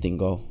let everything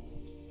go.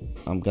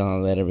 I'm gonna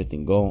let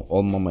everything go.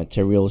 All my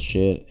material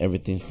shit,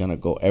 everything's gonna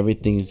go.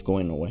 Everything's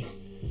going away.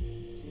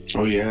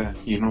 Oh yeah,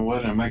 you know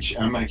what? I'm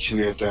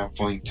actually at that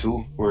point too,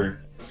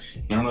 where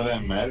none of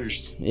that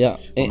matters. Yeah.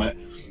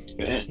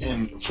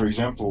 And for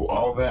example,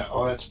 all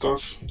that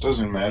stuff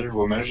doesn't matter.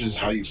 What matters is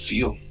how you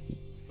feel,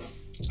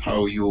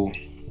 how you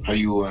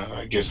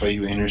I guess how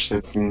you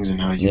intercept things and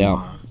how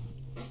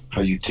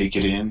you take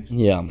it in.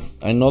 Yeah,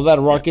 I know that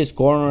Rocky's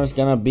Corner is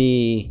gonna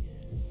be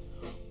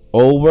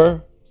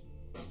over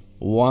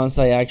once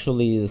I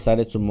actually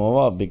decided to move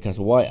up, because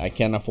why? I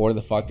can't afford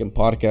the fucking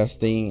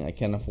podcasting. I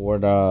can't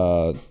afford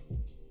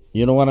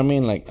you know what I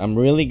mean? Like I'm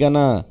really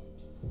gonna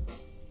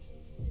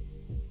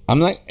I'm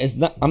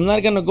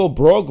not gonna go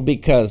broke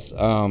because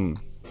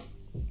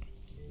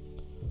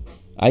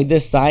I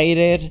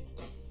decided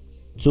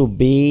to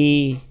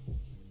be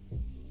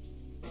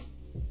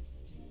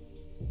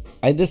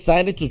I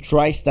decided to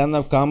try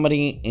stand-up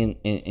comedy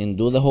and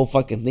do the whole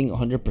fucking thing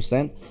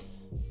 100%,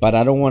 but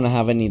I don't want to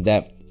have any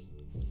debt.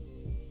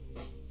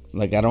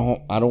 Like I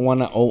don't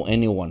want to owe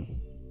anyone.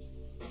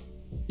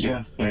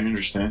 Yeah, I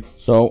understand.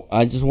 So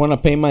I just want to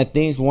pay my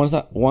things. Once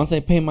I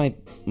pay my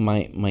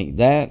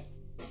debt,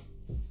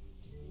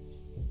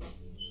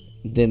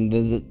 then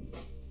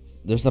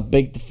there's a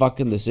big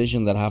fucking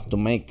decision that I have to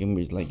make, and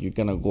it's like you're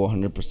gonna go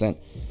 100%,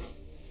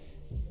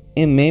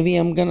 and maybe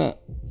I'm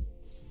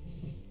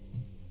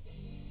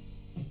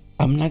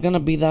not gonna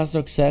be that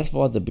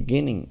successful at the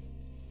beginning,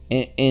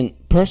 and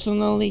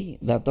personally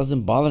that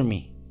doesn't bother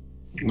me.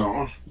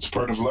 No, it's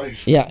part of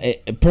life. Yeah,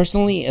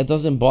 personally it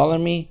doesn't bother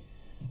me.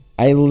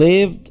 I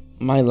lived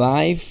my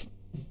life.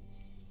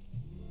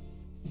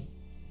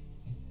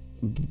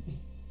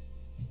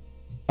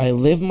 I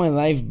lived my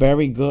life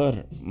very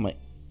good.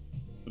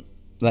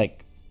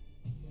 Like,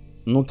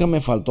 nunca me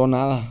faltó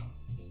nada.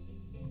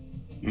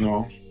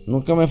 No.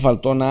 Nunca me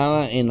faltó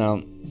nada,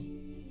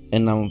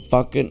 and I'm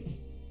fucking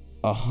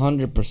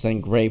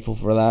 100% grateful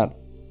for that.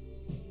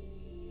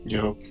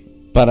 Yup.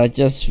 But I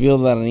just feel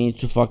that I need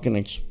to fucking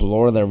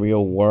explore the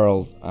real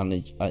world. I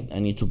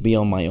need to be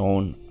on my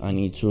own. I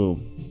need to.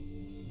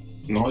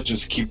 No,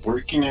 just keep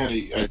working at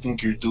it. I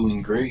think you're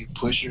doing great.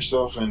 Push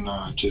yourself and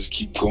just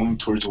keep going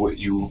towards what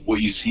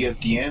you see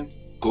at the end.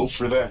 Go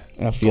for that.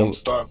 Don't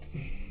stop.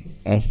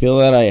 I feel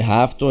that I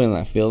have to, and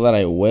I feel that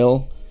I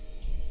will.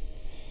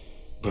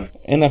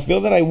 And I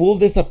feel that I will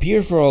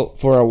disappear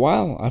for a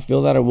while. I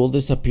feel that I will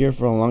disappear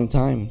for a long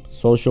time.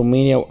 Social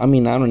media. I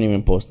mean, I don't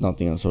even post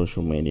nothing on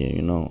social media.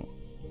 You know,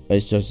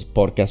 it's just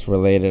podcast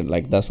related.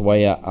 Like that's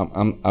why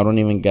I don't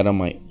even get on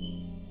my.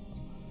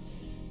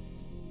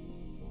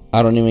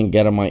 I don't even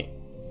get on my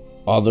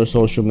other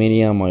social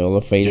media, my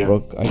other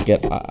Facebook.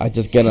 Yeah. I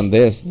just get on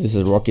this. This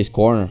is Rocky's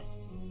Corner.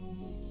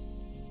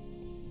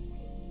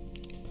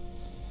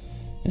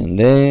 And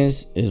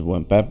this is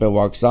when Pepe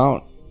walks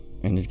out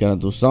and he's gonna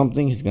do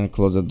something, he's gonna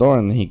close the door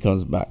and then he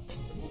comes back.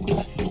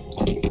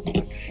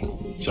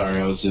 Sorry,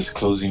 I was just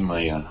closing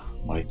my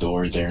my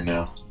door there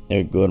now.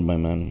 You're good, my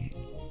man.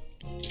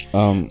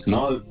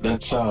 No,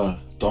 that's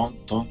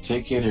don't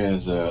take it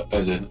as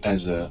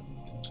a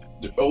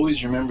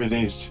always remember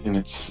this, and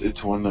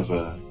it's one of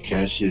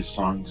Cash's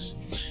songs.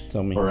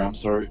 Tell me. Or I'm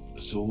sorry,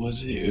 so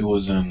was it? It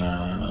was on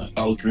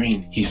Al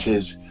Green. He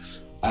says,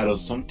 out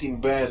of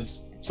something bad,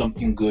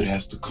 something good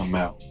has to come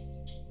out.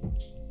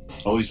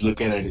 Always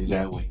look at it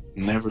that way.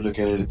 Never look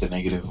at it the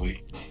negative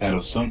way. Out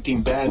of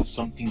something bad,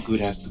 something good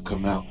has to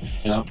come out.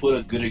 And I'll put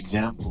a good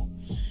example.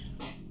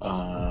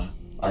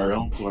 Our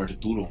uncle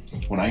Arturo.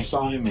 When I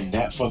saw him in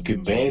that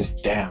fucking bed,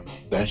 damn,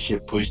 that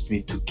shit pushed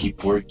me to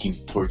keep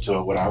working towards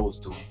what I was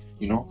doing.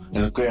 You know?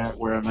 And look at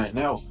where I'm at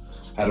now.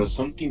 Out of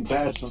something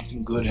bad,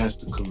 something good has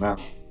to come out.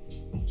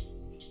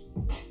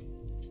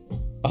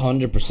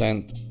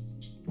 100%.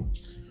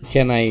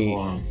 Can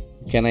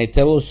I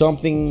tell you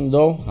something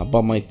though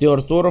about my tío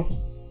Arturo?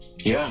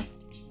 Yeah.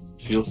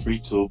 Feel free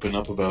to open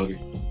up about it.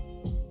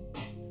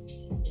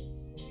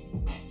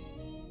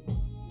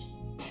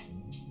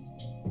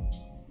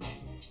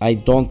 I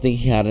don't think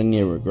he had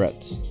any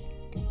regrets.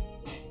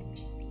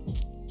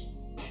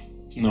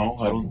 No,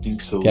 I don't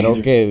think so. Creo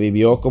either. que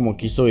vivió como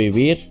quiso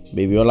vivir,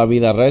 vivió la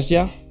vida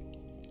recia.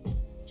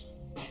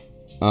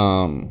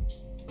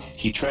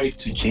 He tried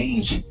to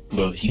change,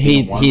 but he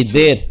didn't want to.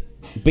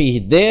 He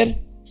did,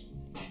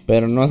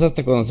 pero no es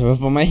hasta cuando se fue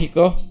para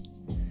México,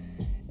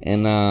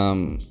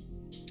 and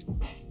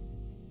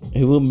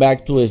he went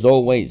back to his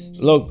old ways.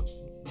 Look,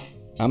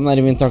 I'm not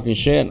even talking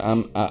shit.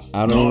 I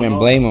don't even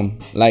blame him.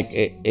 Like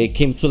it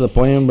came to the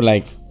point of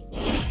like,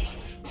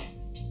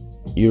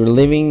 you're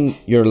living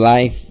your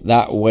life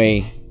that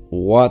way.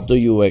 What do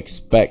you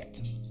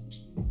expect?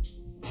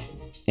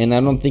 And I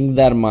don't think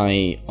that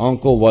my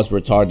uncle was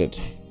retarded.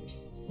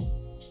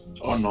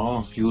 Oh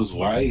no, he was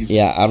wise.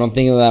 Yeah, I don't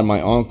think that my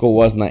uncle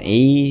was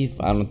naive.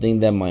 I don't think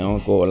that my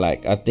uncle,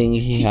 like, I think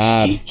he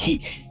had.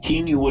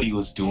 He knew what he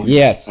was doing.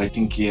 Yes. I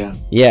think, yeah.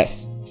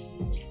 Yes.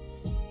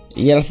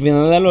 Y al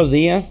final de los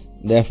días,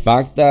 the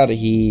fact that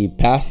he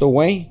passed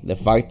away, the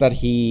fact that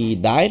he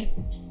died,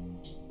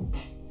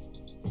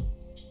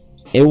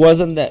 it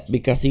wasn't that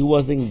because he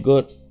wasn't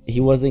good. He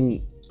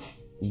wasn't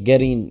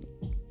getting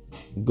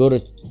good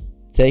at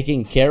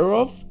taking care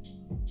of.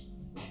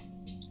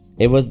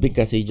 It was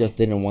because he just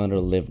didn't want to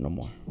live no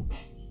more.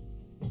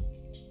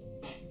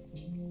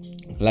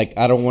 Like,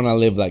 I don't want to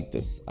live like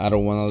this. I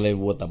don't want to live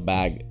with a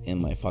bag in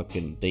my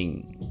fucking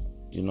thing.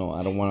 You know,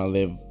 I don't want to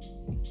live.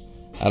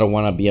 I don't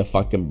want to be a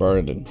fucking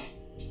burden.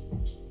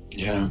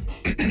 Yeah.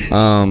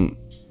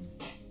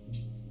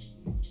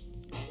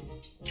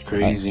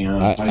 crazy,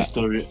 huh? I,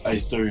 I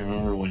still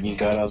remember when he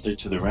got out there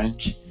to the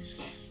ranch.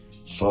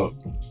 Fuck,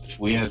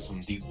 we had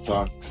some deep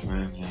talks,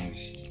 man,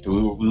 and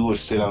we would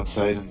sit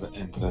outside in the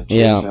chairs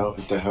yeah. out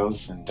at the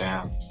house, and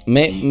damn,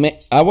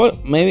 I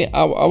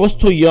was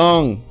too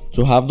young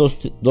to have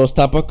those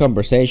type of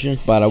conversations,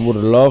 but I would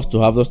love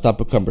to have those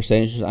type of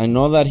conversations. I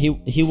know that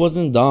he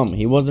wasn't dumb,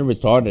 he wasn't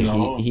retarded.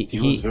 no, he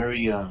was He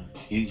very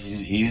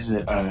he's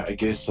I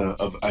guess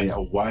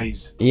a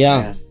wise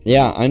yeah, man,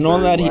 yeah. I know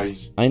very that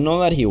wise. I know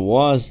that he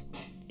was.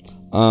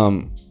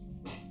 Um,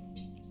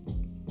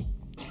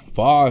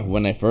 fuck.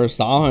 When I first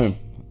saw him,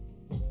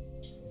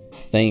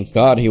 thank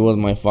God he was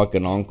my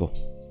fucking uncle.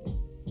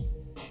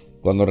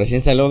 Cuando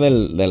recién salió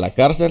de la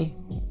cárcel,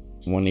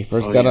 when he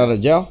first Oh, got yeah. out of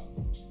jail,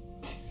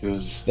 He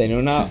was tenía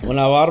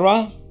una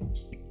barba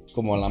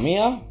como la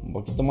mía, un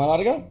poquito más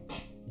larga.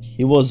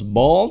 He was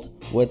bald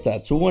with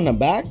tattoo in the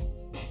back.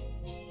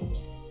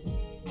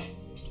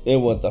 It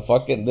was the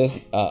fucking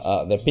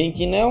the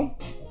pinky nail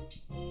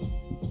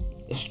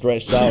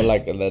stretched out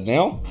like the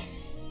nail.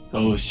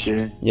 oh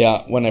shit.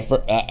 Yeah, when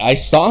I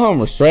saw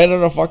him straight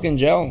out of fucking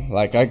jail.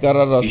 Like I got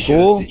out of You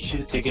school. should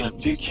have taken a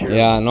picture.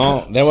 Yeah,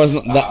 no, there was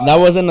that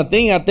wasn't a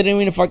thing. I didn't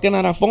even fucking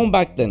have a phone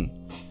back then.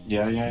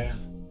 Yeah.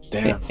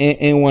 Damn.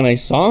 And when I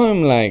saw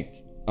him, like,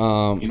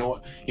 You know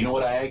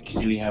what? I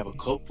actually have a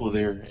couple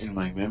there in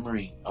my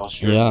memory. I'll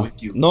share yeah, it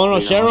with you. no,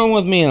 later share on. them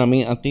with me. I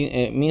mean, I think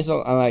it means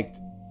like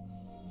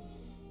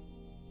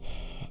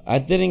I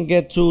didn't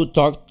get to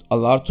talk a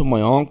lot to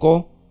my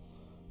uncle,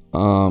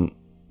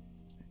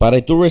 but I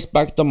do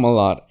respect him a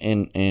lot.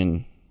 And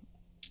And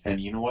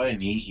you know what?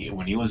 And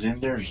when he was in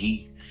there,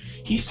 he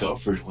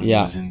suffered when Yeah,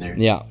 he was in there.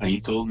 yeah.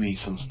 He told me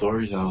some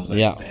stories. I was like,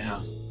 Yeah.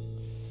 damn.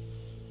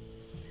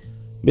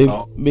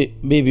 vi-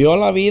 vivió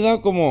la vida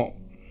como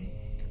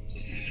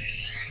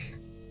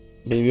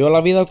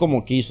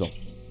quiso.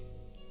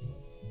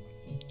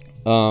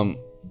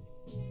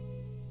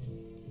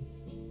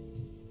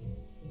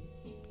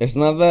 It's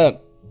not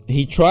that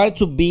he tried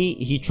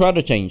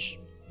to change,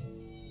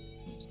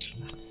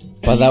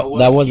 but And you know what?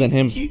 that wasn't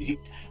him.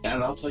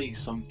 And I'll tell you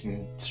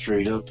something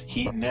straight up.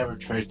 He never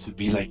tried to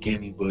be like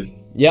anybody.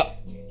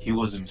 Yep. He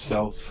was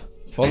himself.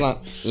 Hold on.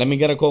 Let me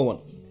get a cold one.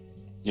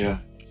 Yeah.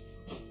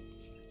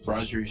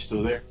 Roger, you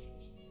still there?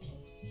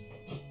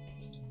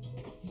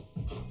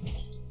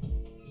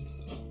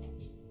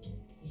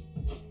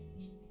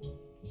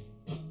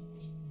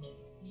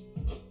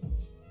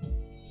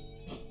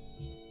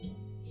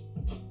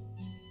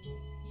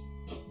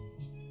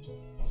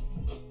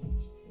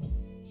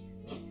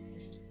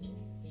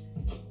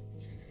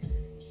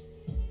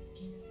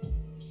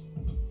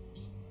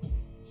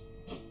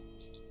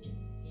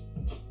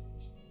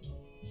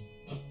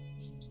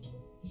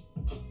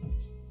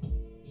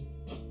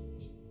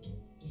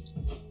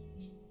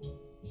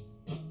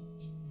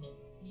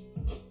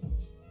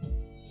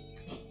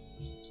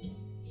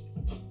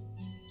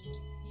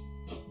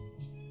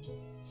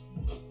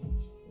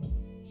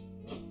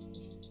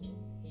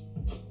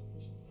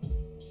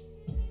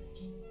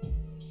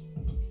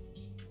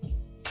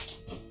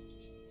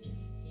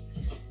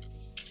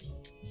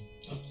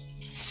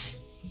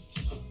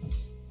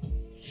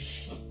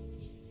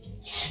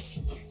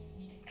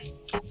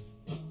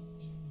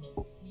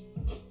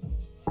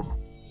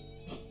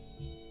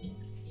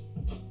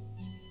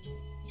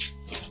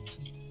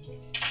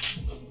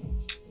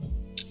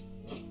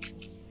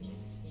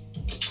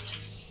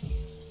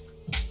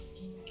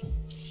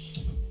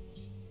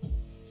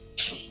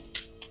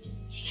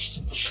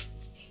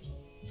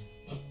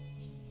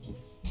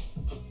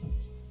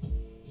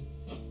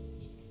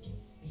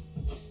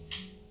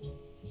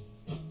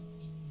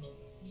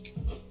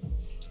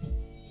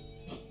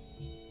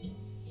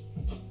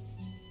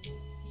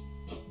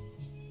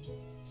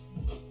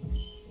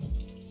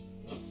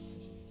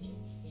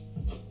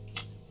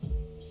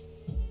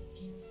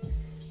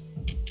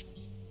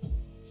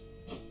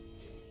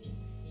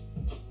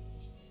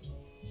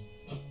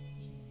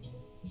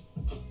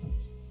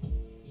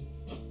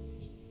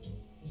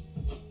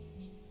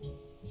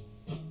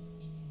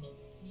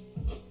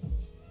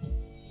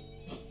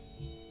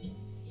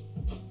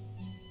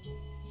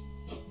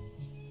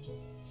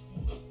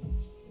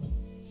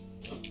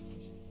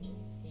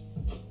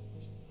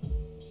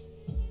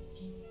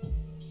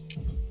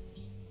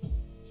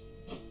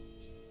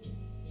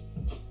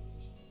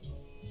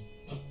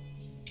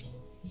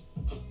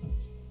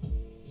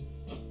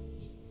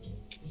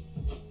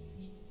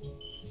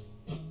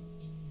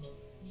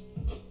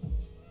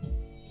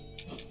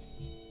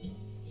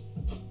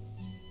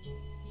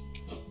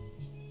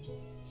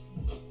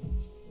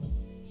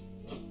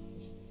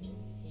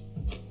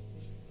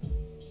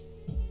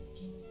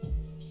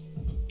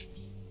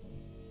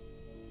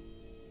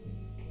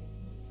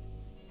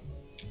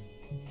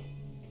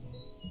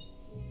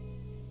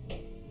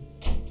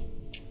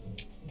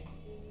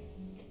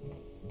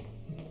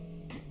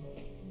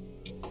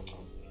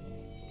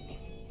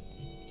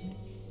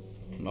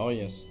 ¿Me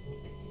oyes?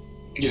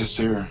 Yes,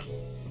 sir.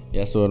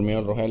 Ya se durmió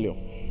el Rogelio.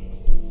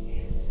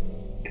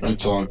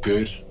 It's all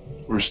good.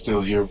 We're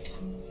still here.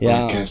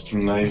 Yeah.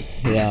 Broadcasting live.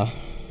 Yeah.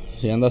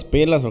 ¿Si andas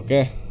pilas o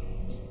qué?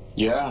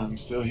 Yeah, I'm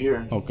still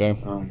here. Ok.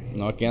 Um,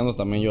 No, aquí ando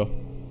también yo.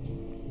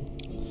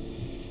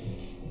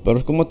 Pero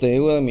es como te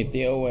digo de mi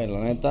tío, güey.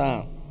 La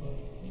neta.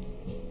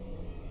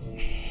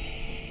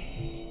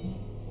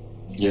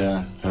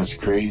 yeah, that's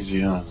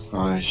crazy, huh?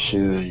 All that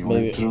shit that you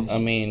Baby, went through. I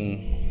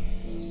mean.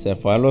 Se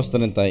fue a los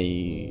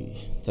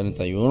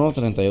 31,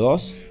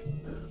 32.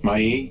 My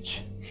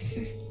age.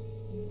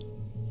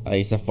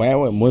 Ahí se fue,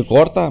 güey. Muy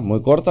corta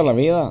la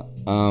vida.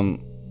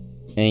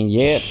 And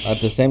yet, at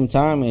the same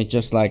time, it's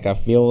just like I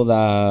feel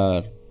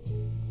that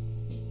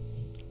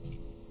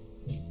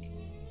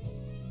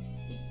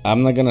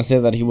I'm not gonna say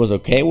that he was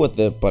okay with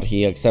it, but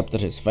he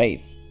accepted his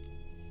faith.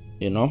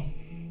 You know?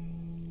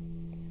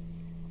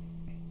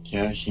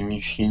 Yeah, he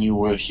knew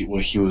what he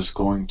was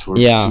going towards.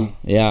 Yeah, too.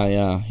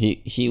 yeah.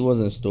 He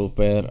wasn't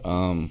stupid.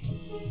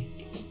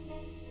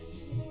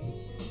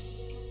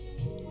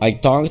 I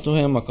talked to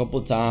him a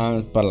couple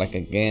times, but like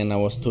again, I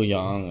was too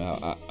young.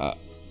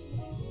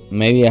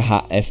 Maybe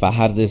if I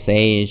had this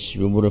age,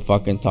 we would have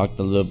fucking talked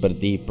a little bit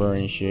deeper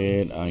and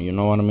shit. You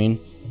know what I mean?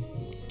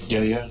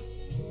 Yeah.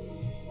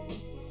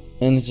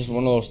 And it's just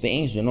one of those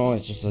things, you know. I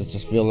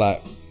just feel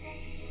like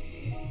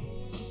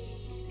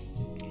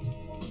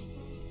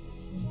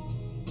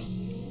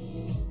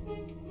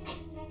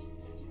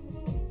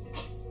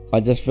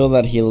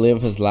that he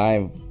lived his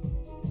life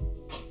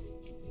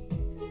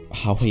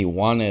how he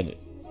wanted it,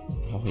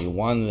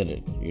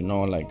 you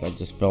know. Like I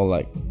just felt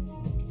like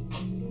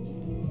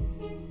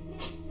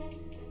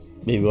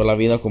vivió la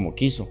vida como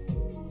quiso.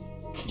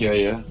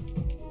 Yeah.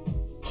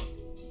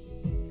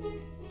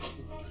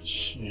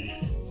 Shit.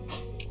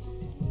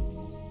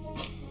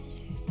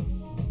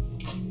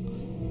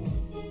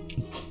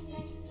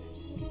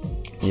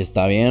 Y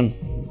está bien.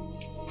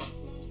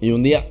 Y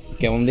un día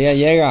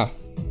llega.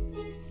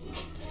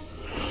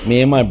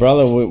 Me and my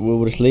brother, we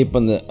would sleep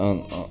on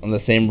the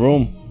same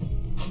room.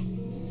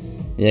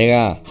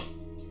 Llega.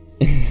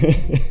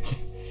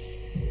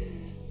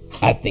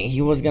 I think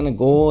he was gonna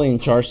go and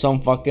charge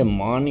some fucking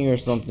money or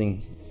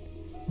something.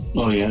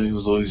 Oh yeah, he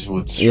was always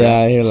with.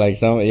 Yeah, he like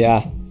some,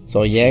 yeah.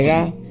 So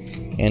llega,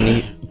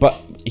 and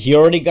he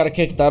already got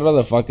kicked out of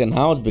the fucking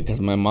house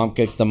because my mom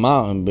kicked him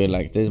out and be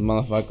like, this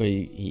motherfucker,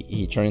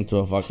 he turned into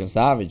a fucking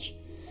savage.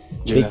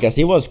 Yeah. Because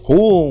he was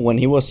cool when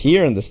he was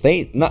here in the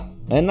state. No,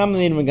 and I'm not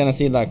even gonna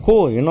say that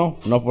cool, you know.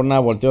 No por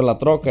nada volteó la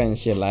troca and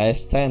shit, la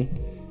S10.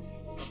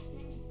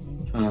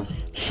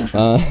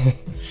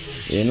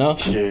 You know.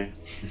 Yeah.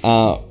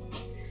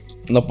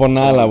 No por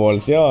nada la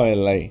volteó,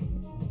 like.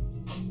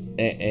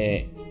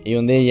 Y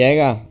un día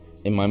llega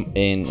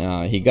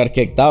and he got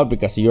kicked out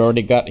because he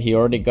already got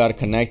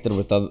connected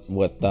with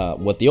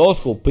the old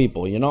school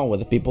people, you know,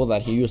 with the people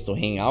that he used to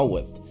hang out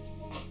with.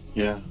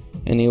 Yeah.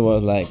 And he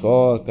was like,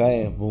 oh,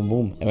 okay, boom,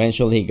 boom.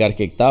 Eventually he got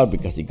kicked out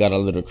because he got a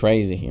little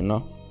crazy, you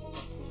know.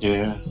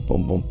 Yeah.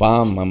 Boom, boom,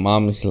 bam. My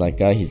mom is like,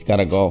 he's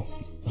gotta go.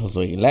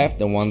 So he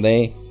left, and one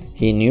day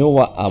he knew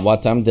at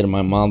what time did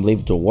my mom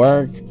leave to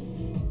work.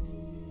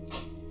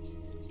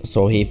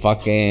 So he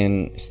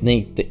fucking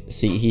sneaked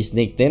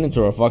in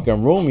into her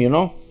fucking room, you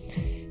know.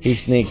 He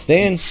sneaked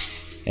in,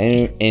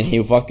 and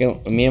he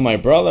fucking, me and my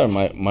brother,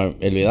 my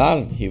El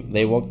Vidal,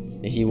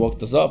 he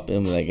woke us up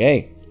and was like,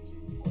 hey.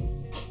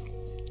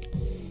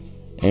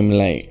 I'm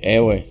like, hey,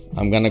 wait,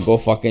 I'm gonna go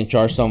fucking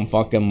charge some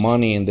fucking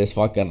money in this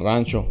fucking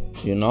rancho,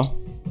 you know?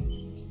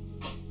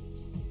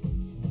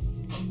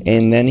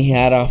 And then he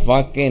had a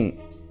fucking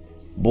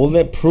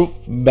bulletproof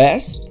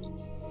vest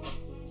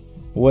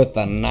with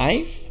a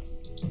knife,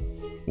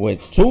 with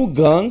 2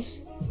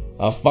 guns,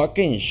 a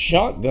fucking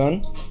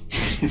shotgun,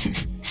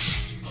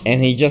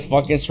 and he just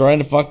fucking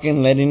started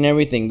fucking letting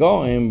everything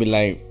go and be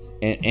like,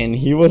 and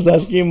he was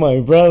asking my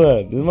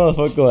brother, this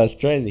motherfucker was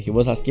crazy, he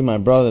was asking my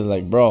brother,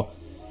 like, bro,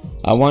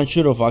 I want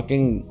you to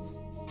fucking,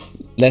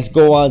 let's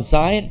go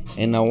outside,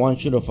 and I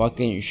want you to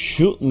fucking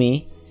shoot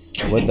me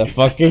with the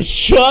fucking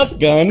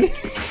shotgun.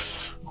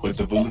 With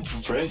the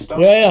bulletproof vest.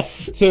 Yeah,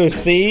 to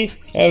see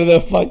if the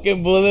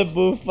fucking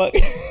bulletproof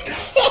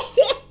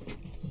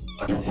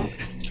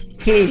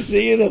to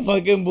see the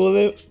fucking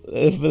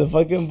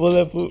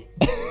bulletproof.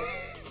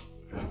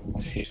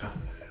 Yeah.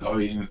 Oh,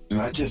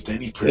 not just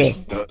any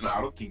person. Yeah.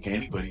 I don't think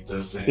anybody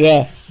does that.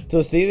 Yeah,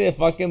 to see the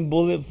fucking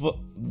bullet.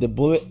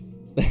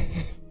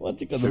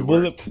 What's it called? The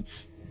bullet.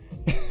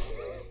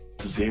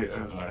 To see,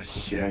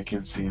 yeah, I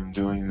can see him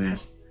doing that.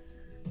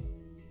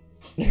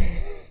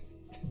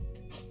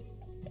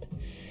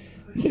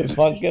 The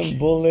fucking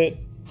bullet.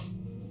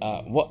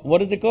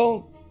 What is it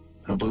called?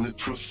 A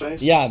bulletproof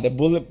vest. Yeah, the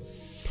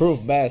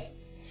bulletproof vest.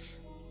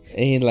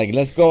 And he's like,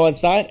 let's go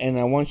outside, and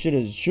I want you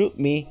to shoot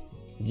me,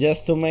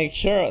 just to make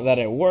sure that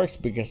it works,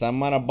 because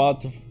I'm about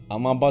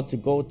to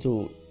go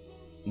to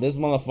this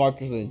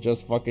motherfuckers and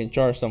just fucking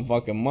charge some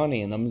fucking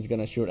money, and I'm just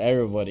gonna shoot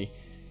everybody.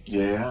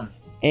 Yeah.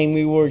 And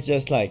we were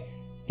just like,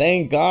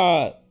 thank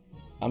God.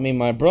 I mean,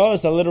 my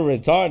brother's a little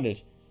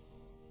retarded,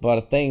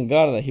 but thank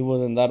God that he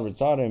wasn't that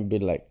retarded and be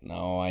like,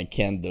 no, I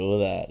can't do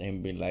that.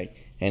 And be like,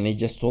 and he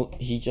just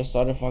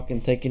started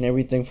fucking taking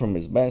everything from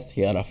his vest. He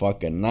had a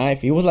fucking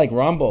knife. He was like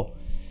Rambo.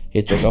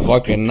 He took a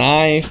fucking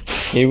knife.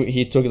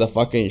 He took the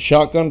fucking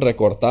shotgun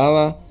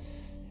recortada,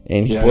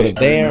 and he put it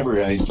I there.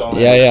 remember. I saw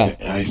that. Yeah.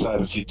 I saw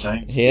it a few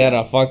times. He had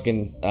a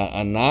fucking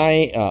a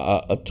knife,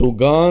 two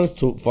guns,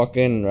 two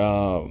fucking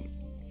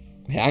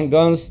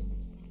handguns,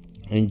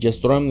 and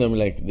just throw them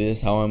like, this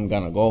is how I'm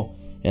gonna go,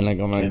 and I'm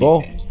gonna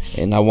go,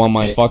 and I want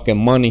my fucking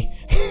money.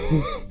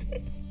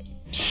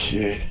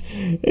 Shit.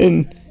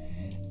 And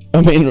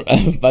I mean,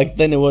 back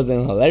then it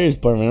wasn't hilarious,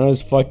 but man, it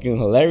was fucking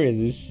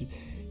hilarious.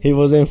 He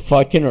wasn't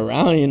fucking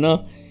around, you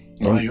know.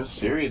 No, he was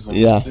serious. When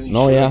Yeah, he was doing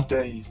no, shit yeah. Like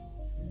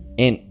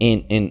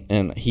that.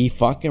 And he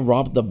fucking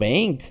robbed the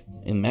bank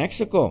in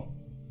Mexico.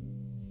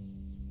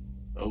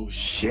 Oh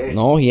shit.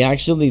 No, he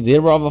actually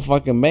did rob a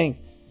fucking bank,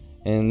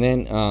 and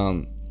then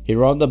he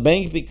robbed the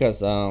bank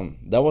because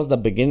that was the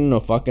beginning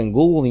of fucking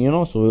Google, you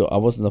know. So I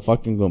was in the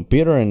fucking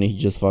computer, and he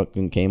just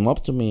fucking came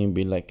up to me and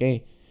be like,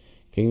 "Hey,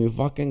 can you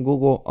fucking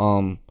Google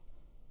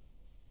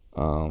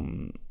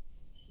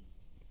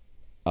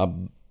a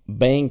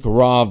bank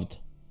robbed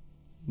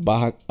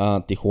Baja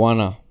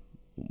Tijuana,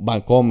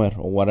 Bancomer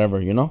or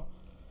whatever, you know?"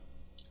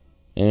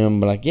 And I'm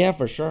like, "Yeah,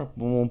 for sure."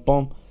 Boom, boom,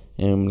 boom.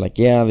 And I'm like,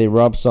 "Yeah, they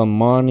robbed some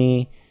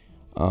money.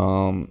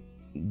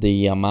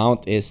 The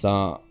amount is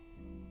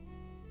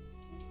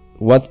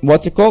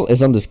what's it called?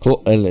 It's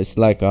undisclosed. It's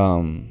like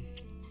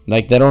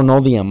they don't know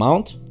the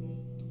amount."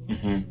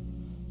 Mhm.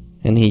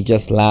 And he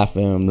just laughed,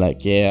 and I'm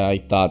like, "Yeah, I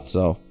thought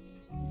so."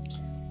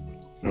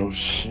 Oh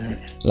shit.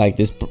 Like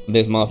this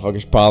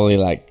motherfucker's probably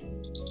like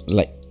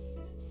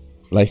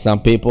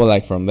some people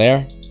like from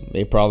there.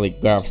 They probably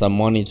grabbed some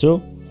money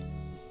too.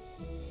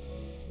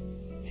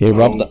 He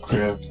robbed the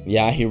crap.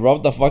 Yeah, he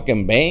robbed the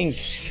fucking bank.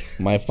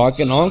 My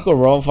fucking uncle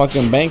robbed a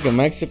fucking bank in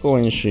Mexico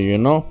and shit, you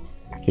know?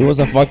 He was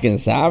a fucking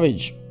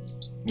savage.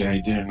 Yeah, I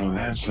didn't know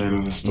that side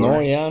of the story. No,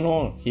 yeah,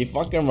 no. He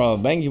fucking robbed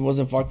a bank. He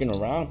wasn't fucking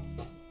around.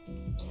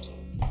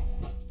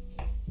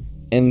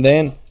 And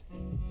then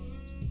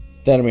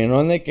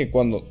terminó en el que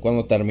cuando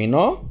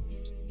terminó,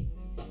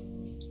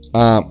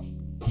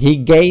 he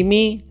gave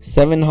me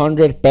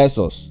 700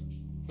 pesos.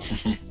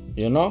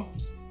 You know?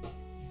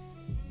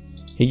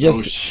 He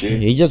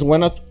just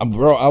went up,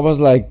 bro. I was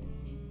like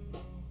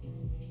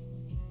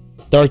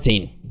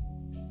 13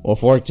 or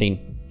 14.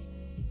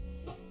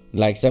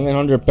 Like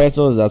 700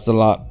 pesos, that's a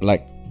lot.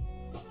 Like,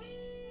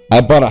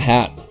 I bought a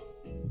hat,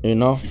 you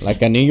know,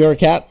 like a New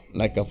York hat,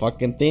 like a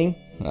fucking thing,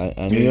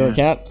 a New York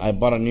hat. I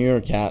bought a New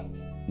York hat.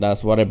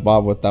 That's what I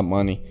bought with that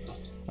money.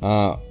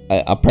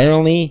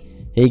 Apparently,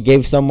 he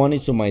gave some money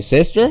to my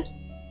sister.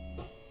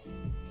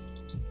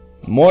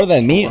 More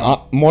than me,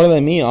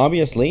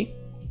 obviously.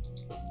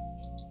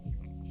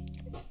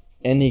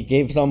 And he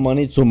gave some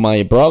money to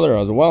my brother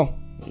as well,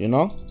 you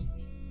know?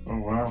 Oh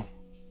wow.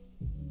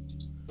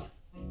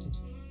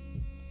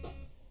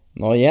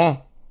 Oh yeah.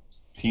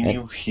 He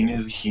knew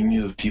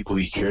the people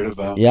he cared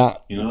about. Yeah.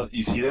 You know,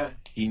 you see that?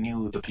 He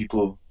knew the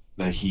people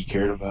that he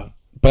cared about.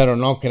 Pero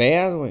no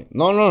creas, güey.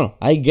 No.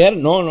 I get it.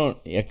 No.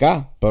 Y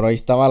acá. Pero ahí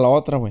estaba la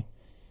otra, güey.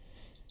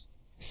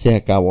 Se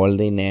acabó el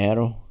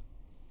dinero.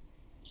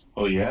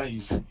 Oh yeah,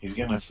 he's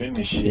gonna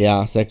finish it.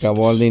 Ya, se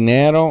acabó el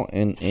dinero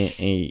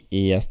y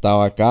ya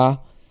estaba acá.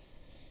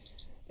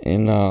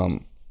 And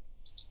no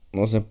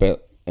sé,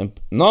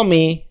 not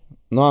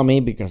a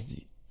me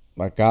because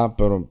acá,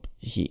 pero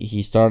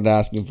he started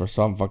asking for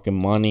some fucking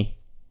money,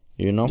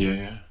 you know?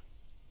 Yeah.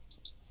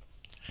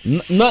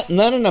 Not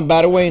in a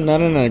bad way, not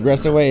in an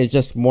aggressive way. It's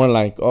just more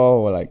like,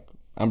 oh, like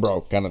I'm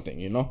broke kind of thing,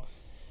 you know.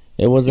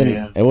 It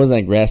wasn't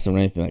aggressive or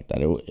anything like that.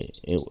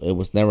 It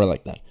was never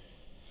like that.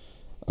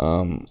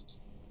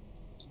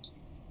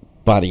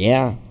 But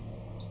yeah,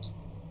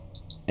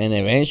 and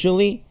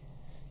eventually,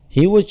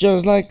 he was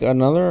just like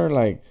another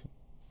like,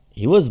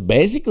 he was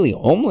basically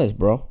homeless,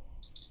 bro.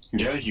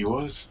 Yeah, he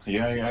was.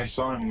 Yeah, I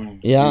saw him when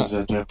he was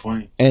at that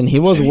point. And he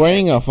was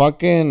wearing a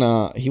fucking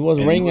he was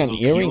wearing an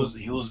earring.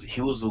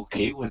 He was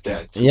okay with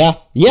that too. Yeah.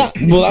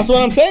 Well, that's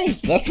what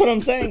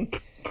I'm saying.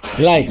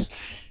 Like,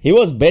 he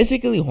was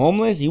basically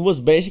homeless. He was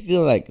basically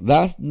like,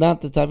 that's not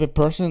the type of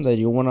person that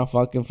you wanna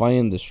fucking find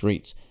in the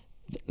streets.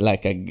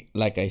 Like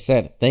I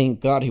said,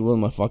 thank God he was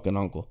my fucking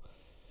uncle.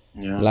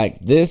 Yeah. Like,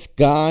 this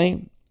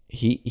guy,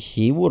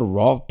 he would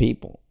rob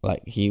people.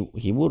 Like, he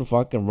would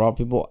fucking rob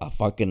people a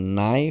fucking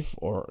knife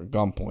or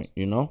gunpoint,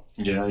 you know?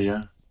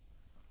 Yeah.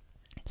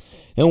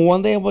 And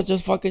one day I was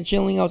just fucking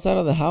chilling outside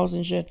of the house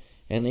and shit,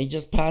 and he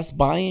just passed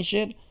by and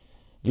shit,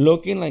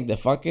 looking like the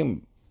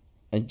fucking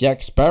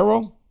Jack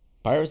Sparrow,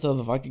 Pirates of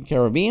the fucking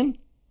Caribbean.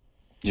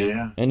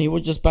 Yeah. And he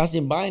was just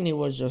passing by, and he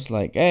was just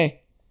like,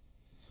 "Hey,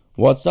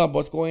 what's up?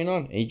 What's going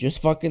on?" He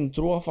just fucking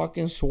threw a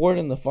fucking sword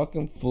in the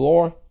fucking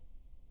floor.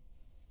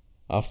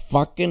 A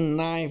fucking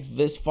knife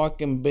this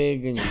fucking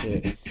big and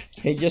shit.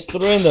 He just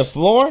threw it in the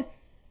floor,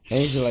 and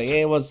he's like,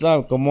 "Hey, what's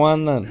up? ¿Cómo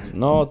andan?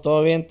 No,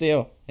 todo bien,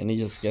 tío." And he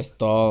just gets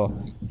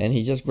todo. And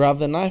he just grabbed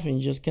the knife and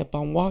he just kept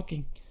on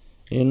walking,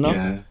 you know?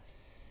 Yeah.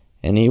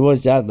 And he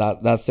was just,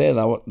 that's it.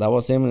 That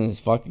was him in his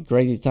fucking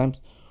crazy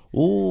times.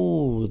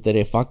 Did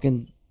he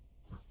fucking...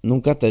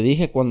 Nunca te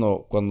dije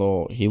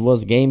cuando he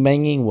was game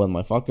banging with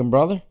my fucking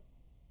brother?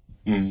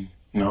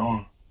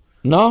 No.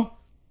 No?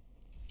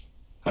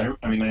 I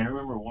mean, I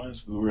remember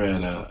once we were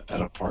at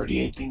a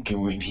party, I think,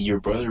 and when your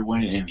brother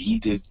went and he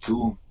did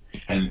too,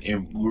 and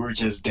we were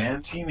just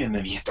dancing, and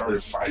then he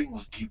started fighting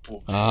with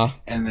people, Uh-huh.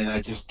 and then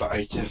I just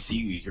see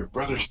your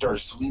brother start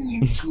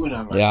swinging too, and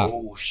I'm like, Yeah.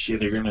 oh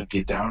shit, they're gonna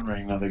get down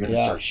right now, they're gonna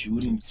Yeah. start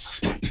shooting.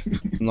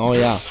 No,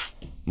 yeah.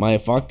 My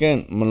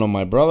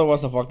brother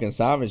was a fucking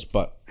savage,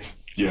 but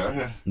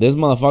Yeah. this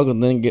motherfucker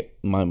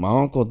my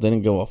uncle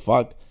didn't give a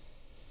fuck.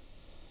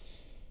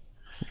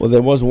 Well,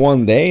 there was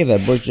one day that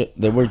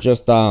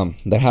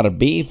they had a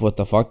beef with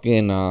the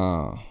fucking,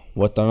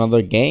 with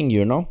another gang,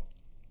 you know?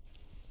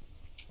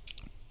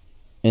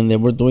 And they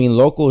were doing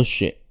local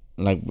shit.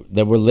 Like,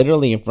 they were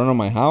literally in front of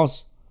my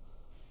house.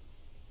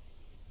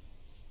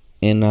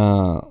 And,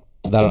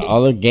 that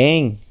other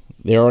gang,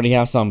 they already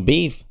have some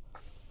beef.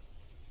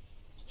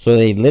 So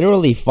they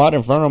literally fought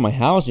in front of my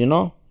house, you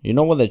know? You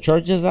know where the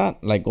church is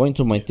at? Like going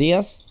to my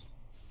tia's?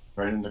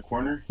 Right in the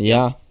corner.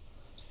 Yeah.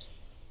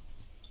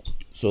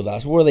 So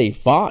that's where they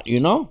fought, you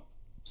know?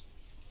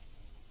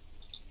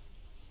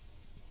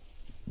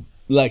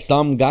 Like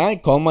some guy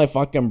called my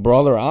fucking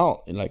brother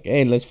out. Like,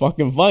 hey, let's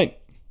fucking fight.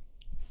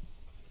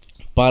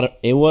 But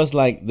it was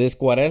like this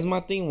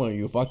Cuaresma thing when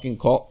you fucking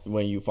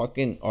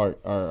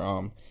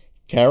are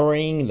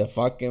carrying the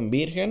fucking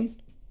Virgen.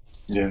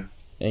 Yeah.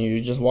 And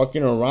you're just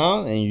walking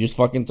around and you're just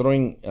fucking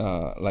throwing,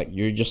 like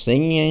you're just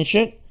singing and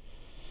shit.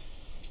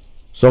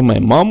 So my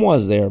mom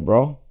was there,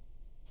 bro.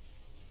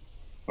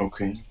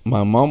 Okay.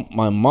 My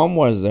mom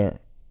was there.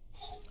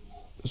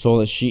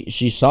 So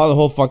she saw the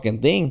whole fucking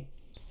thing.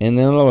 And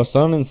then all of a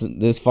sudden,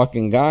 this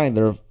fucking guy,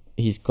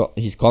 he's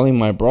calling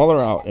my brother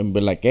out and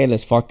be like, hey,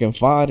 let's fucking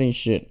fight and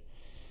shit.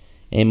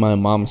 And my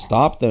mom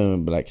stopped him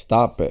and be like,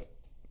 stop it.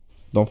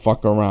 Don't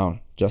fuck around.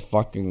 Just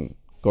fucking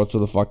go to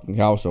the fucking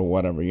house or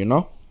whatever, you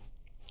know?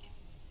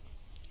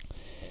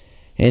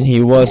 And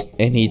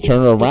he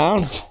turned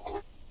around.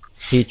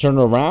 He turned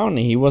around and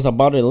he was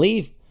about to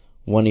leave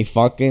when he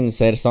fucking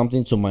said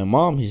something to my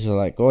mom. He's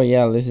like, oh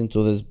yeah, listen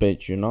to this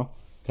bitch, you know?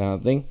 Kind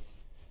of thing.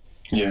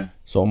 Yeah.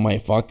 So my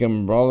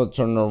fucking brother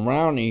turned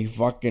around and he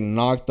fucking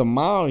knocked him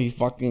out. He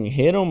fucking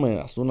hit him, and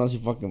as soon as he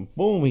fucking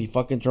boom, he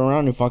fucking turned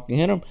around and fucking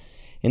hit him.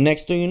 And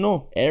next thing you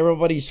know,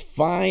 everybody's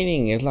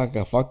fighting. It's like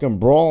a fucking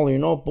brawl, you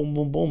know? Boom,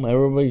 boom, boom.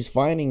 Everybody's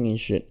fighting and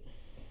shit.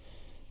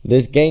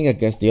 This gang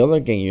against the other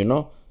gang, you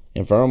know?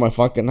 In front of my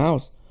fucking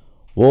house.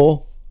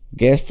 Well,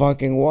 guess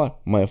fucking what?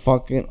 My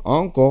fucking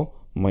uncle,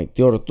 my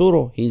tío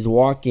Arturo, he's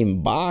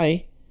walking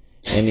by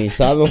and he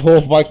saw the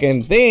whole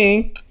fucking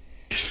thing.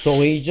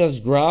 So he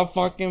just grabbed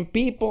fucking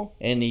people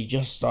and he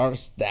just started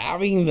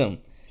stabbing them.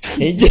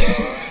 He just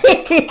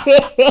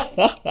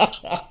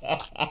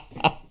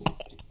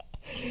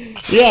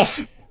yeah,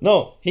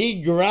 no,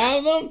 he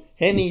grabbed them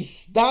and he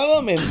stabbed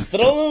them and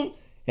threw them,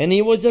 and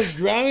he was just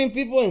grabbing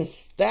people and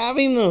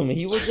stabbing them.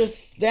 He was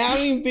just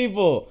stabbing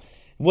people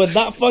with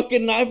that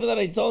fucking knife that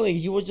I told you.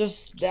 He was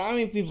just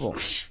stabbing people.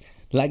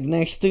 Like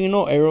next thing you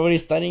know,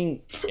 everybody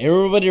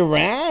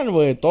ran,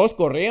 güey. Todos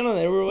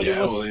corrieron, everybody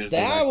was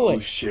stabbed, güey. Like, oh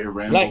shit,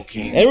 Rambo Like,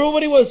 came.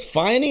 everybody was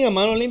fighting a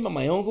mano limpia.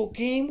 My uncle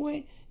came,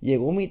 güey.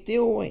 Llegó mi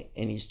tío, güey.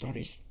 And he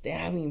started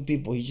stabbing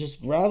people. He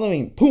just grabbed them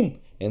and boom,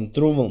 and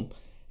threw them.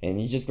 And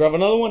he just grabbed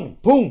another one,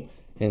 boom,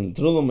 and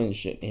threw them and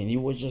shit. And he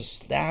was just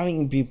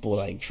stabbing people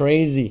like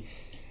crazy.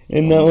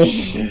 And that was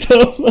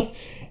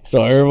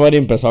so everybody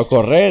empezó a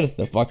correr,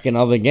 the fucking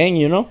other gang,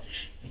 you know?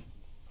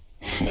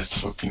 That's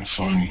fucking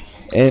funny.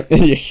 And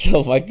it's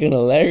so fucking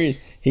hilarious.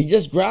 He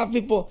just grabbed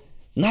people.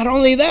 Not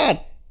only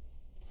that,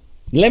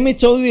 let me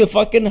tell you the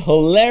fucking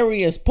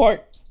hilarious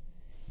part.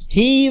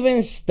 He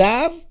even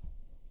stabbed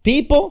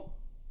people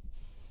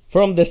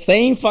from the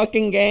same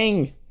fucking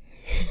gang.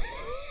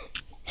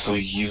 So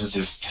he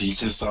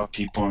just saw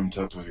people on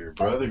top of your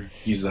brother.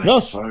 He's like, No,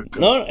 fuck.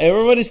 no,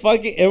 everybody's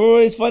fighting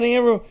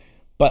everywhere.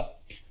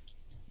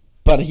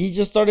 But he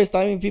just started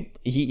stabbing people.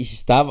 He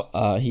stabbed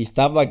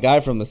that guy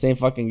from the same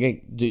fucking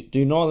gang. Do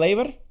you know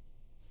Leiber?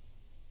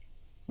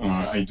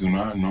 I do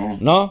not know.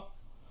 No?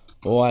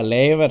 Oh,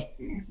 Leiber.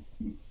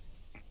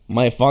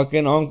 My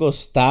fucking uncle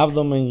stabbed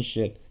him and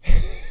shit.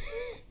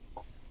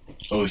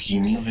 Oh, he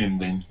knew him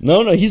then.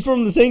 No, he's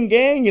from the same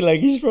gang. Like,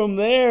 he's from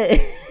there.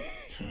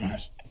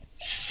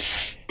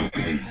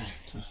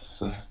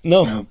 So,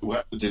 No. Now,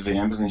 what did the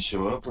ambulance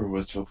show up, or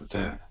what's up with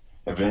that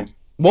event?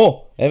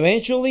 Well,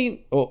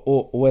 eventually,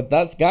 with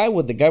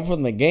the guy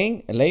from the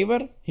gang,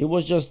 Leiber, he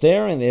was just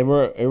there, and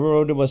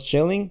everybody was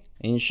chilling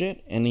and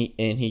shit, and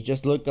he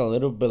just looked a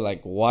little bit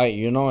like white,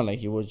 you know, like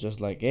he was just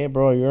like, hey,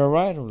 bro, you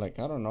alright? I'm like,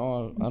 I don't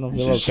know, I don't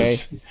feel okay.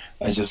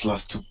 I just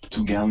lost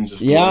two gallons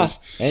of Yeah,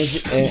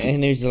 blood.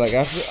 and he's like,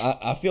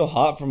 I feel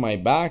hot from my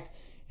back,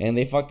 and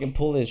they fucking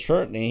pulled his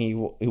shirt, and he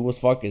was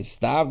fucking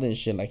stabbed and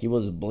shit, like he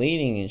was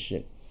bleeding and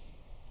shit.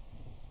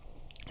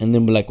 And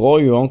then be like, oh,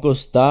 your uncle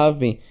stabbed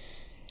me.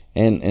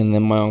 And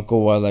then my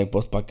uncle was like,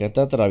 pues, ¿pa' qué te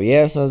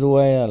atraviesas,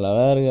 güey? A la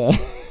verga.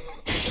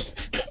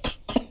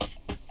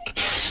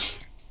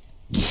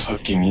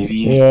 Fucking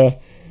idiot. Yeah.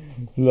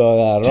 Lo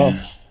agarró.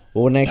 Yeah.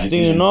 Well, I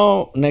didn't.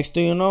 next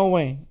thing you know,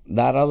 way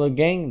that other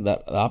gang,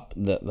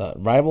 the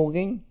rival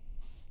gang.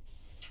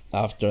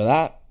 After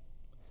that,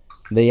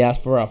 they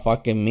asked for a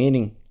fucking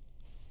meeting,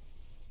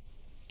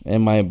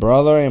 and my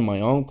brother and my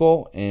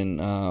uncle and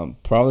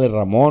probably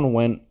Ramon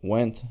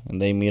went,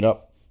 and they meet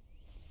up,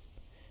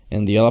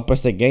 and the other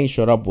person gang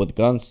showed up with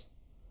guns,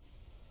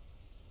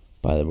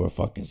 but they were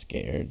fucking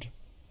scared,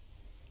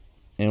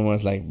 and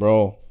was like,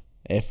 bro,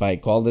 if I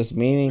call this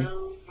meeting,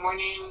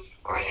 Morning.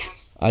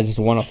 I just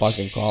want to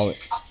fucking call it.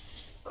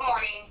 Good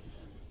morning.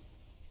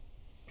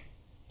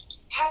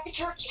 Happy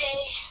Turkey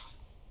Day.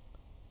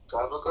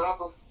 Gobble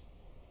gobble.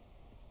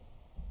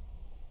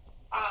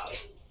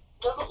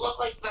 Doesn't look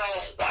like the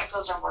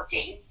echoes are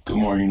working. Good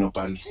morning,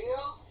 nobody.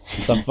 Still?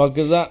 What the fuck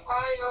is that?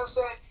 Hi,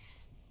 outside.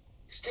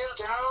 Still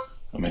down?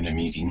 I'm in a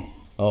meeting.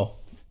 Oh.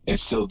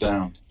 It's still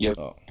down. Yep.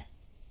 Oh.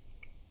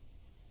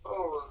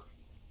 Oh.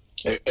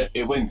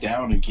 It went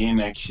down again,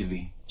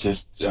 actually.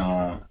 Just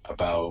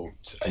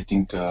about, I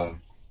think, what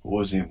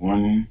was it,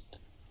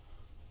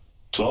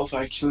 1:12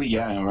 actually?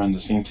 Yeah, around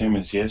the same time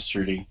as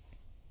yesterday.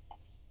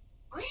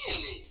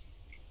 Really?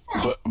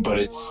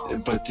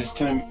 But this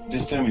time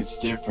it's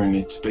different.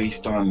 It's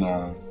based on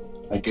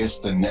I guess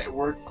the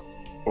network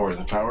or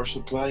the power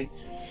supply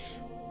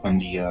on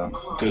the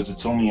because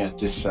it's only at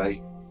this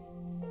site.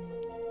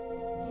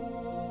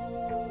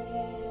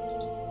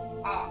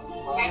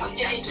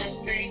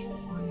 Interesting.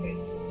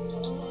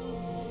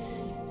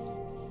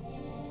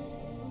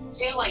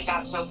 Seemed like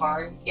that so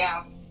far,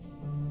 yeah.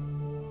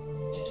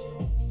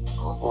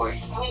 Oh boy.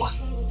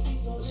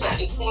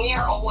 Listen, we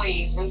are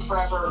always and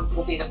forever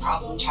will be the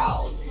problem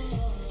child.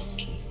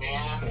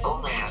 Man,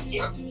 oh man,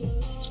 yep.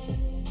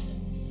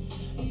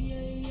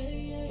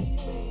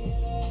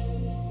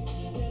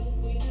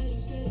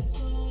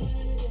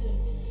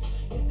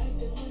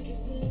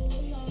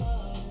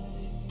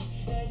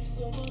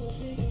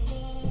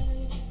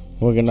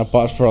 We're gonna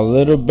pause for a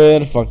little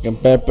bit. Fucking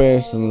Pepe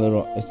is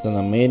it's in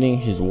a meeting.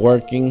 He's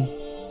working.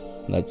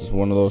 That's just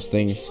one of those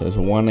things. It's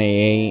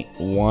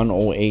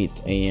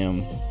 1:08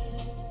 a.m.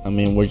 I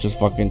mean, we're just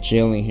fucking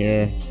chilling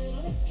here.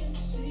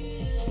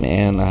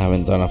 Man, I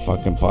haven't done a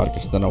fucking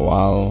podcast in a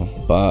while,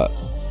 but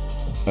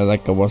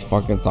like I was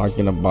fucking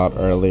talking about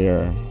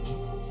earlier,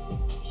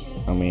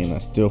 I mean, I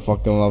still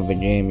fucking love the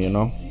game, you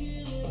know?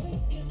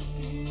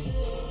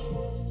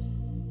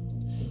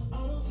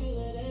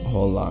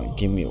 Hold on,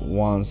 give me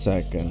 1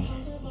 second.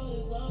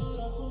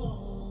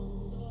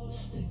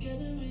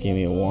 Give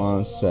me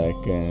 1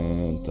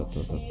 second.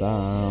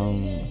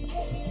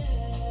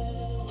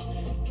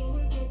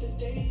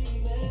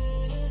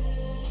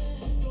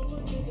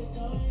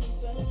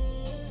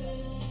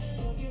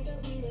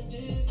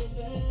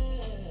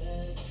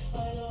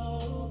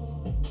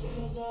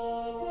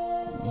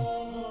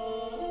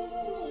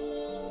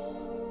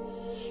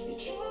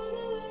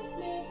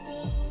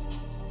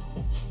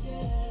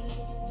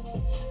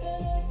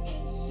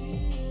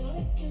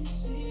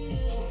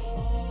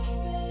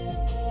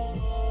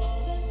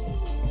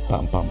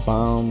 Bum bum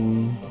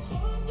bum.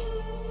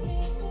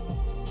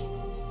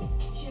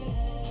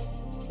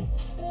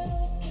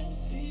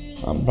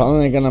 I'm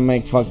probably gonna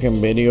make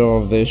fucking video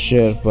of this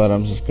shit, but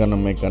I'm just gonna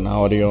make an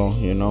audio,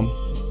 you know?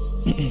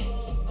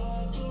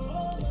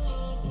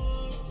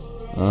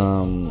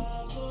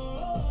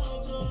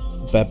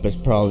 Pep is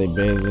probably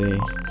busy.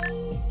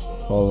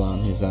 Hold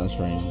on, he's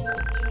answering.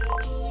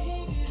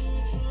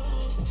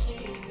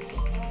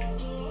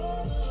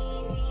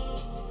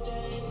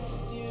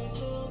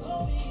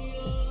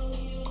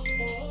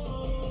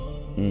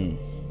 Hmm.